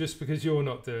 Kieran, just because you're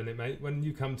not doing it, mate. When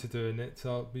you come to doing it,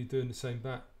 I'll be doing the same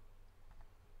back.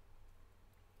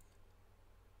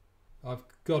 I've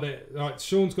got it. Right,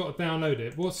 Sean's got to download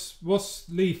it. What's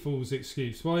Lethal's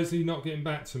excuse? Why is he not getting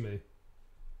back to me?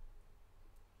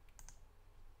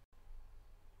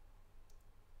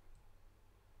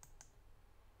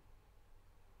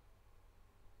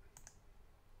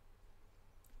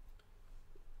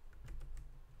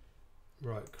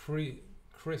 Right,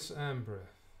 Chris Ambreth.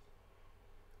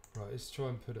 Right, let's try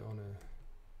and put it on here.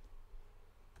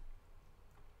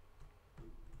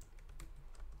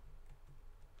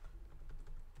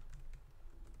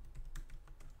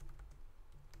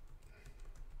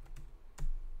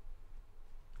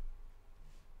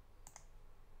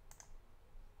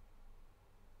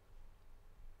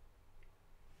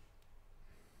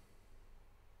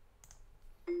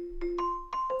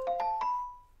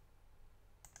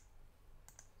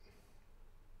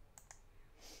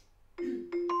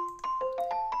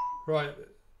 Right,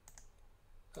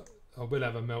 I will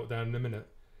have a meltdown in a minute.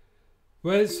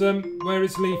 Where is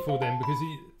Lethal then? Because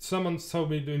someone's told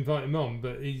me to invite him on,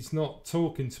 but he's not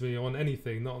talking to me on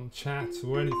anything, not on chat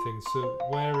or anything. So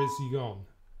where is he gone?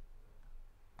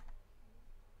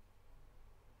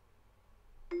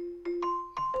 He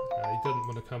doesn't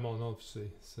want to come on,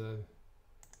 obviously. So.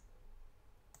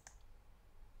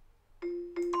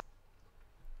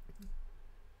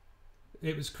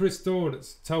 It was Chris Dorr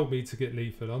that's told me to get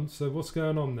Lethal on, so what's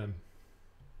going on then?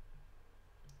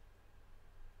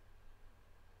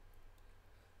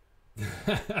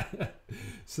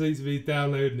 Seems to be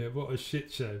downloading it. What a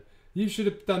shit show. You should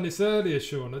have done this earlier,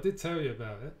 Sean. I did tell you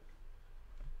about it.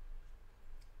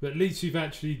 But at least you've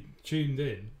actually tuned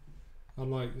in,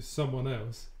 unlike someone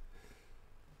else.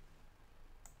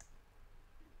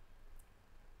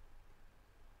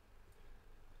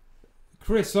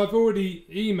 Chris, I've already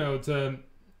emailed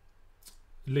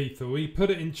Lethal. He put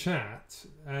it in chat,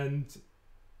 and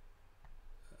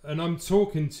I'm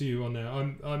talking to you on there.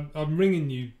 I'm ringing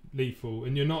you, Lethal,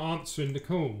 and you're not answering the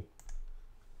call.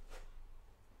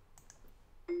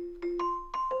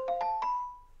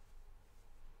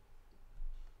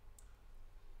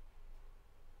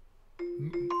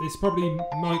 It's probably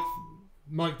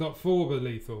Mike.Forber,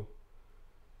 Lethal.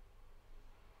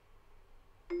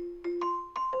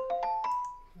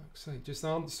 Fuck's sake, just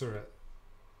answer it.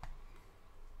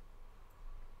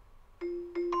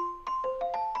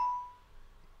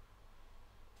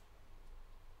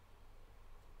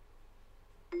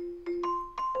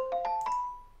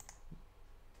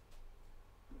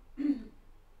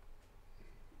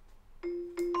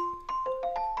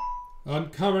 I'm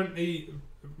currently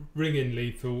ringing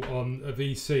Lethal on a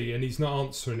VC and he's not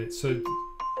answering it, so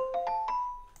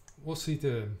what's he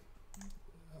doing?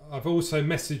 I've also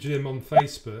messaged him on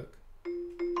Facebook.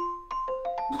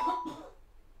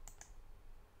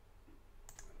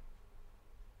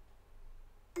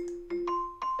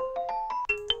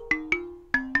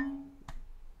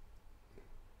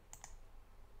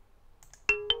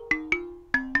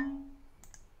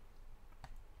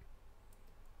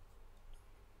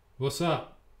 What's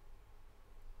up?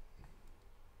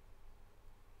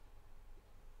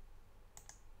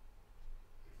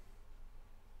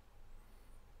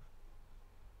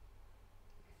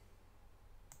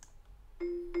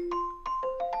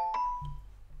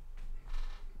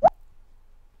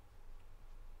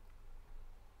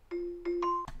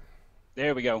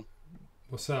 There we go.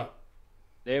 What's up?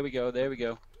 There we go. There we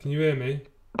go. Can you hear me?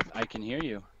 I can hear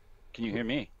you. Can you hear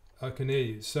me? I can hear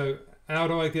you. So how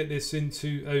do I get this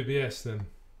into OBS then?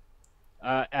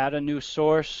 Add a new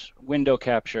source, window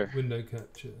capture. Window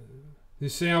capture. You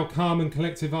see how calm and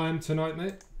collective I am tonight,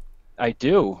 mate? I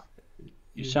do.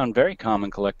 You sound very calm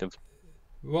and collective.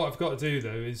 What I've got to do though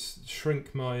is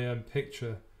shrink my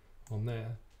picture on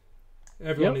there.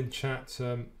 Everyone in chat,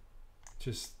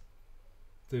 just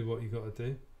do what you got to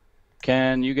do.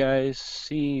 Can you guys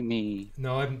see me?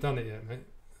 No, I haven't done it yet, mate.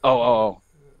 Oh.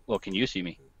 Well, can you see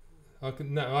me? I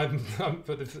can. No, I haven't.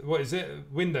 But what is it?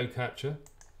 Window capture.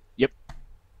 Yep.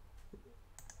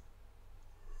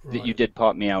 Right. That you did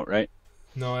pop me out, right?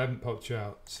 No, I haven't popped you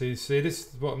out. See, this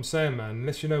is what I'm saying, man.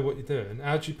 Unless you know what you're doing,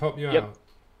 how'd you pop you out?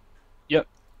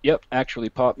 Yep. Actually,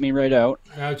 popped me right out.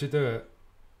 How'd you do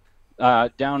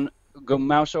it? Down. Go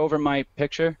mouse over my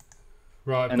picture.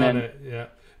 Right, I've and done then, it. Yeah,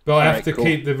 but I have to cool.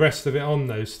 keep the rest of it on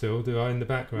though. Still, do I in the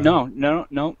background?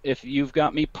 No. If you've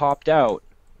got me popped out,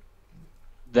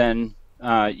 then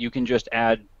you can just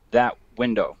add that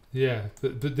window. Yeah,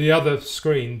 but the other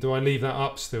screen, do I leave that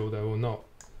up still though, or not?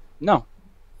 No.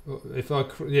 If I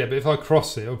but if I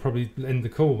cross it, it'll probably end the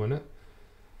call, won't it?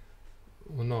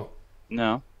 Or not?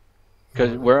 No,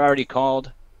 because we're already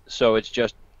called, so it's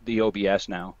just the OBS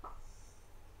now.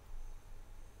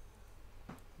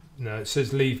 No, it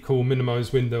says leave call,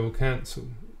 minimize window, or cancel.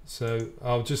 So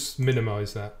I'll just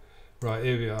minimize that. Right,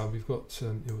 here we are. We've got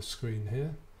your screen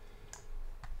here.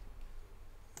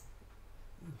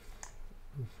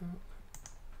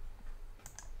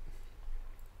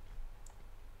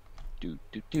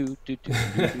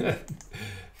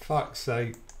 Fuck's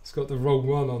sake, it's got the wrong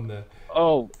one on there.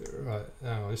 Oh. Right,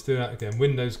 now let's do that again.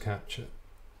 Windows capture.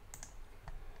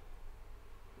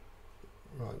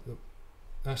 Right,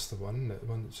 that's the one, isn't it? The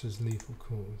one that says Lethal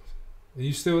Coilz. Are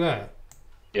you still there?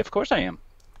 Of course I am.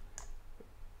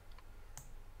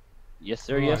 Yes,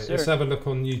 sir. Right, Yes, sir. let's have a look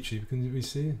on YouTube. Can we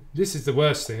see? This is the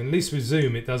worst thing. At least with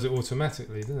Zoom, it does it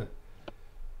automatically, doesn't it?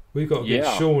 We've got to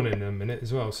get Sean in a minute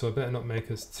as well, so I better not make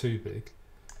us too big.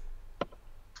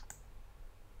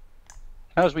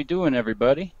 How's we doing,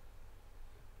 everybody?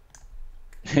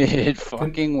 It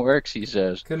fucking works, he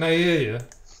says. Can they hear you?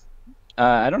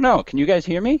 I don't know. Can you guys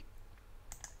hear me?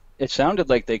 It sounded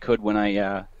like they could when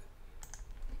I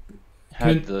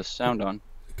had the sound on.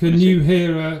 Can you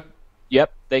hear?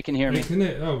 Yep, they can hear me. Can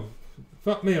it? Oh,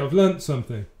 fuck me! I've learnt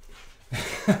something.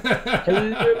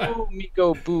 Hello,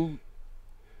 Miko Boo.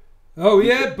 Oh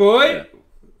yeah, boy.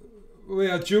 We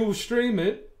are dual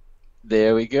streaming.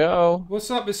 There we go.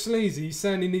 What's up with Sleazy? He's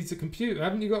saying he needs a computer.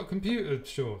 Haven't you got a computer,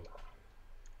 Sean?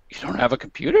 You don't have a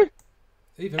computer?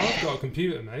 Even I've got a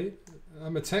computer, mate.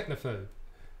 I'm a technophobe.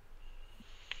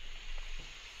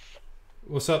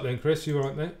 What's up then, Chris? You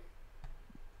alright, mate?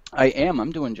 I am.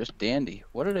 I'm doing just dandy.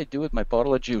 What did I do with my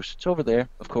bottle of juice? It's over there,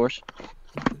 of course.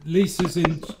 Lisa's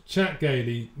in chat,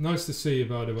 Gaily. Nice to see you,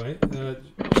 by the way.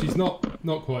 She's not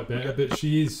quite better, but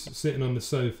she is sitting on the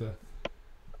sofa.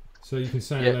 So you can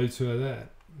say hello to her there.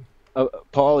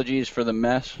 Apologies for the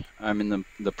mess. I'm in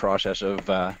the process of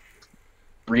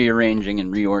rearranging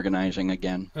and reorganizing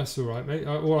again. That's all right, mate.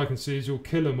 All I can see is you'll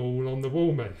kill them all on the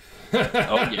wall, mate.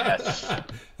 Oh, yes.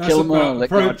 That's Kill 'em all, about let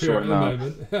God appropriate sort at the 'em out.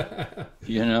 moment.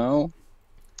 You know?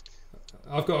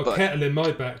 I've got a kettle in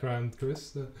my background,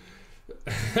 Chris.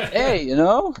 Hey, you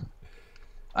know,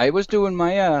 I was doing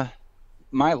my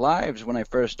my lives when I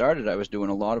first started. I was doing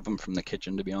a lot of them from the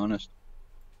kitchen, to be honest.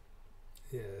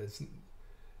 Yeah, there's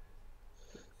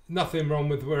nothing wrong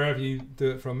with wherever you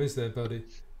do it from, is there, buddy?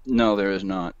 No, there is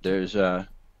not. There's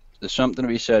something to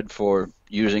be said for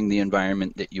using the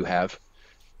environment that you have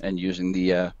and using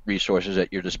the resources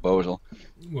at your disposal.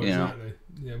 Well, You know. exactly.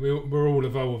 Yeah, we're all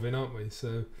evolving, aren't we?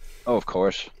 So Oh, of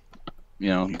course. You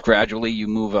know, gradually you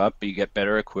move up, you get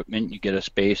better equipment, you get a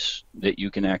space that you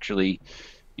can actually,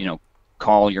 you know,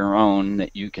 call your own,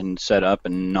 that you can set up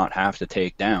and not have to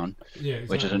take down. yeah, exactly.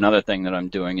 Which is another thing that I'm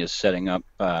doing, is setting up,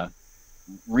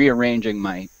 rearranging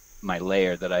my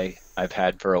layer that I've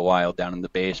had for a while down in the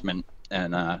basement,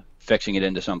 and fixing it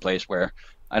into some place where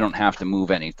I don't have to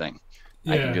move anything.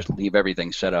 I Yeah. can just leave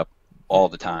everything set up all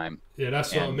the time. Yeah,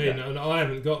 that's what I And, mean. And I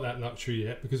haven't got that luxury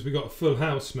yet because we've got a full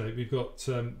house, mate. We've got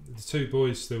the two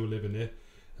boys still living here.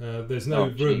 There's no Oh,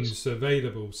 jeez. rooms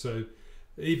available, so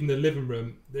even the living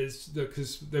room,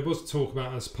 because there was talk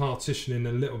about us partitioning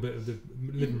a little bit of the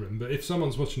living room. But if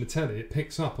someone's watching the telly, it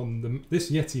picks up on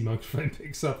this Yeti microphone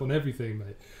picks up on everything,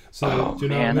 mate. So Oh do you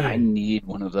know man, what I I mean? need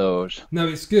one of those. No,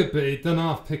 it's good, but it doesn't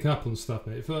half pick up on stuff,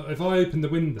 mate. If I open the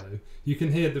window, you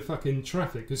can hear the fucking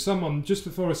traffic. Because someone, just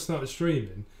before I started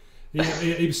streaming, he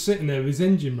was sitting there with his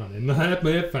engine running. And I had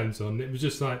my headphones on. And it was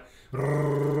just like, do you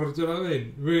know what I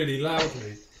mean? Really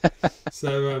loudly.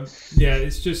 So, yeah,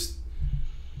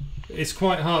 it's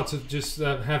quite hard to just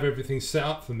have everything set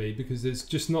up for me because there's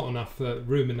just not enough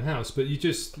room in the house. But you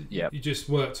just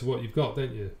work to what you've got,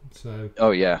 don't you? So.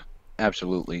 Oh yeah,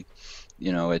 absolutely.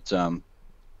 You know, it's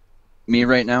me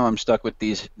right now. I'm stuck with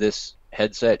this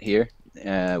headset here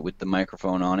with the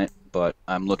microphone on it, but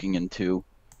I'm looking into.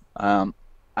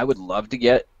 I would love to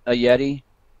get a Yeti,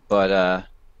 but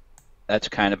that's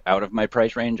kind of out of my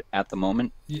price range at the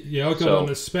moment. Yeah, I got So- on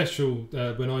a special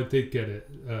when I did get it,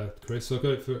 Chris. I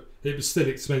got it for. It was still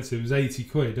expensive. It was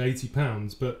 £80,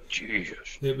 £80, but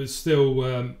Jesus. it was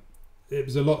still. It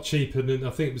was a lot cheaper than I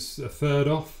think it was a third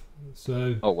off.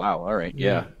 So Oh wow. All right.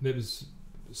 Yeah. it was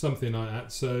something like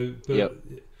that. So, but Yep.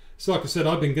 it's like I said,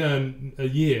 I've been going a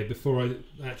year before I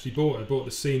actually bought it. I bought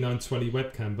the C920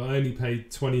 webcam, but I only paid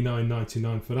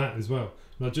 £29.99 for that as well.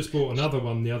 And I just bought another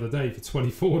one the other day for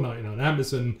 £24.99.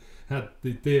 Amazon had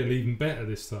the deal even better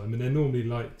this time, and they're normally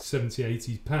like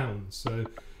 £70-80. So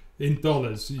in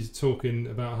dollars, you're talking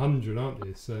about 100, aren't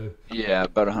you? So Yeah.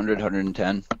 About 100,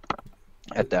 110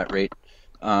 at that rate.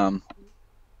 hang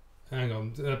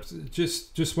on,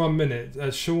 just 1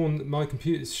 minute. Sean, my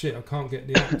computer's shit. I can't get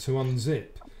the app to unzip.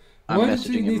 I'm Why did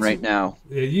you messaging need him right to- now.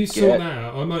 Yeah, you sort that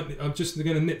out. I'm just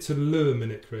going to nip to the loo a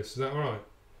minute, Chris. Is that all right?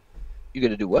 You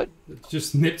gonna do what?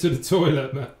 Just nip to the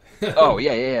toilet, Matt. Oh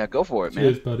yeah. Go for it, man.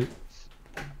 Cheers, buddy.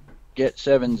 Get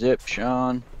 7-zip,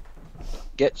 Sean.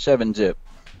 Get 7-zip.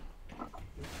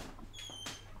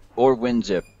 Or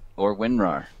WinZip. Or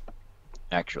WinRAR.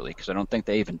 Actually, because I don't think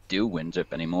they even do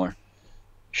WinZip anymore.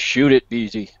 Shoot it,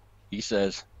 BZ, he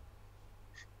says.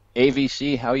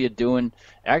 AVC, how you doing?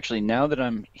 Actually, now that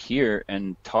I'm here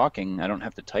and talking, I don't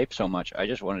have to type so much. I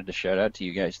just wanted to shout out to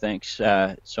you guys. Thanks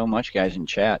so much, guys, in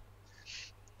chat.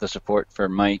 The support for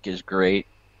Mike is great.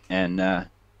 And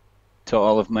to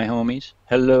all of my homies,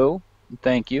 hello.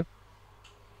 Thank you.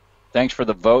 Thanks for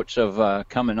the votes of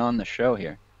coming on the show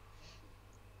here.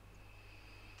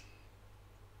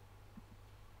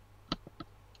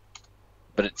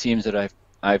 But it seems that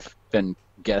I've been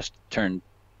guest turned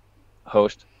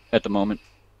host at the moment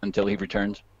until he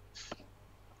returns.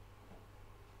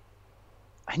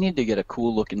 I need to get a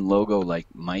cool looking logo like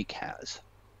Mike has.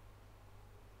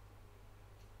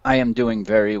 I am doing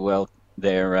very well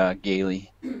there,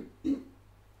 Gailey.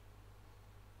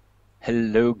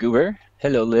 Hello, Goober.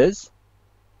 Hello, Liz.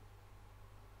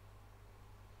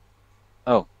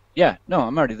 Oh, yeah, no,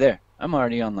 I'm already there. I'm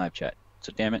already on live chat,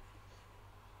 so damn it.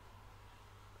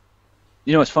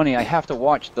 You know, it's funny, I have to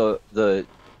watch the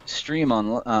stream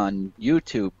on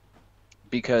YouTube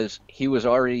because he was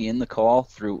already in the call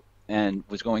through and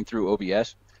was going through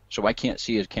OBS, so I can't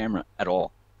see his camera at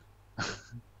all.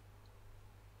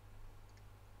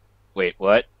 Wait,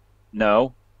 what?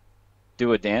 No.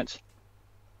 Do a dance.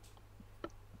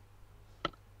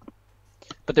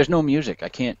 But there's no music.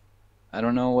 I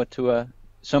don't know what to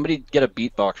somebody get a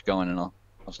beatbox going and I'll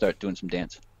start doing some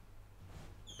dance.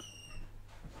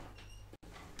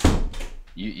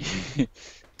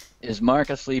 Is Mark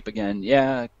asleep again?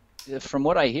 Yeah, from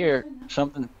what I hear,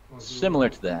 something similar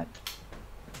to that.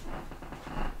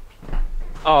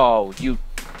 Oh, you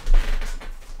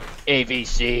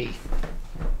AVC.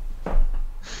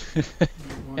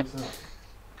 Why is that?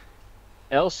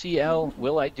 LCL,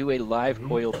 will I do a live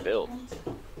coil build?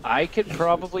 I could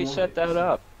probably set that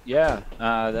up. Yeah,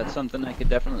 that's something I could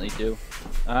definitely do.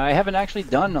 I haven't actually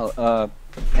done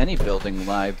any building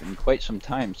live in quite some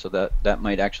time, so that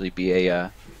might actually be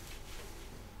a.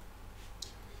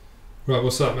 Right,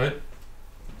 what's up, mate?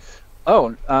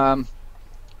 Oh,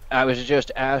 I was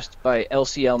just asked by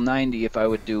LCL90 if I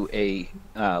would do a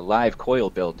live coil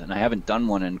build, and I haven't done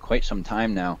one in quite some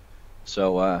time now.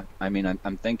 So, I mean,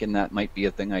 I'm thinking that might be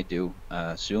a thing I do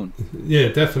soon. Yeah,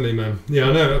 definitely, man. Yeah,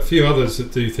 I know a few others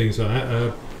that do things like that.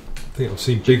 I think I've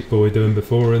seen Big Boy doing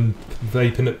before, and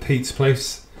vaping at Pete's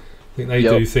place. I think they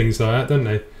do things like that, don't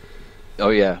they? Oh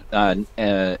yeah,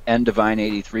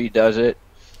 Ndivine83 does it.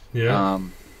 Yeah.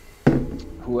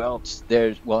 Who else?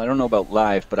 Well, I don't know about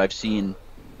live, but I've seen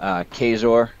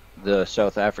Kazor, the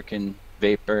South African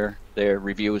vapor, their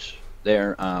reviews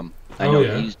there. I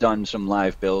know he's done some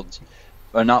live builds,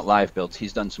 or not live builds.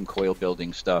 He's done some coil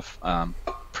building stuff.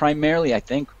 Primarily, I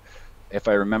think, if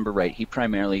I remember right, he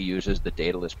primarily uses the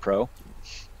Daedalus Pro,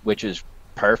 which is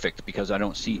perfect because I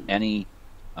don't see any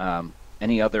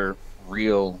other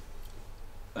real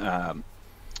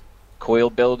coil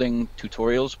building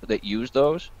tutorials that use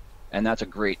those, and that's a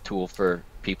great tool for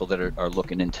people that are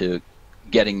looking into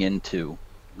getting into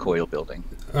coil building.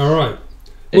 All right.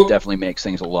 It definitely makes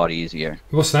things a lot easier.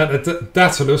 What's that? A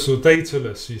Daedalus or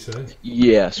Daedalus, you say?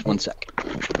 Yes, one sec.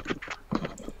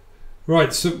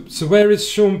 Right, so where is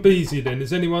Sean Beasy then?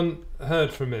 Has anyone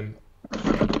heard from him?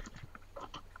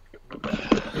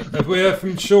 Have we heard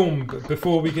from Sean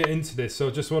before we get into this? So I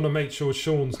just want to make sure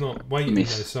Sean's not waiting there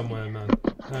somewhere, man.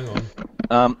 Hang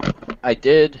on. I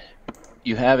did.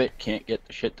 You have it. Can't get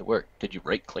the shit to work. Did you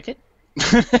right click it?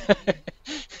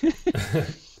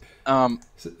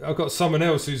 I've got someone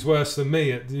else who's worse than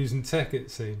me at using tech,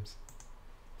 it seems.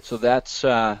 So that's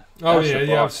oh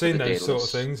yeah, I've seen those sort of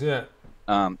things. Yeah.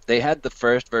 They had the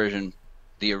first version,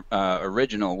 the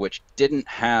original, which didn't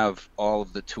have all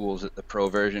of the tools that the Pro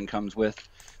version comes with.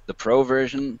 The Pro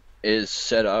version is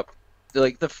set up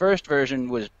like the first version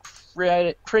was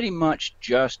pretty much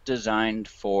just designed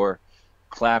for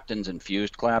Claptons and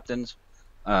fused Claptons,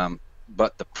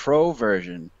 but the Pro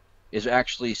version is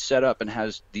actually set up and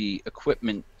has the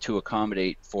equipment to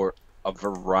accommodate for a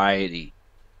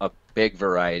big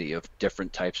variety of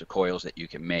different types of coils that you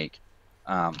can make.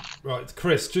 Right,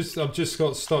 Chris, I've just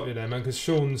got to stop you there, man, because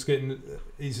Sean's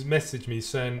he's messaged me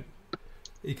saying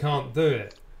he can't do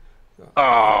it.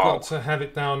 I've got to have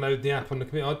it download the app on the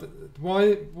computer.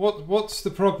 What's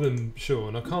the problem,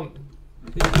 Sean? I can't.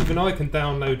 Even I can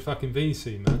download fucking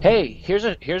VC, man. Hey, here's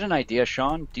an idea,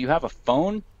 Sean. Do you have a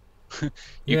phone?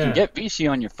 You can get VC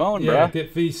on your phone, bro. Yeah,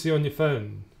 get VC on your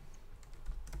phone.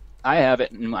 I have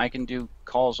it, and I can do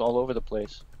calls all over the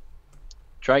place.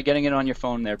 Try getting it on your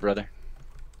phone there, brother.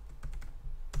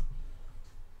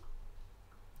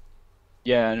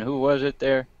 Yeah, and who was it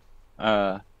there?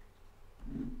 Oh,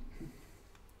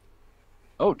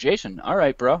 Jason. All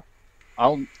right, bro.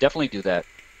 I'll definitely do that.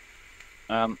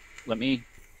 Let me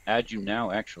add you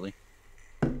now, actually.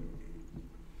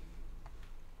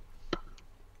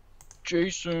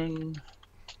 Jason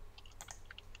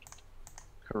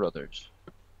Carruthers.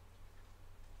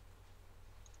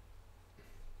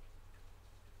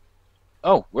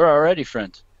 Oh, we're already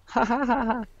friends. Ha ha ha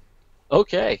ha.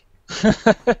 Okay.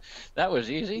 That was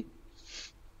easy.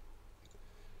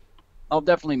 I'll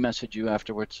definitely message you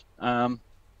afterwards. Who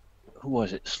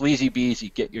was it? Sleazy Beezy,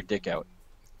 get your dick out.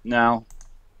 Now.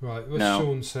 Right, what's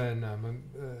Sean saying now? My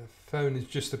phone is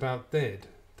just about dead.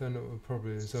 Don't know what the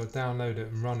problem is. I'll download it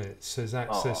and run it. It says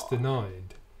access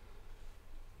denied.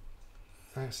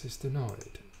 Access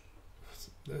denied.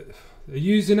 Are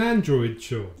you using Android,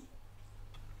 Sean?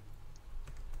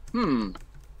 I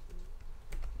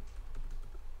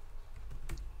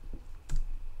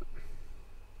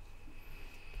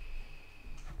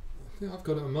think I've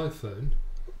got it on my phone.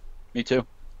 Me too.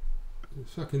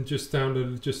 If I can just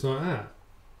download it just like that.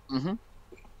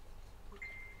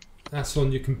 That's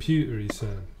on your computer, he's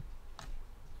saying.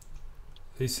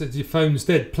 He said your phone's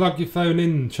dead. Plug your phone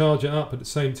in and charge it up at the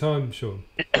same time, Sean.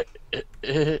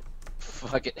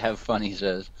 Fuck it, have fun, he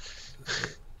says.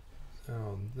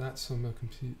 Oh, that's on my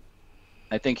computer.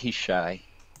 I think he's shy.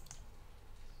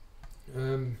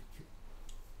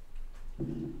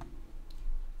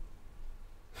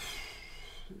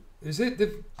 Is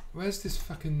it where's this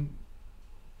fucking...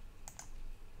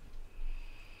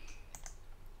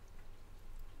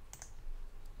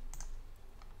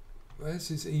 Where's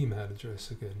his email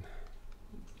address again?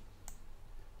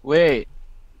 Wait,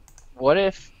 what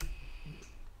if...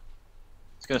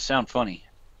 It's going to sound funny.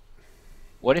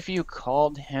 What if you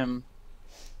called him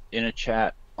in a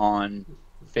chat on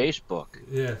Facebook?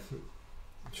 Yeah,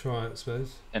 try it, I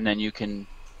suppose. And then you can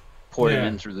port him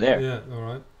in through there. Yeah,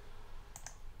 alright.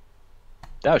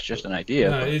 That was just an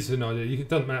idea. No, but... it is an idea. It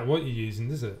doesn't matter what you're using,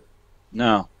 does it?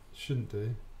 No. Shouldn't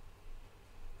do.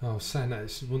 Oh, saying that,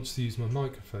 it wants to use my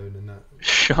microphone and that.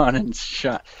 Sean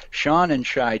and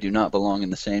Shy do not belong in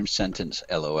the same sentence,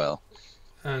 LOL.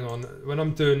 Hang on, when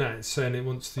I'm doing that, it's saying it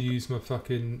wants to use my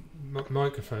fucking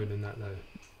microphone and that, though.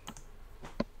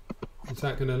 Is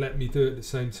that going to let me do it at the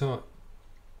same time?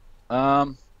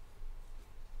 I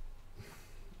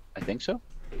think so.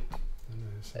 I don't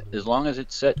know, As long as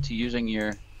it's set to using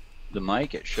the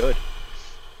mic, it should.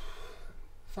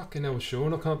 Fucking hell,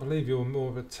 Sean, I can't believe you're more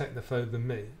of a technophobe than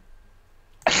me.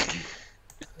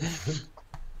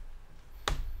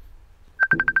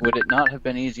 Would it not have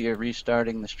been easier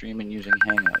restarting the stream and using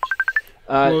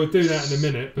Hangouts? We'll do that in a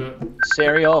minute, but...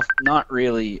 Serial, not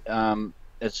really.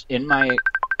 It's in my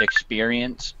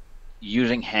experience,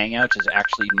 using Hangouts is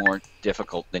actually more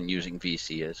difficult than using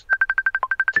VC is,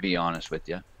 to be honest with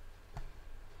you.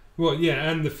 Well, yeah,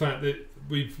 and the fact that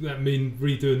that mean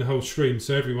redoing the whole stream,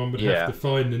 so everyone would have to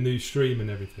find the new stream and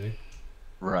everything.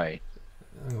 Right.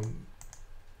 Hang on.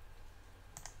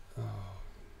 Oh.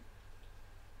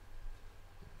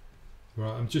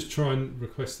 Right, I'm just trying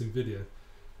requesting video.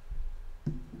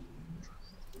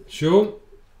 Sean?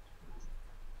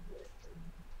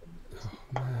 Oh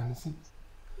man,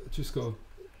 I've just got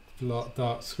a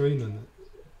dark screen on it.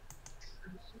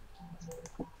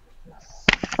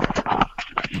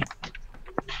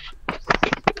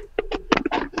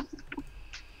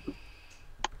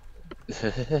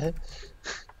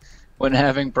 When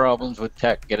having problems with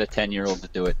tech, get a 10-year-old to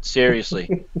do it.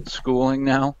 Seriously, schooling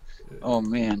now? Oh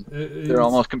man, they're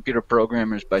almost computer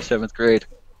programmers by 7th grade.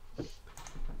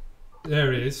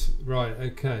 There it is. Right,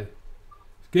 okay.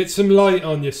 Get some light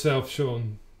on yourself,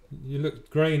 Sean. You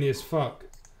look grainy as fuck.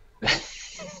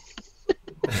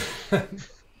 Hang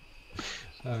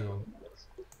on.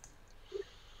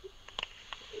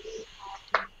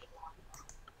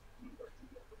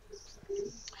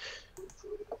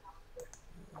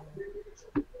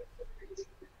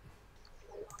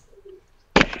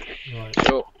 Right.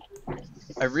 So,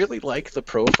 I really like the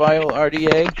profile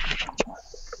RDA,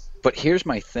 but here's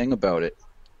my thing about it,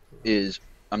 is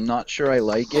I'm not sure I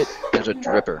like it as a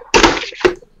dripper.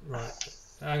 Right.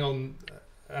 Hang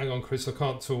on, Chris. I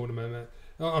can't talk at the moment.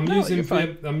 I'm using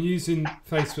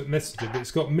Facebook Messenger, but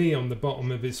it's got me on the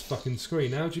bottom of his fucking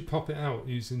screen. How do you pop it out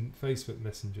using Facebook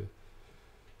Messenger?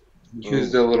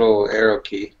 Use the little arrow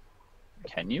key.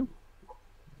 Can you?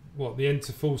 What, the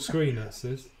enter full screen that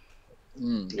says?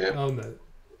 Yeah. Oh no.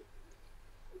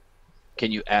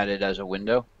 Can you add it as a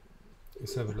window?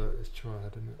 Let's have a look. Let's try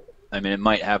adding it. I mean, it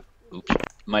might have,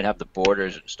 might have the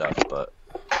borders and stuff, but.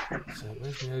 So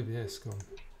where's my OBS gone?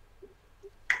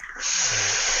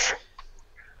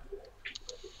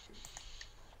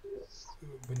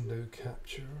 Window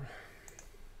capture.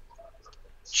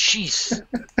 Jeez,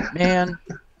 man.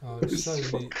 Oh, it's so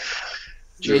neat.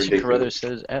 Jason Carruthers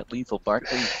says, at Lethal,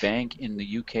 Barclays Bank in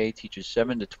the UK teaches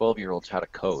 7 to 12-year-olds how to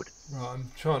code. Right,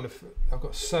 I'm trying to... I've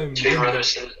got so many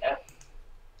windows.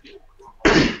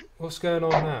 What's going on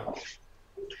now?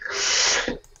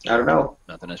 I don't know.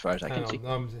 Nothing as far as I can see.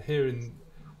 I'm hearing...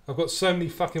 I've got so many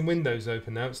fucking windows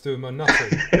open now, it's doing my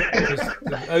nothing. Because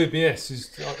the OBS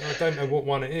is... I don't know what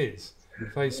one it is.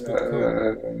 Facebook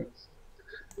call.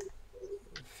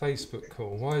 Facebook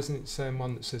call. Why isn't it saying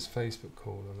one that says Facebook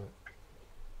call on it?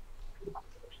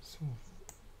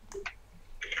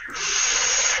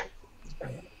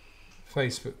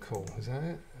 Facebook call, is that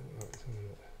it?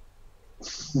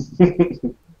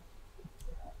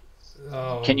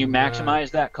 Oh, can you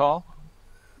maximize that call?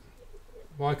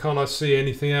 Why can't I see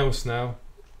anything else now?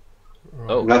 Right.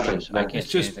 Oh, nothing. I can't It's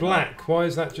see just anything. black. Why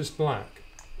is that just black?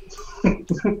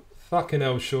 Fucking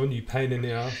hell, Sean, you pain in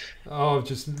the ass. Oh, I'm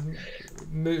just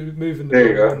moving the There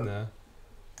you wrong go. one there.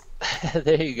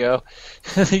 There you go.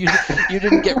 you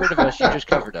didn't get rid of us, you just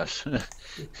covered us.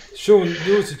 Sean,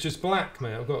 yours is just black,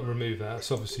 mate. I've got to remove that.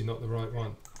 It's obviously not the right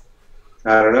one.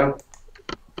 I don't know.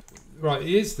 Right, it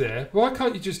is there. Why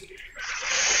can't you just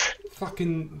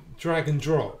fucking drag and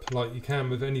drop like you can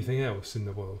with anything else in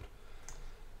the world?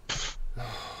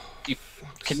 You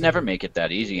can never make it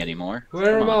that easy anymore.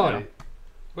 Where Come am on I? now.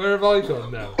 Where have I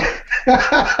gone now?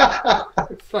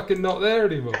 I'm fucking not there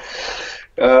anymore.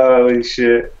 Holy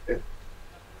shit.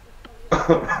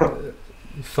 You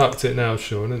fucked it now,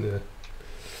 Sean, haven't you?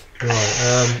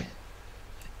 Right,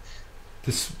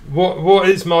 What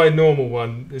is my normal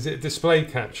one? Is it display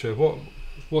capture?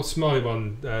 What's my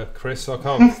one, Chris? I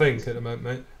can't think at the moment,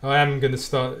 mate. I am going to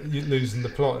start losing the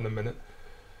plot in a minute.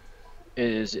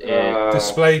 Is it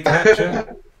Display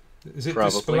capture? Is it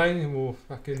Probably. display or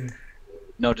fucking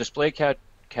no display capture?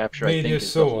 I media think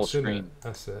is the whole source? Isn't screen. it?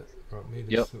 That's it. Right,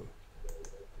 media Yep. source.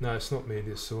 No, it's not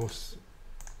media source.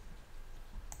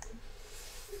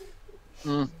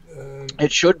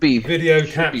 It should be Video should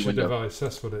be capture window. device.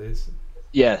 That's what it is.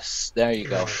 Yes, there you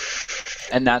go.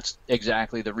 And that's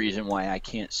exactly the reason why I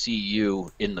can't see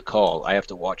you in the call. I have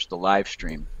to watch the live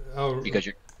stream Oh, because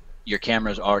your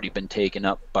camera's already been taken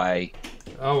up by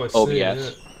I see.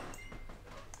 OBS.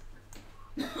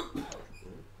 Yeah.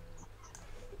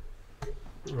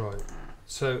 Right.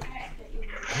 So,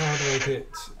 how do I get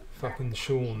fucking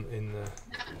Sean in there?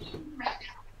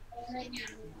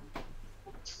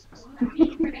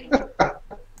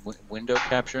 Window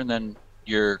capture, and then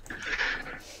your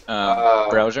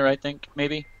browser, I think,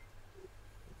 maybe.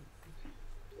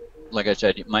 Like I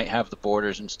said, you might have the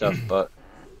borders and stuff, but...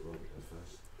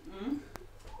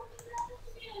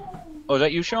 Oh, is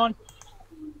that you, Sean?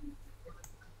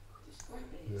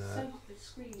 No. The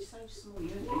screen is so small, you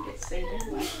don't get to see it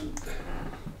anyway.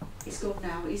 He's gone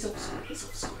now. He's off screen. He's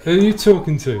off screen. Who are you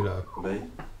talking to, though? Me?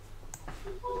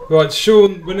 Right,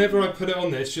 Sean. Whenever I put it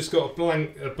on there, it's just got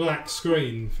a black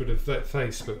screen for the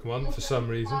Facebook one for some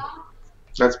reason.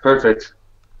 That's perfect.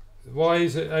 Why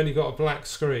is it only got a black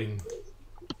screen?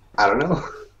 I don't know.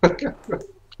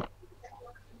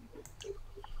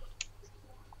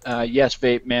 Yes,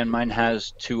 Vape Man, mine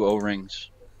has 2 O-rings.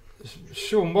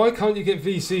 Sean, why can't you get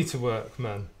VC to work,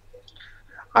 man?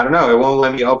 I don't know. It won't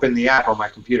let me open the app on my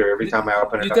computer every time I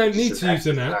open it. You up, don't it need says to use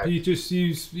an access app. denied. You just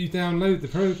you download the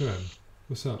program.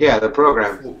 What's up? Yeah, the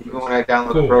program. Even when I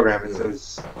download Cool. the program, it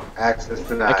says access I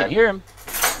denied. can hear him.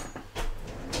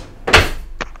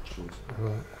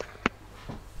 Right.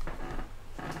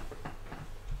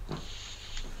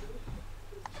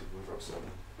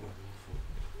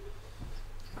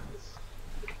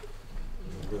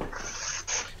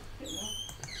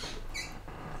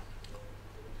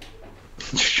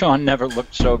 Sean never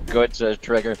looked so good, says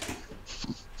Trigger.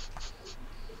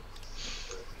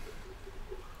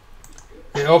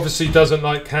 It obviously doesn't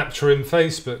like capturing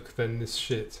Facebook, then, this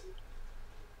shit.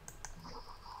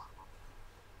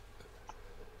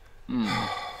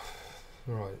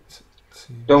 Right.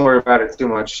 Don't worry about it too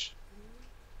much.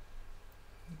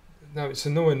 No, it's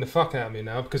annoying the fuck out of me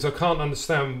now because I can't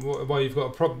understand why you've got a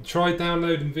problem. Try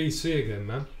downloading VC again,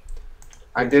 man.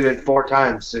 I did it 4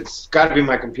 times. It's got to be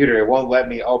my computer. It won't let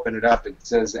me open it up. It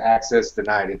says access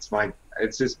denied.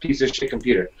 It's this piece of shit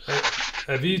computer.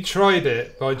 Have you tried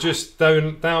it by just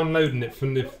downloading it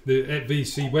from the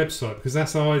VC website? Because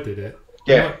that's how I did it.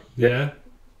 Yeah. Yeah.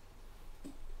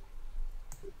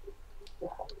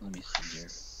 Let me see here.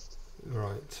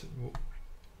 Right.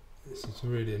 This is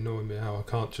really annoying me how I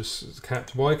can't just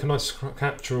capture. Why can I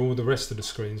capture all the rest of the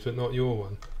screens but not your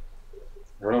one?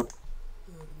 Really?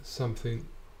 Something.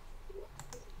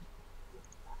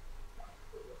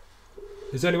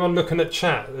 Is anyone looking at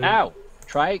chat? Ow!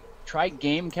 Try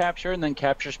game capture and then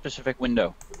capture specific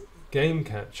window. Game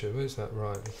capture. Where's that?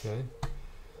 Right. Okay.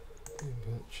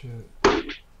 Game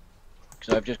capture.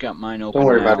 Because I've just got mine open. Don't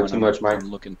worry now about it and too I'm- much, Mike. I'm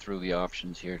looking through the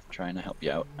options here, trying to help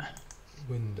you out.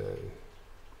 Window.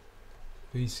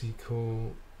 VC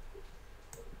call.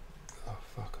 Oh,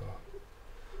 fuck off.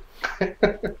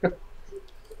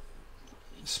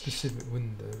 Specific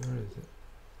window. Where is it?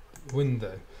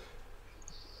 Window.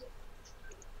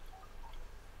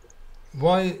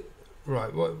 Why?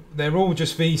 Right. What? They're all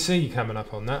just VC coming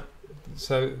up on that.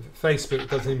 So Facebook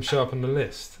doesn't even show up on the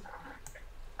list.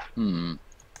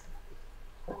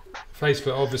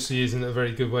 Facebook obviously isn't a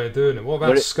very good way of doing it. What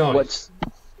about Skype?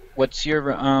 What's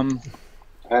your I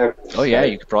have Oh yeah,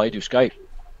 you could probably do Skype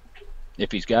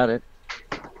if he's got it.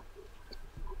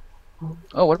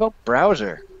 Oh, what about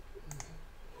browser?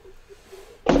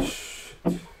 There's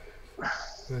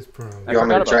browser. You want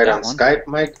me to forgot try it about on that one. Skype,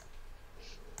 Mike?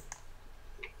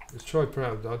 Let's try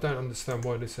browser. I don't understand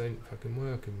why this ain't fucking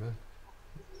working, man.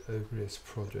 OBS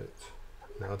project.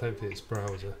 No, I don't think it's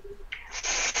browser.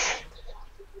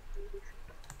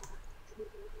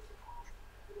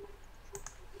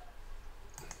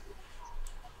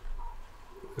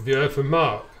 Have you heard from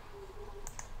Mark?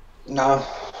 No.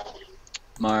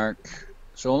 Mark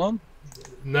Solom?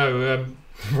 No,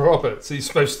 Roberts. He's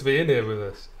supposed to be in here with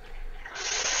us.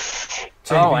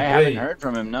 Oh, I haven't TVB. heard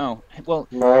from him. No. Well,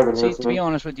 No, I haven't see, heard to from be him.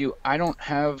 honest with you, I don't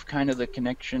have kind of the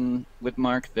connection with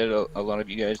Mark that a lot of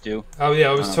you guys do. Oh yeah,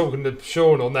 I was talking to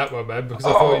Sean on that one, man, because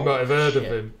I thought you might have heard of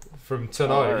shit. him from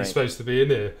tonight. Oh, alright. He's supposed to be in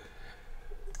here.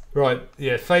 Right,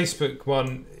 yeah, Facebook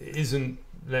one isn't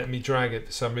letting me drag it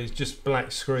for some reason. It's just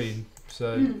black screen,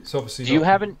 so it's obviously. Do you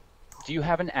have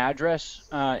an address,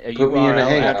 a Put me in a URL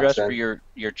Hangouts address then. for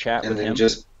your chat And with then him?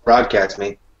 just broadcast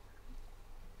me.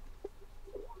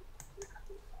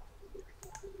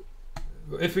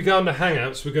 If we go on the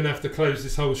Hangouts, we're going to have to close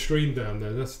this whole stream down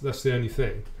there. That's the only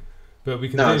thing. But we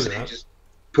can No, I'm do saying that. just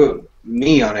put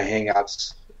me on a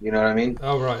Hangouts. You know what I mean?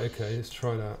 Oh, right, okay, let's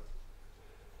try that.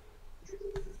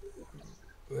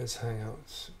 Where's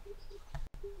Hangouts?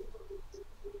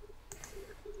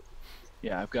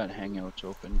 Yeah, I've got Hangouts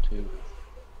open too.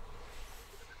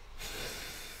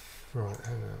 Right,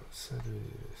 Hangouts. How do we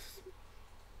do this?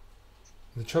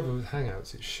 The trouble with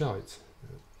Hangouts, it's shite.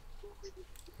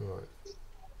 Right.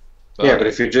 Yeah, but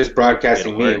if you're just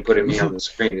broadcasting It'll me and work. putting me on the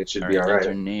screen, it should be Enter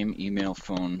alright. name, email,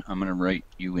 phone. I'm gonna write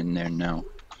you in there now.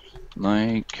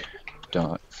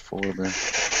 Mike.Forber.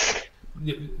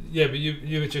 Yeah, but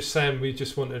you were just saying we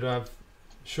just wanted to have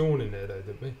Sean in there, though,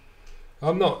 didn't we?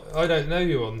 I don't know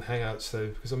you on Hangouts though,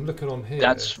 because I'm looking on here.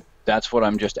 That's what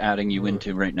I'm just adding you Right.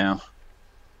 into right now.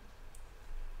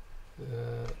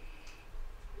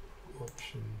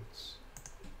 Options.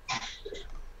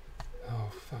 Oh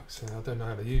fuck's sake! I don't know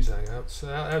how to use Hangouts.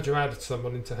 How do you add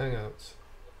someone into Hangouts?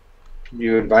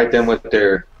 You invite them with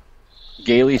their.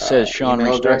 Gailey says, Sean,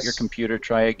 email restart address? your computer.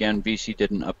 Try again. VC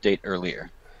didn't update earlier.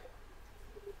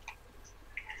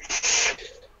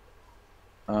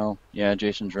 Oh, yeah,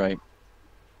 Jason's right.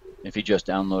 If he just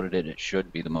downloaded it, it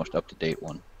should be the most up-to-date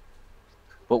one.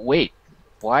 But wait,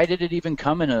 why did it even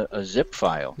come in a zip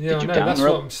file? Yeah, Did you I know, that's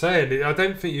download? what I'm saying. I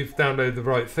don't think you've downloaded the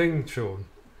right thing, Sean.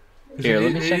 'Cause Here,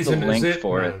 let me it send the isn't a link zip,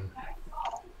 for it.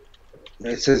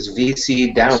 It says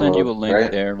VC download. I'll send you a link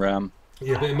right? there.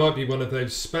 Yeah, but it might be one of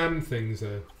those spam things,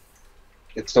 though.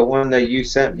 It's the one that you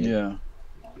sent me. Yeah.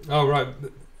 Oh, right.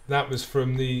 That was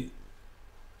from the...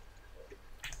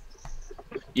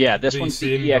 Yeah, this one's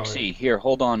VC the EXE. invite. Here,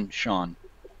 hold on, Sean.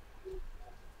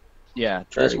 Yeah,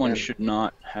 Try this it one again. should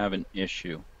not have an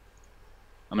issue.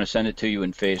 I'm going to send it to you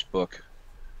in Facebook.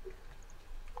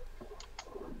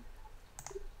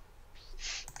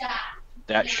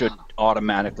 That should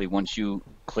automatically, once you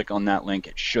click on that link,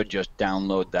 it should just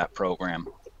download that program.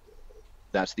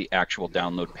 That's the actual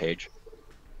download page.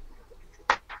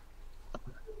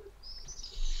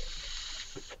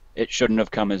 It shouldn't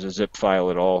have come as a zip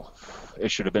file at all. It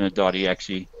should have been a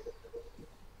 .exe.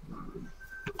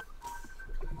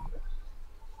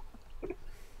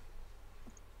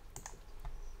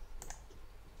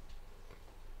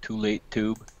 Too late,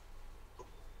 tube.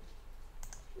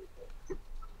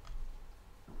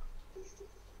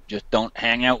 Just don't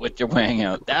hang out with your wang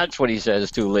out. That's what he says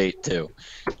too late too.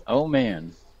 Oh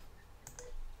man.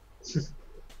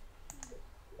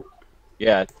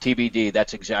 Yeah, TBD,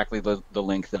 that's exactly the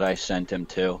link that I sent him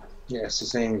to. Yeah, it's the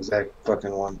same exact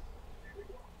fucking one.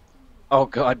 Oh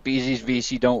god, BZ's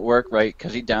VC don't work right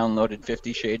because he downloaded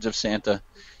 50 Shades of Santa.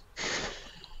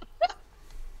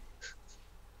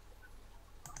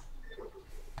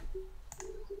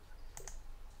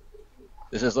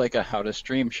 This is like a how to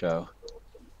stream show.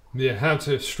 Yeah, how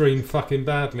to stream fucking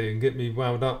badly and get me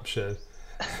wound up show.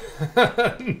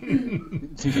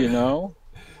 Do you know?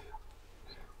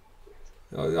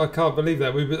 I can't believe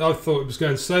that. I thought it was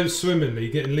going so swimmingly,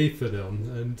 getting Lethal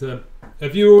on. And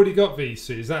have you already got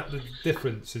VC? Is that the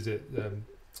difference? Is it?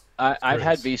 I've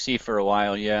had Chris? VC for a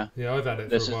while, yeah. Yeah, I've had it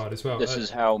This for a while as well. This is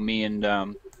how me and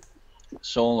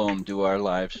Solom do our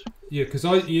lives. Yeah, because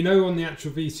on the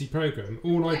actual VC program,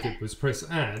 all I did was press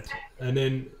add and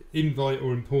then invite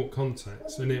or import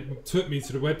contacts, and it took me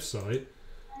to the website,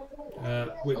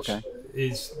 which Okay.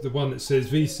 is the one that says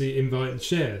VC invite and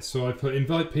share. So I put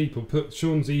invite people, put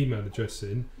Sean's email address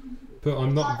in, put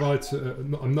I'm not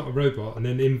I'm not a robot, and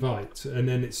then invite, and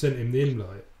then it sent him the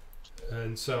invite.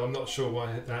 And so I'm not sure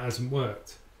why that hasn't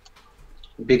worked.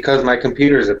 Because my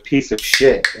computer is a piece of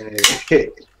shit, and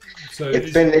So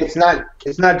it's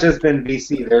not just been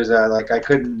VC. There's I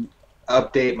couldn't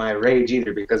update my Rage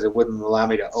either because it wouldn't allow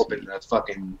me to open the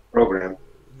fucking program.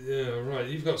 yeah, right.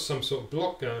 You've got some sort of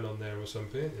block going on there or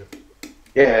something, haven't you?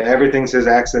 Yeah, and everything says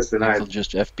access It'll denied.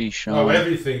 just FB Sean. Oh,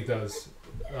 everything does.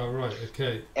 Oh, right.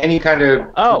 Okay. Any kind of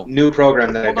Oh, new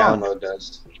program that I hold on. download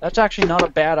does. That's actually not a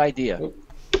bad idea.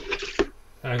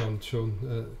 Hang on,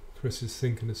 Sean. Chris is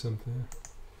thinking of something.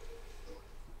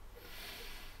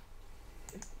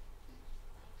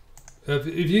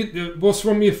 What's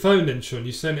wrong with your phone then, Sean?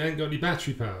 You saying it ain't got any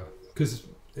battery power? Because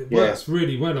it works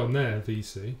really well on there,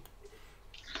 VC.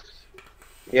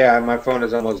 Yeah, my phone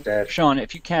is almost dead. Sean,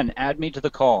 if you can, add me to the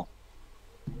call.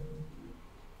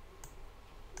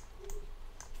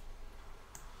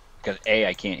 Because A,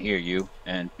 I can't hear you,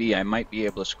 and B, I might be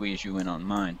able to squeeze you in on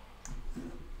mine.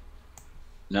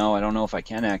 No, I don't know if I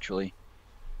can actually.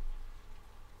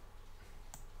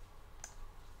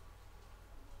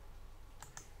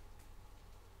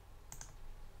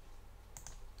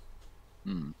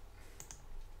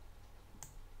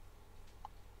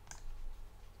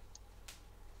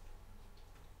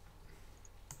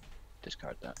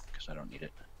 Discard that because I don't need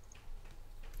it.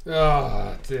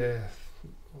 Oh dear.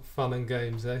 Fun and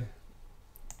games, eh?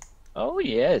 Oh,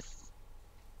 yes.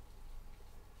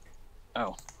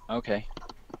 Oh, okay.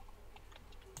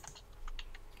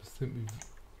 I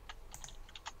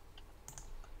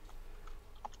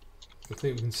think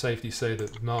we can safely say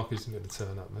that Mark isn't going to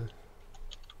turn up, man.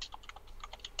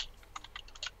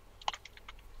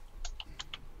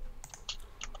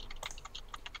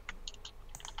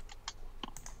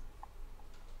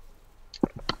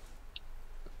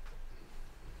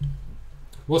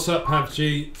 What's up,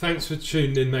 PavG? Thanks for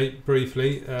tuning in, mate,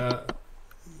 briefly. A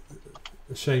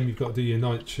shame you've got to do your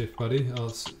night shift, buddy. I'll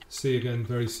see you again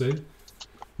very soon.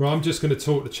 Right, I'm just going to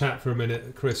talk to chat for a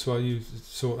minute, Chris, while you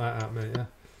sort that out, mate, yeah?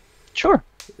 Sure.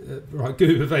 Right,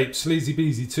 Goober Vape, sleazy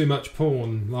beezy, too much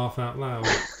porn, laugh out loud.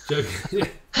 Joking.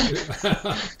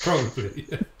 Probably.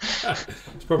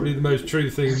 It's probably the most true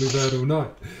thing we've heard all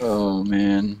night. Oh,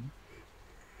 man.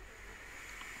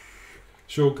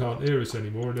 Sean can't hear us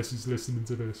anymore unless he's listening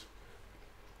to this.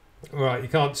 Right, you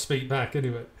can't speak back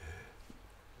anyway.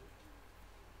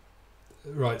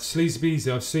 Right, Sleazy Beezy,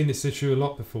 I've seen this issue a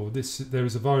lot before. There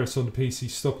is a virus on the PC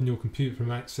stopping your computer from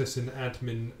accessing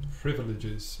admin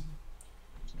privileges.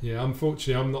 Yeah,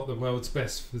 unfortunately, I'm not the world's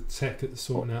best for tech at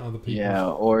sorting out other people. Yeah,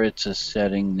 or it's a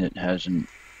setting that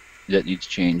needs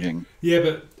changing. Yeah,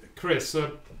 but Chris,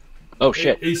 oh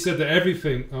shit! He said that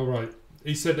everything. Oh right,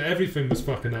 he said that everything was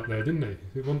fucking up there, didn't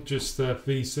he? It wasn't just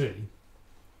VC.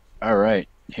 All right,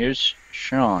 here's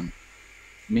Sean.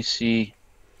 Let me see.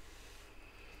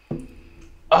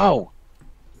 Oh,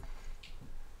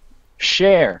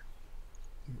 share.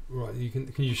 Right,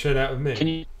 can you share that with me? Can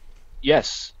you?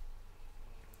 Yes.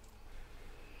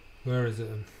 Where is it?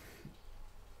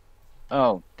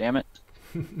 Oh, damn it.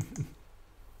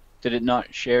 Did it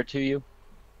not share to you?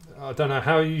 I don't know.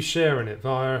 How are you sharing it?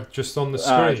 Via just on the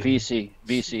screen?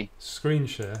 VC. Screen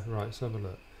share? Right, let's have a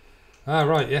look. Ah,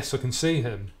 right, yes, I can see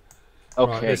him.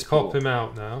 Okay, right, let's cool. pop him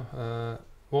out now.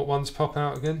 What ones pop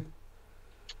out again?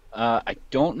 I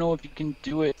don't know if you can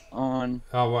do it on...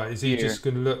 Oh, right, is he here. just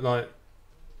going to look like...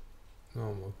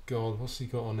 Oh, my God, what's he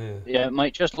got on here? Yeah, it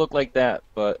might just look like that,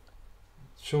 but...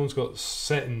 Sean's got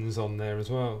settings on there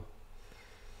as well.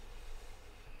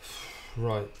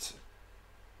 Right.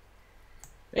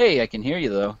 Hey, I can hear you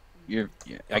though.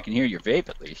 I can hear your vape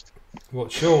at least.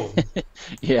 What, Sean?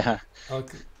 Yeah.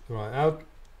 Okay. Right.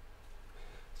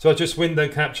 So I just window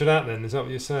capture that then? Is that what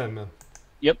you're saying, man?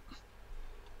 Yep.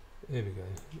 Here we go.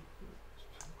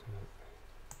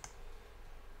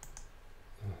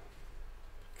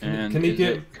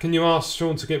 Can you ask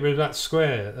Sean to get rid of that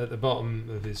square at the bottom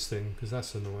of his thing? Because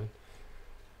that's annoying.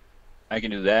 I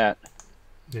can do that.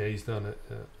 Yeah, he's done it.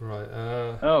 Right.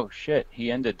 Oh shit!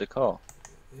 He ended the call.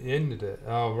 He ended it.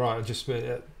 Oh right. I just I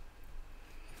thought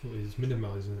he was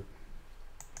minimising it.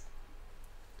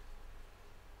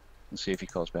 Let's see if he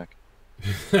calls back.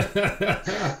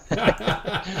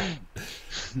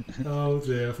 Oh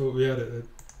dear! I thought we had it then.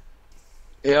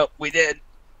 Yep, we did.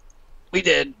 We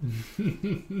did.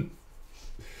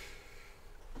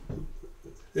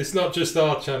 It's not just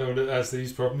our channel that has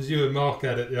these problems. You and Mark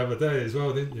had it the other day as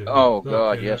well, didn't you? Oh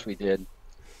God, yes, we did.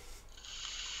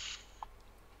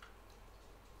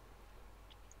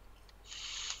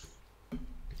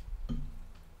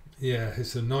 Yeah,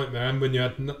 it's a nightmare. And when you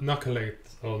had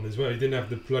knuckleheads on as well, you didn't have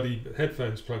the bloody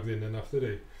headphones plugged in enough, did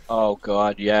he? Oh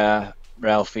God, yeah,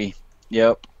 Ralphie.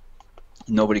 Yep.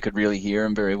 Nobody could really hear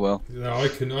him very well. No, I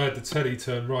couldn't. I had the telly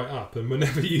turned right up, and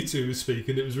whenever you two were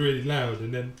speaking, it was really loud,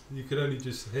 and then you could only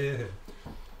just hear him.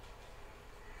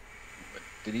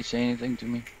 Did he say anything to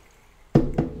me?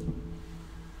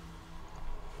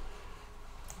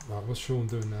 Right, what's Sean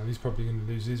doing now? He's probably going to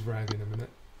lose his rag in a minute.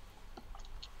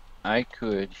 I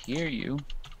could hear you.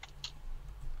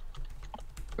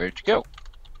 Where'd you go?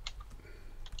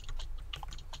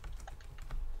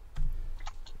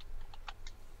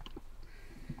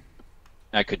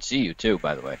 I could see you too,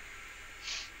 by the way.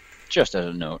 Just as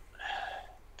a note.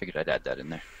 Figured I'd add that in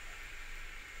there.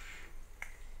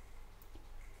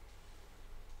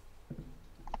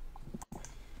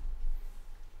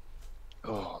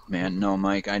 Oh man, no,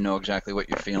 Mike, I know exactly what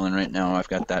you're feeling right now. I've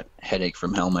got that headache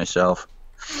from hell myself.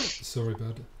 Sorry,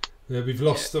 bud. Yeah, we've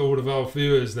lost all of our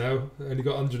viewers now. Only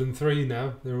got 103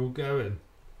 now. They're all going.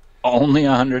 Only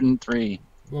 103.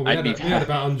 Well, I'd we be had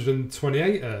about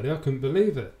 128 earlier. I couldn't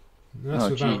believe it. That's Oh,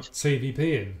 without jeez.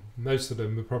 TVPing. Most of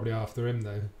them were probably after him,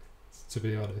 though, to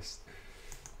be honest.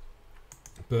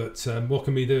 But what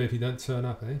can we do if you don't turn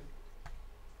up, eh?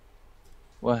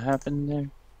 What happened there?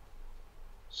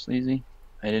 Sleazy?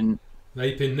 I didn't.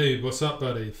 Vaping Noob, what's up,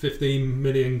 buddy? 15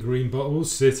 million green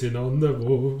bottles sitting on the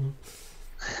wall.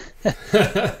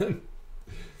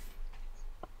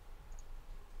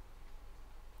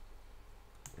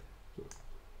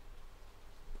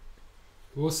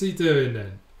 What's he doing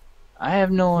then? I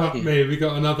have no Fuck idea. me, we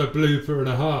got another blooper and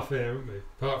a half here, haven't we?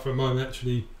 Apart from I'm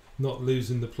actually not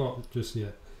losing the plot just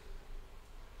yet.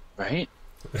 Right?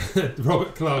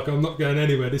 Robert Clark, I'm not going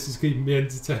anywhere. This is keeping me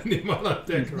entertaining while I'm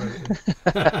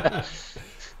decorating.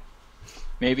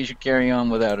 Maybe you should carry on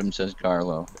without him, says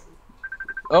Carlo.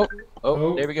 Oh,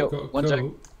 there we go. got a 1 second.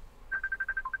 call.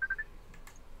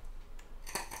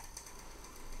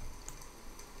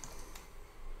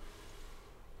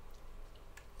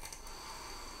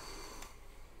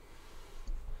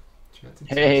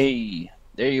 Hey,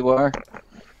 there you are.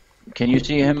 Can you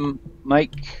see him,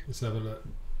 Mike? Let's have a look.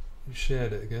 You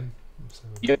shared it again. Let's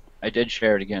have a look. Yep, I did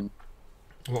share it again.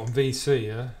 What, on VC,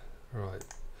 yeah? Right.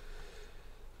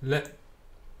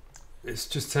 It's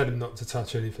just tell him not to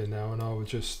touch anything now, and I will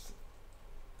just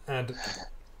add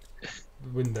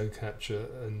window capture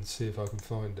and see if I can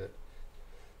find it.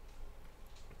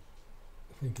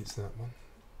 I think it's that one.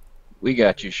 We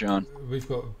got you, Sean. We've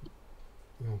got.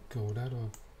 Oh God, how do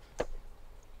I?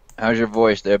 How's your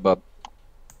voice there, bub?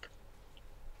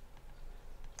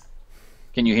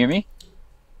 Can you hear me?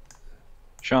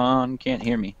 Sean can't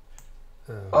hear me.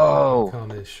 Oh. I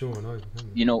can't hear Sean either,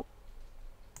 can You know.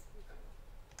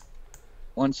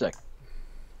 1 sec.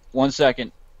 1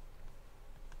 second.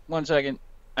 1 second.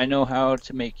 I know how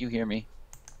to make you hear me.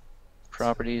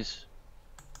 Properties.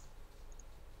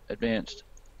 Advanced.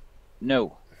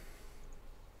 No.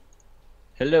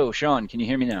 Hello, Sean. Can you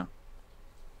hear me now?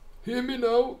 Hear me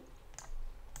now?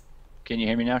 Can you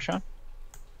hear me now, Sean?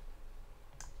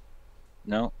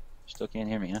 No? Still can't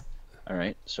hear me, huh?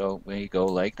 Alright, so we go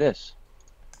like this.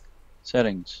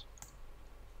 Settings.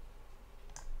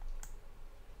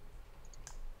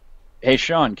 Hey,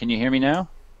 Sean, can you hear me now?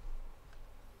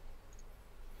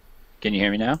 Can you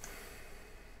hear me now?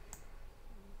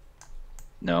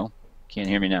 No? Can't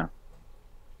hear me now.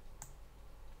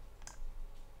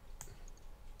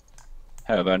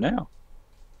 How about now?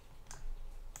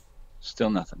 Still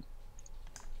nothing.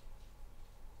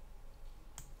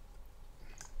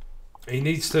 He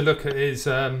needs to look at his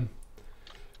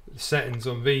settings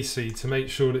on VC to make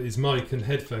sure that his mic and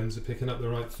headphones are picking up the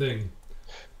right thing.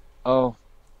 Oh,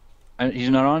 he's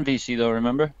not on VC though,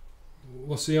 remember?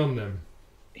 What's he on then?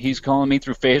 He's calling me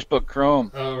through Facebook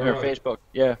Chrome. Oh, Or right. Facebook,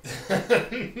 yeah.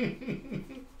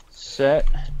 Set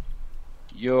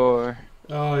your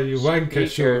Oh, you wanker,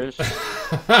 Sean.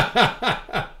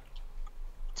 speakers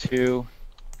to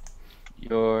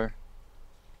your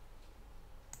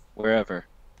wherever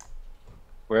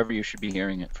you should be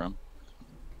hearing it from.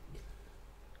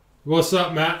 What's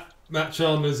up, Matt? Matt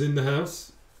Chandler's in the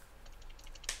house.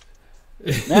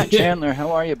 Matt Chandler,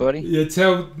 how are you, buddy? Yeah,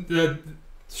 tell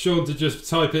Sean to just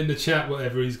type in the chat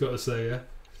whatever he's got to say, yeah?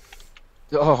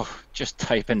 Oh, just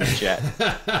type in the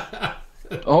chat.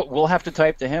 Oh, we'll have to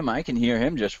type to him. I can hear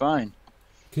him just fine.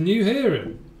 Can you hear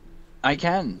him? I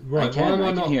can. Right, I why can. am I I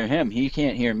can not- hear him. He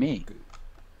can't hear me.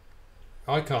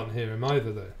 I can't hear him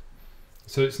either, though.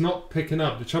 So it's not picking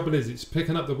up. The trouble is, it's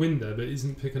picking up the window, but it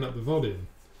isn't picking up the volume.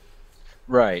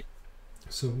 Right.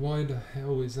 So why the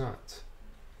hell is that?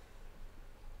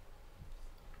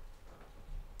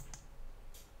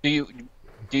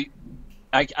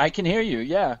 I can hear you.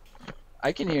 Yeah.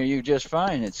 I can hear you just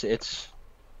fine. It's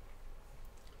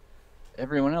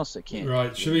everyone else that can't.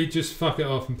 Right, should we just fuck it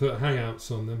off and put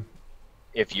hangouts on them?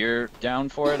 If you're down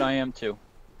for it, I am too.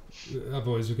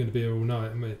 Otherwise, we're going to be here all night,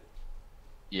 aren't we?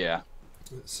 Yeah.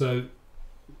 So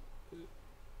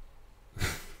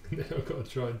I've got to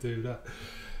try and do that.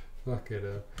 Fuck it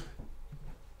up.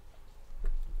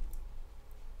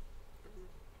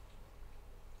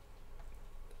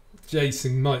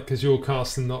 Jason, Mike, because you're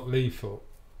casting not lethal.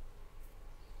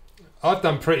 I've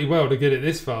done pretty well to get it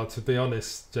this far, to be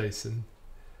honest, Jason.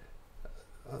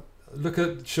 Look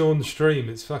at Sean's stream;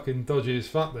 it's fucking dodgy as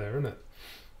fuck there, isn't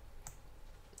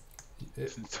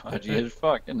it? Dodgy as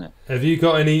fuck, isn't it? Have you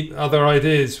got any other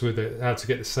ideas with it? How to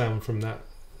get the sound from that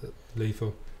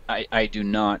lethal? I do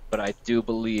not, but I do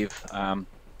believe.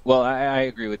 Well, I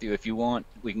agree with you. If you want,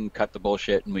 we can cut the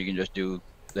bullshit and we can just do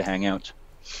the hangouts.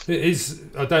 It is.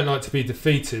 I don't like to be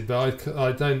defeated, but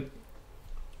I don't.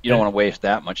 You don't want to waste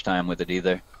that much time with it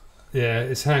either. Yeah,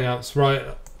 it's Hangouts.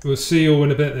 Right. We'll see you all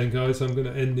in a bit then, guys. I'm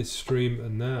going to end this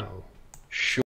stream now. Sure.